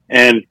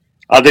 and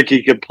I think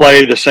he could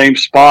play the same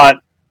spot.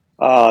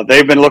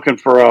 They've been looking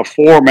for a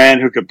 4-man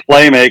who could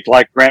play make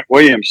like Grant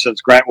Williams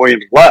since Grant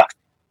Williams left.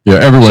 Yeah,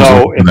 everyone's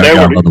looking for that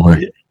guy, by the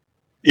way.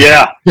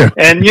 Yeah,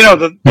 and you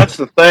know that's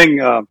the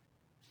thing.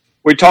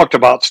 We talked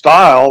about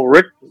style.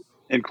 Rick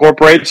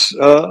incorporates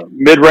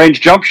mid-range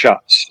jump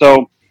shots.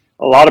 So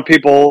a lot of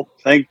people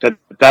think that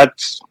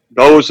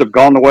those have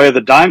gone the way of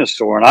the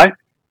dinosaur. And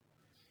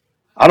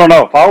I don't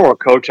know. If I were a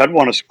coach, I'd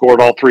want to score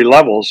at all 3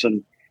 levels.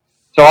 And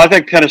so I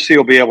think Tennessee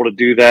will be able to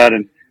do that.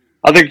 And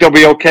I think they'll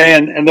be okay.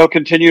 And they'll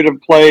continue to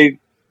play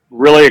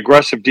really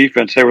aggressive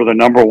defense. They were the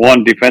number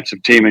 1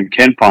 defensive team in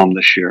KenPom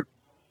this year.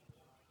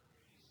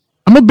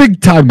 I'm a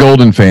big Todd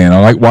Golden fan. I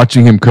like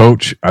watching him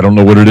coach. I don't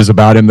know what it is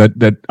about him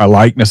that I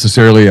like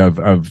necessarily.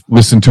 I've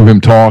listened to him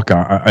talk.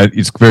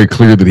 It's very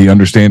clear that he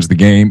understands the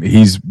game.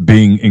 He's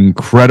being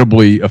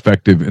incredibly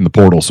effective in the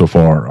portal so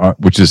far,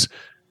 which is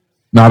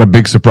not a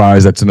big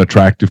surprise. That's an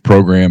attractive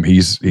program.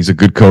 He's a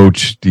good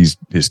coach.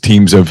 His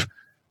teams have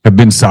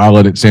been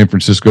solid at San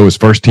Francisco. His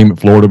first team at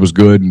Florida was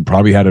good and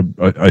probably had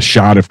a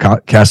shot if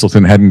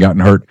Castleton hadn't gotten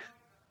hurt.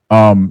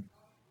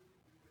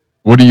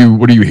 What do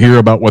you hear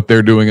about what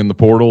they're doing in the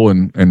portal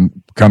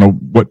and kind of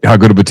how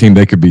good of a team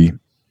they could be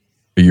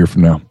a year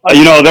from now?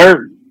 You know,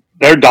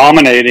 they're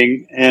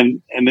dominating and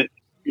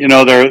you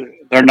know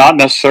they're not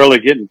necessarily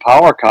getting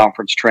power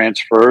conference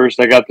transfers.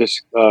 They got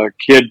this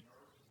kid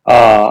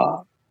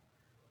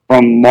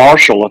from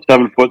Marshall, a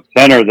 7-foot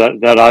center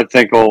that I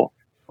think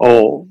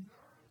will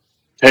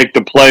take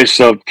the place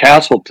of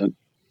Castleton.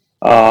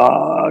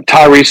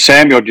 Tyrese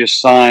Samuel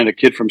just signed a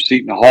kid from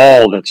Seton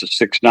Hall that's a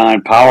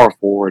 6'9" power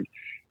forward.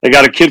 They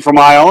got a kid from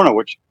Iona,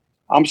 which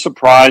I'm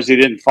surprised he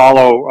didn't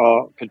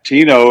follow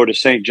Patino to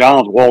St.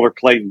 John's, Walter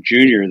Clayton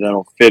Jr.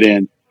 That'll fit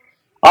in.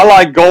 I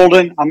like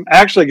Golden. I'm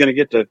actually going to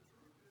get to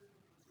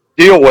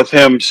deal with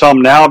him some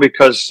now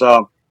because,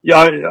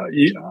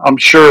 I'm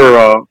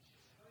sure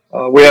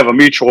we have a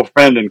mutual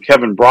friend in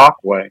Kevin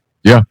Brockway.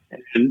 Yeah.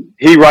 And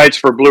he writes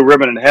for Blue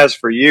Ribbon and has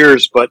for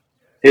years, but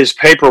his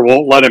paper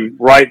won't let him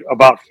write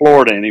about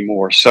Florida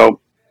anymore. So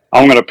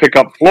I'm going to pick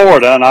up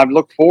Florida, and I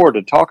look forward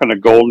to talking to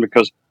Golden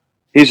because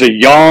he's a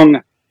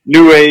young,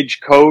 new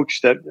age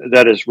coach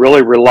that is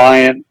really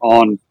reliant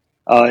on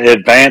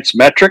advanced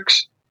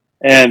metrics.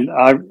 And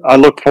I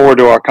look forward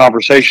to our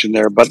conversation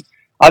there. But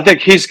I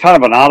think he's kind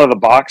of an out of the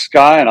box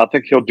guy, and I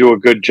think he'll do a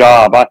good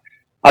job.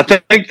 I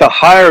think the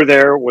hire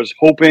there was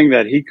hoping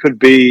that he could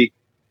be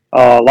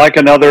like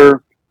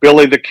another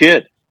Billy the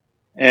Kid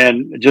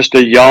and just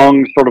a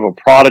young sort of a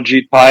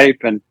prodigy type.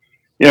 And,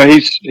 you know,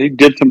 he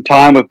did some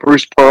time with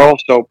Bruce Pearl,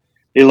 so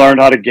he learned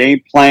how to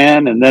game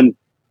plan. And then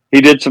he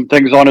did some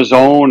things on his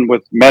own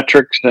with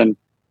metrics, and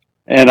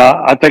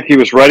I think he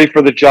was ready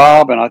for the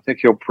job, and I think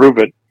he'll prove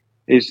it.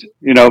 He's,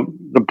 you know,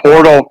 the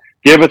portal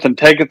giveth and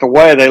taketh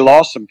away. They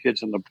lost some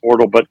kids in the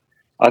portal, but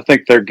I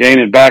think they're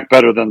gaining back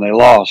better than they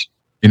lost.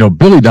 You know,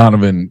 Billy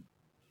Donovan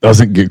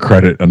doesn't get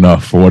credit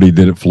enough for what he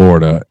did at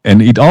Florida, and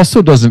he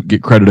also doesn't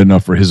get credit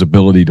enough for his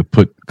ability to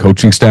put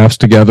coaching staffs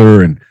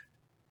together. And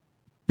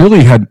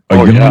Billy had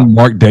a young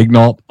Mark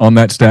Daignault on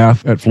that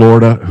staff at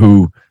Florida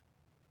who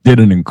did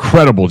an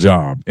incredible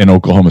job in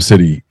Oklahoma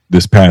City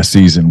this past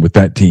season with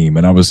that team.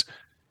 And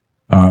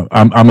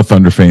I'm a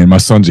Thunder fan. My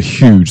son's a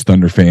huge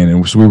Thunder fan.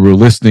 And so we were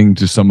listening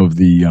to some of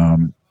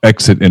the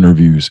exit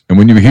interviews. And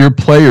when you hear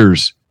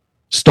players,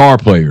 star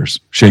players,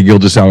 Shai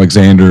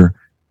Gilgeous-Alexander,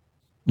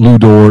 Lou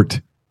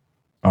Dort,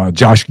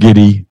 Josh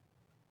Giddey,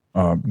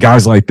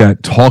 guys like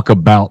that talk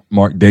about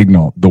Mark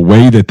Daigneault the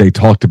way that they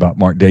talked about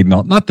Mark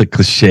Daigneault, not the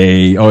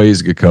cliche, oh,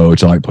 he's a good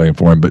coach, I like playing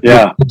for him, but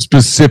the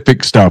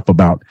specific stuff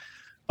about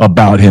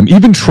him.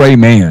 Even Trey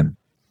Mann,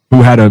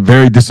 who had a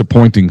very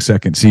disappointing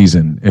second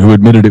season and who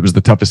admitted it was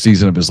the toughest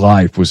season of his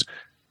life, was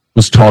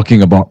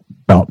talking about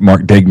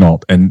Mark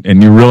Daigneault. And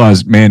you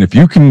realize, man, if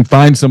you can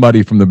find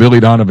somebody from the Billy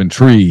Donovan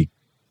tree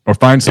or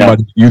find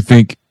somebody you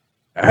think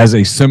has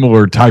a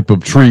similar type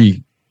of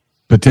tree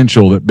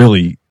potential that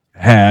Billy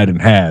had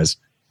and has,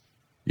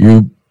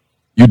 you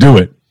do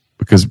it,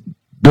 because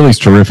Billy's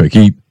terrific.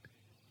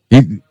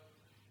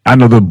 I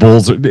know the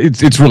Bulls.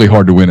 It's really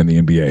hard to win in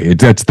the NBA.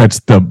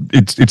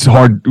 It's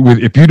hard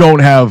if you don't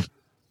have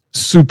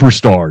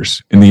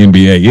superstars in the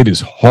NBA. It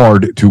is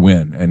hard to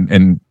win,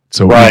 and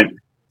so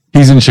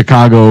he's in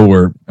Chicago,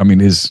 where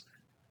his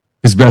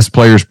best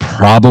player is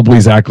probably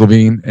Zach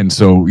LaVine, and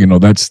so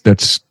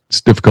it's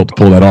difficult to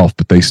pull that off.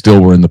 But they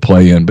still were in the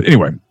play-in. But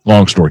anyway,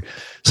 long story.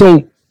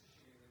 So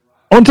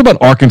I want to talk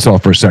about Arkansas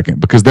for a second,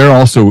 because they're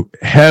also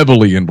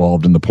heavily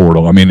involved in the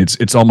portal. I mean,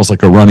 it's almost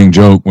like a running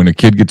joke. When a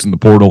kid gets in the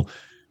portal,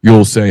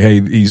 you'll say,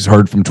 hey, he's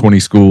heard from 20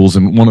 schools,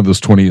 and one of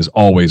those 20 is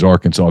always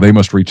Arkansas. They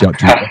must reach out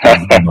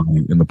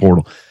to in the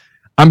portal.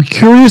 I'm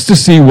curious to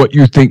see what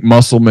you think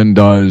Musselman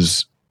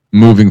does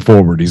moving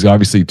forward. He's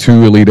obviously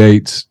 2 Elite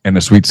Eights and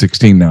a Sweet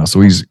 16 now, so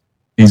he's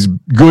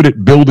good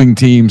at building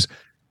teams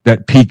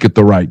that peak at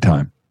the right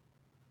time.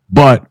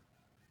 But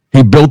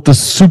he built the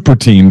super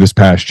team this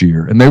past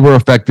year, and they were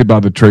affected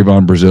by the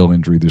Trayvon Brazile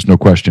injury. There's no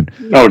question.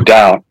 No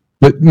doubt.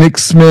 But Nick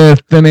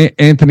Smith and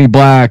Anthony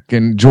Black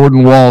and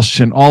Jordan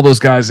Walsh and all those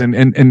guys,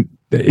 and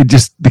it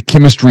just, the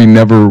chemistry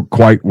never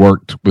quite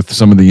worked with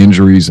some of the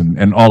injuries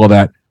and all of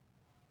that.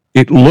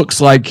 It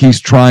looks like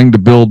he's trying to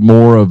build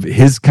more of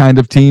his kind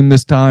of team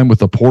this time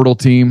with a portal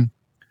team.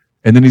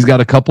 And then he's got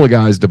a couple of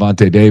guys,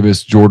 Devontae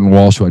Davis, Jordan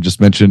Walsh, who I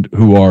just mentioned,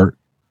 who are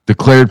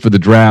declared for the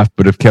draft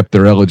but have kept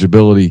their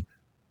eligibility.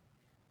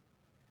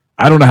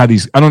 I don't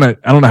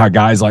know how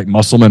guys like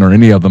Musselman or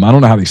any of them, I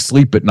don't know how they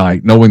sleep at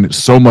night knowing that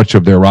so much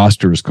of their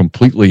roster is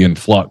completely in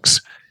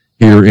flux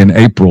here in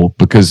April,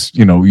 because,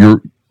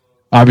 you're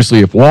obviously,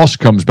 if Walsh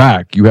comes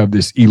back, you have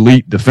this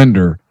elite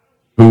defender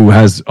who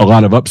has a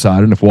lot of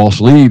upside. And if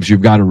Walsh leaves,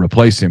 you've got to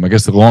replace him. I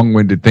guess the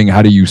long-winded thing,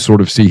 how do you sort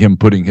of see him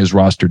putting his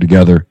roster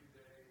together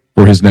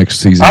for his next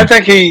season? I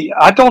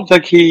don't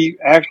think he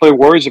actually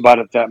worries about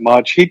it that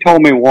much. He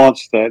told me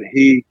once that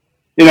he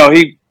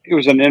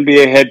was an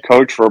NBA head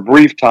coach for a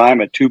brief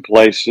time at 2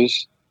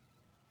 places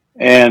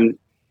and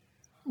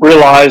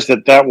realized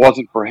that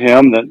wasn't for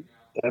him, that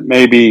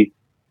maybe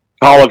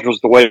college was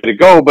the way to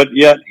go, but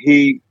yet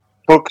he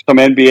took some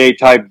NBA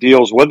type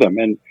deals with him.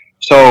 And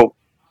so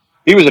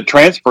he was a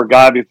transfer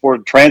guy before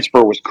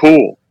transfer was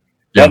cool.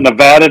 Yeah. That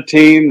Nevada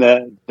team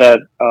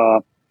that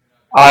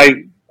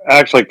I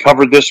actually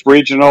covered this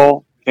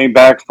regional, came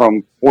back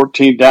from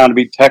 14 down to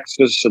beat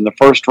Texas in the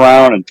first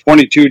round and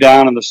 22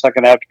 down in the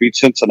second half to beat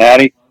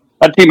Cincinnati.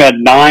 That team had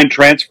 9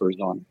 transfers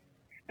on it.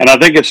 And I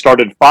think it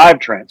started 5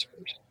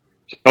 transfers.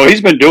 So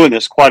he's been doing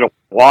this quite a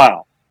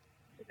while.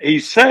 He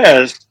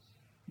says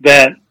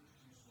that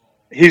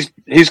he's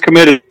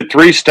committed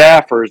 3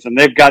 staffers, and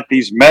they've got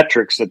these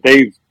metrics that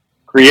they've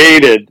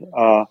created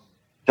to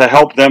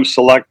help them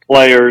select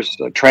players,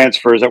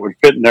 transfers that would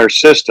fit in their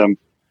system.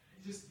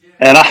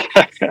 And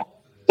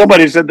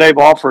somebody said they've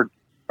offered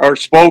or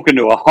spoken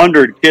to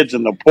 100 kids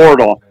in the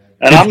portal.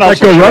 And I'm not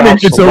so sure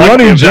it's a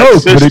running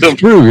joke, but it's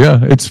true. Yeah,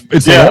 it's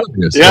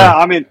hilarious. Yeah,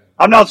 I mean,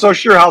 I'm not so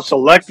sure how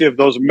selective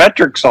those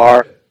metrics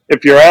are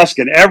if you're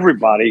asking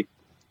everybody.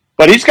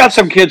 But he's got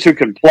some kids who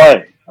can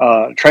play.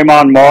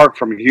 Tremont Mark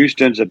from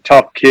Houston's a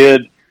tough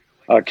kid.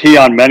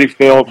 Keon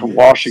Manyfield from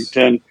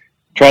Washington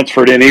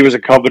transferred in. He was a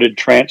coveted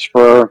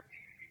transfer.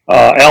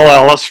 L.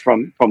 Ellis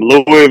from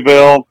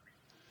Louisville.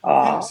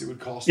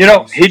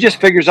 He just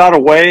figures out a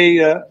way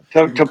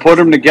to put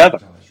them together.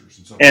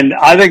 And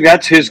I think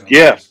that's his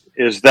gift,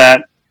 is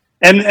that,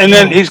 and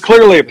then he's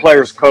clearly a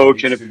player's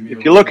coach. And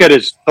if you look at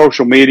his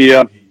social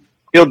media,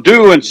 he'll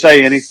do and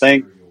say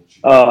anything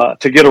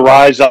to get a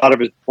rise out of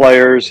his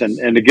players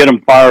and to get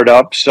them fired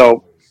up.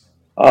 So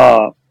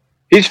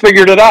he's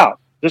figured it out.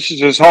 This is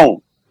his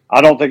home. I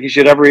don't think he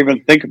should ever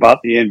even think about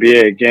the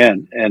NBA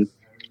again. And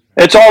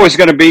it's always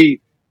going to be,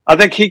 I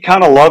think he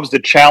kind of loves the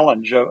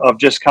challenge of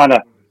just kind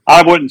of,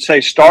 I wouldn't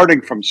say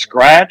starting from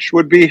scratch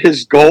would be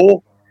his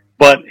goal,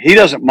 but he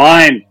doesn't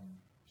mind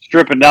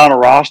stripping down a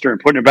roster and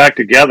putting it back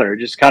together.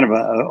 Just kind of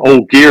an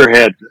old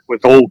gearhead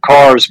with old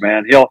cars,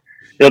 man.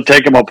 He'll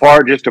take them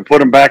apart just to put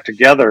them back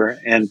together.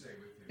 And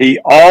he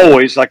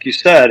always, like you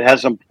said,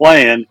 has them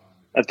playing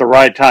at the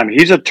right time.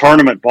 He's a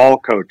tournament ball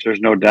coach. There's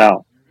no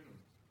doubt.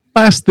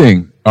 Last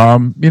thing,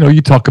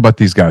 you talk about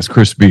these guys,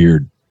 Chris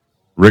Beard,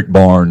 Rick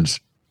Barnes,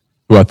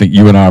 who I think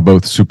you and I are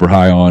both super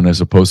high on,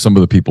 as opposed to some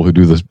of the people who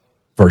do the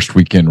first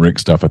weekend Rick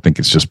stuff. I think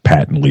it's just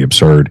patently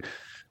absurd.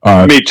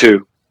 Me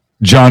too.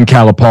 John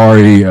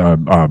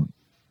Calipari,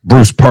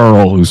 Bruce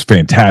Pearl, who's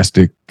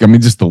fantastic. I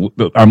mean, just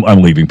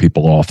I'm leaving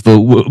people off. The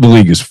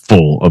league is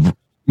full of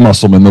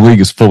Musselman. The league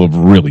is full of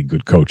really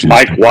good coaches.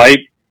 Mike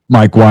White.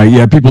 Mike White.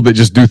 Yeah, people that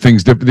just do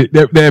things different.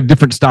 They have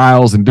different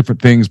styles and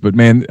different things. But,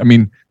 man, I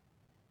mean,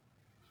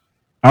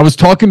 I was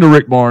talking to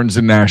Rick Barnes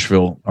in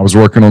Nashville. I was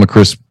working on a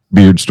Chris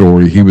Beard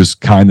story. He was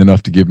kind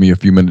enough to give me a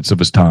few minutes of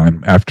his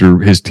time after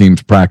his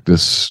team's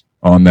practice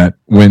on that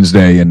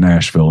Wednesday in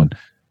Nashville. And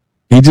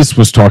he just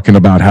was talking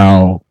about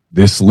how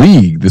this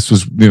league, this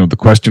was, the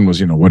question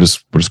was, what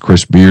does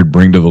Chris Beard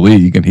bring to the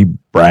league? And he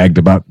bragged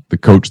about the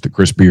coach that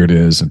Chris Beard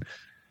is. And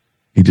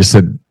he just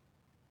said,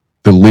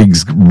 the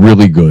league's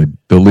really good.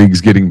 The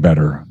league's getting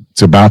better.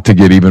 It's about to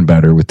get even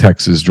better with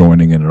Texas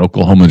joining and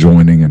Oklahoma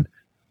joining. And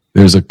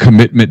there's a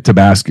commitment to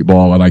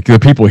basketball. And the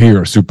people here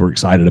are super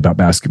excited about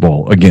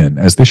basketball again,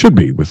 as they should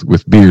be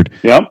with Beard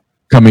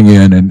coming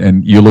in.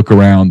 And you look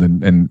around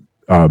and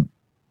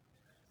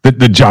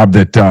the job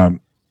that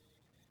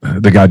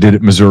the guy did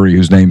at Missouri,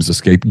 whose name's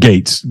escaped,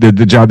 Gates, the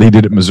job that he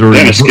did at Missouri.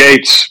 Dennis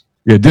Gates.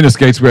 Yeah, Dennis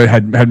Gates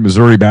had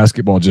Missouri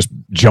basketball just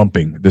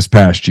jumping this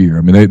past year.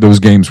 I mean, those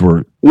games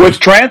were with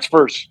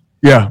transfers.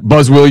 Yeah,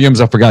 Buzz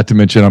Williams. I forgot to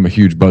mention, I'm a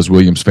huge Buzz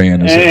Williams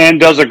fan, and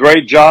does a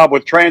great job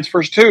with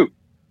transfers too.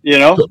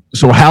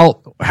 So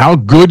how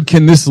good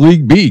can this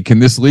league be? Can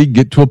this league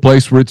get to a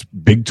place where it's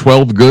Big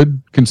 12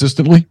 good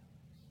consistently?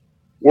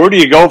 Where do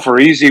you go for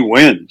easy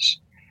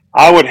wins?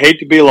 I would hate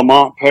to be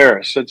Lamont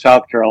Paris at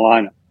South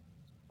Carolina.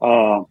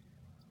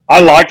 I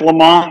like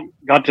Lamont.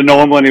 Got to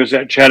know him when he was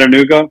at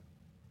Chattanooga.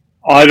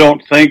 I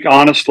don't think,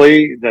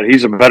 honestly, that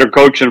he's a better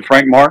coach than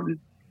Frank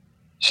Martin.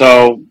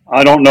 So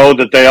I don't know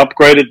that they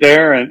upgraded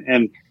there.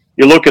 And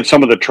you look at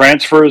some of the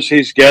transfers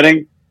he's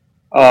getting.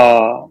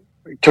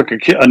 Took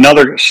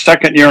another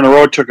second year in a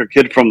row, took a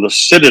kid from the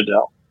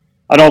Citadel.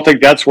 I don't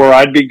think that's where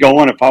I'd be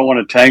going if I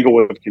want to tangle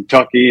with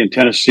Kentucky and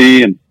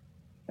Tennessee.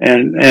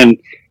 And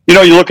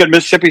you look at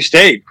Mississippi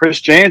State. Chris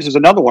James is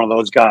another one of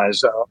those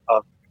guys,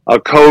 a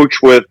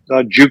coach with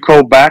a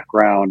JUCO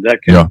background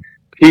that can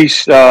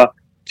piece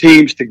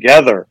teams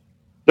together.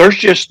 There's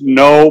just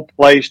no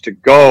place to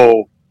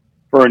go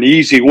for an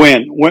easy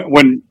win.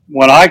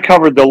 When I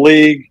covered the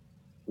league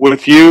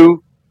with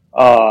you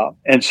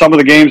and some of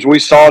the games we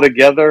saw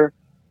together,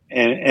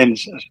 and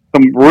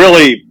some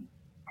really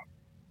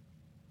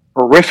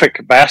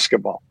horrific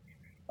basketball,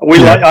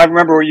 I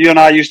remember you and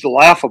I used to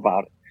laugh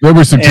about it. There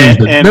were some teams.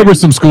 There were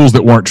some schools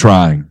that weren't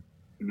trying.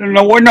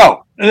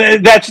 No.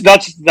 That's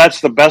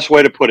the best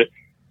way to put it.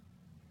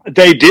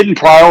 They didn't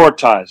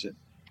prioritize it.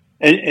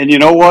 And you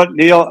know what,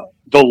 Neil?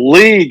 The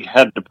league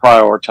had to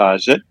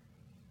prioritize it.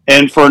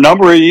 And for a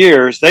number of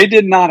years, they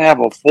did not have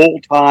a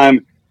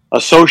full-time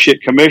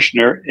associate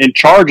commissioner in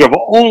charge of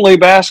only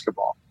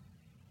basketball.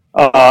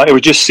 It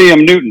was just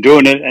C.M. Newton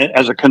doing it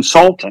as a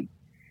consultant.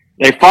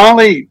 They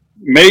finally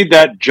made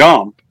that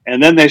jump,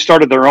 and then they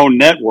started their own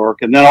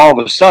network. And then all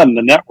of a sudden,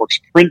 the network's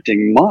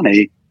printing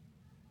money.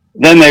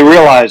 Then they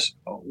realized,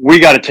 we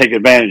got to take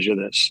advantage of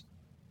this.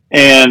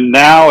 And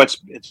now it's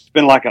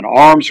been like an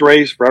arms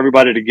race for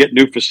everybody to get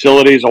new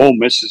facilities. Ole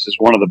Miss is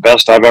one of the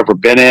best I've ever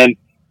been in.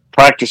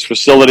 Practice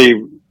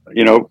facility,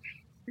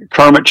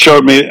 Kermit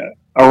showed me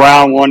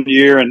around one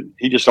year, and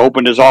he just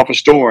opened his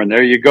office door, and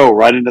there you go,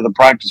 right into the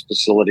practice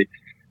facility.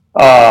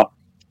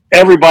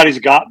 Everybody's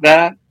got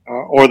that,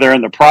 or they're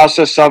in the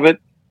process of it,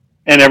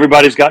 and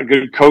everybody's got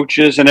good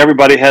coaches, and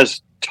everybody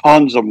has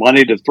tons of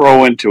money to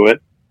throw into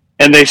it.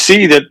 And they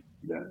see that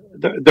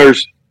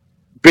there's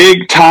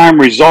big time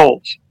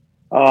results,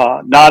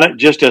 not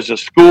just as a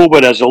school,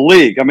 but as a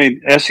league. I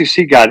mean,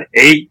 SEC got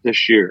 8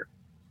 this year.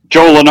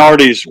 Joe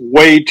Lunardi's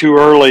way too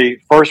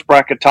early first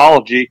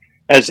bracketology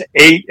has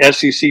 8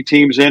 SEC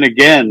teams in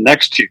again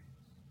next year.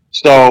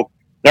 So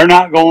they're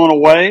not going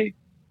away.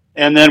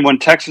 And then when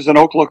Texas and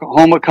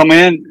Oklahoma come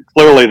in,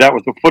 clearly that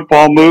was a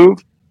football move,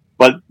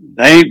 but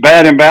they ain't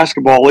bad in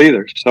basketball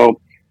either. So,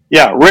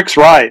 yeah, Rick's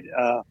right.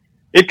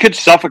 It could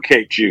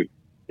suffocate you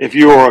if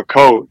you were a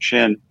coach.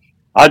 And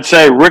I'd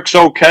say Rick's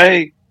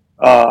okay.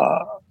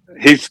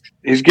 He's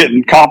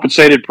getting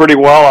compensated pretty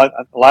well.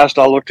 Last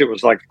I looked, it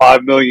was like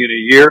 $5 million a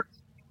year.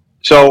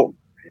 So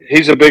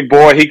he's a big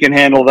boy. He can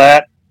handle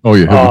that. Oh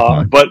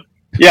yeah. But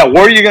yeah,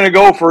 where are you going to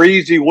go for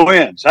easy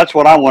wins? That's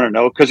what I want to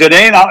know, because it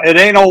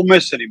ain't Ole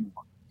Miss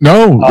anymore.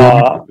 No,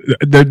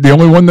 the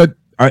only one that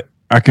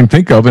I can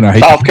think of, and I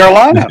hate South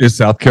Carolina is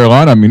South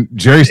Carolina. I mean,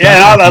 Jerry.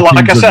 Yeah,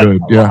 like I said,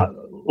 good. Yeah.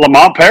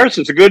 Lamont Paris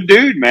is a good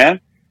dude, man.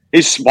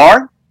 He's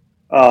smart.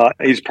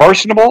 He's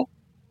personable,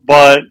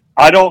 but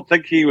I don't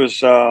think he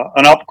was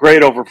an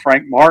upgrade over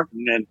Frank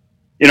Martin. And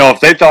if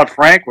they thought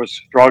Frank was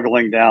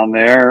struggling down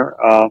there,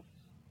 I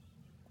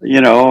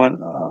don't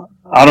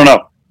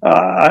know.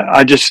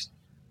 I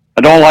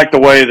don't like the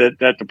way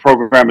that the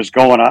program is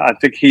going. I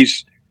think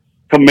he's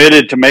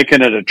committed to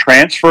making it a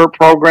transfer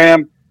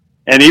program.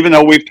 And even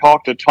though we've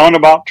talked a ton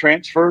about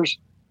transfers,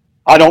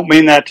 I don't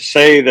mean that to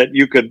say that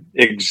you could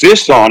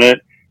exist on it.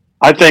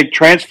 I think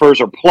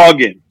transfers are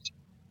plug-ins.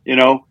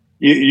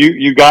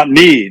 You got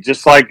needs.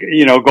 It's like,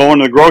 going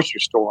to the grocery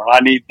store. I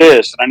need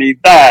this and I need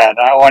that.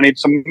 I need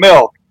some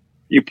milk.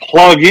 You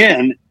plug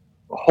in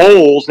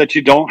holes that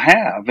you don't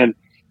have. And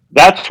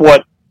that's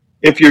what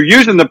if you're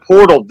using the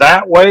portal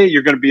that way,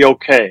 you're going to be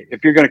okay.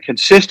 If you're going to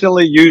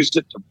consistently use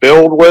it to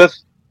build with,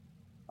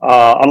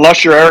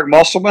 unless you're Eric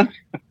Musselman,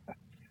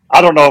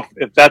 I don't know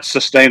if that's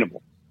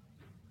sustainable.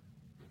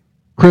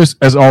 Chris,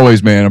 as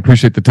always, man, I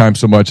appreciate the time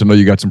so much. I know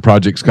you got some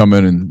projects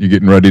coming and you're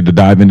getting ready to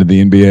dive into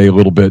the NBA a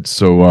little bit.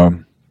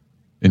 So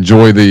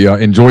enjoy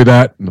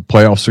that. The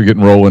playoffs are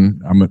getting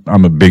rolling.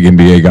 I'm a big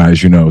NBA guy,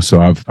 as you know.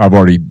 So I've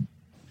already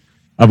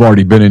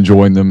been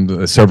enjoying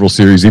them, several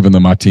series, even though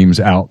my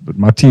team's out. But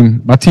my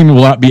team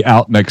will not be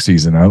out next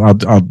season.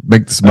 I'll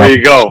make this. There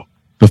you go.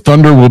 The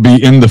Thunder will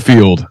be in the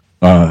field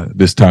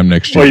this time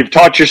next year. Well, you've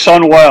taught your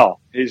son well.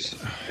 He's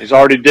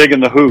already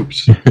digging the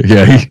hoops.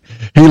 Yeah,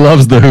 he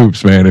loves the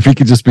hoops, man. If he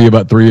could just be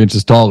about 3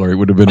 inches taller, it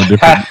would have been a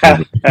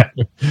different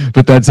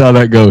But that's how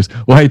that goes.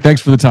 Well, hey,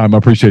 thanks for the time. I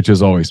appreciate you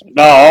as always.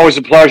 No, always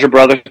a pleasure,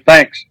 brother.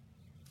 Thanks.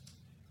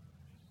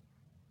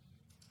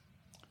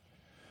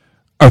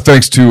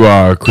 Thanks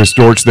to Chris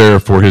Dortch there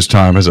for his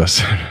time. As I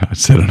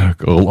said in a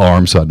little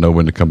arm so I'd know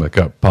when to come back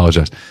up.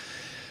 Apologize.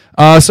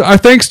 So our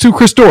thanks to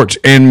Chris Dortch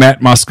and Matt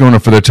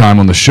Moscona for their time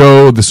on the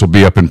show. This will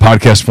be up in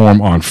podcast form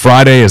on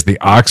Friday as the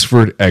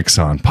Oxford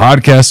Exxon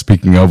Podcast.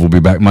 Speaking of, we'll be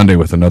back Monday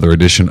with another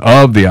edition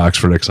of the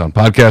Oxford Exxon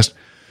Podcast.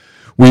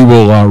 We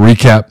will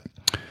recap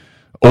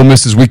Ole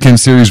Miss's weekend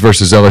series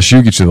versus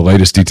LSU, get you the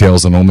latest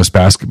details on Ole Miss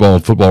basketball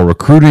and football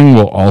recruiting.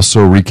 We'll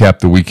also recap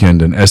the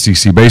weekend in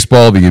SEC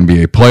baseball, the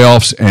NBA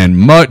playoffs, and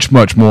much,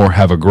 much more.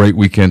 Have a great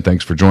weekend.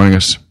 Thanks for joining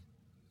us.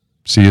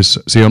 See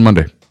you on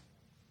Monday.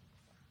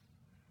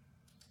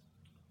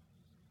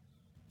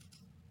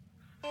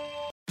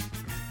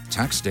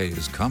 Tax day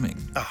is coming.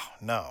 Oh,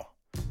 no.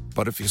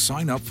 But if you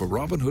sign up for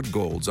Robinhood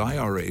Gold's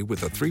IRA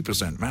with a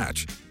 3%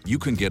 match, you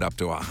can get up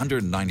to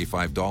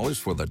 $195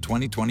 for the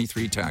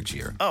 2023 tax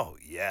year. Oh,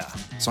 yeah.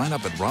 Sign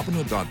up at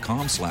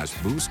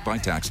Robinhood.com/boost by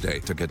tax day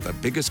to get the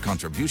biggest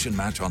contribution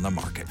match on the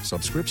market.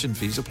 Subscription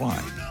fees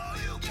apply.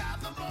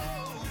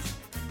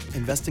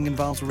 Investing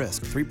involves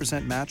risk.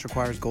 3% match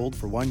requires gold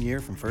for 1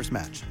 year from first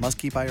match. Must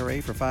keep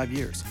IRA for 5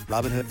 years.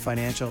 Robinhood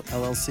Financial,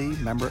 LLC,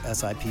 member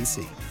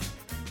SIPC.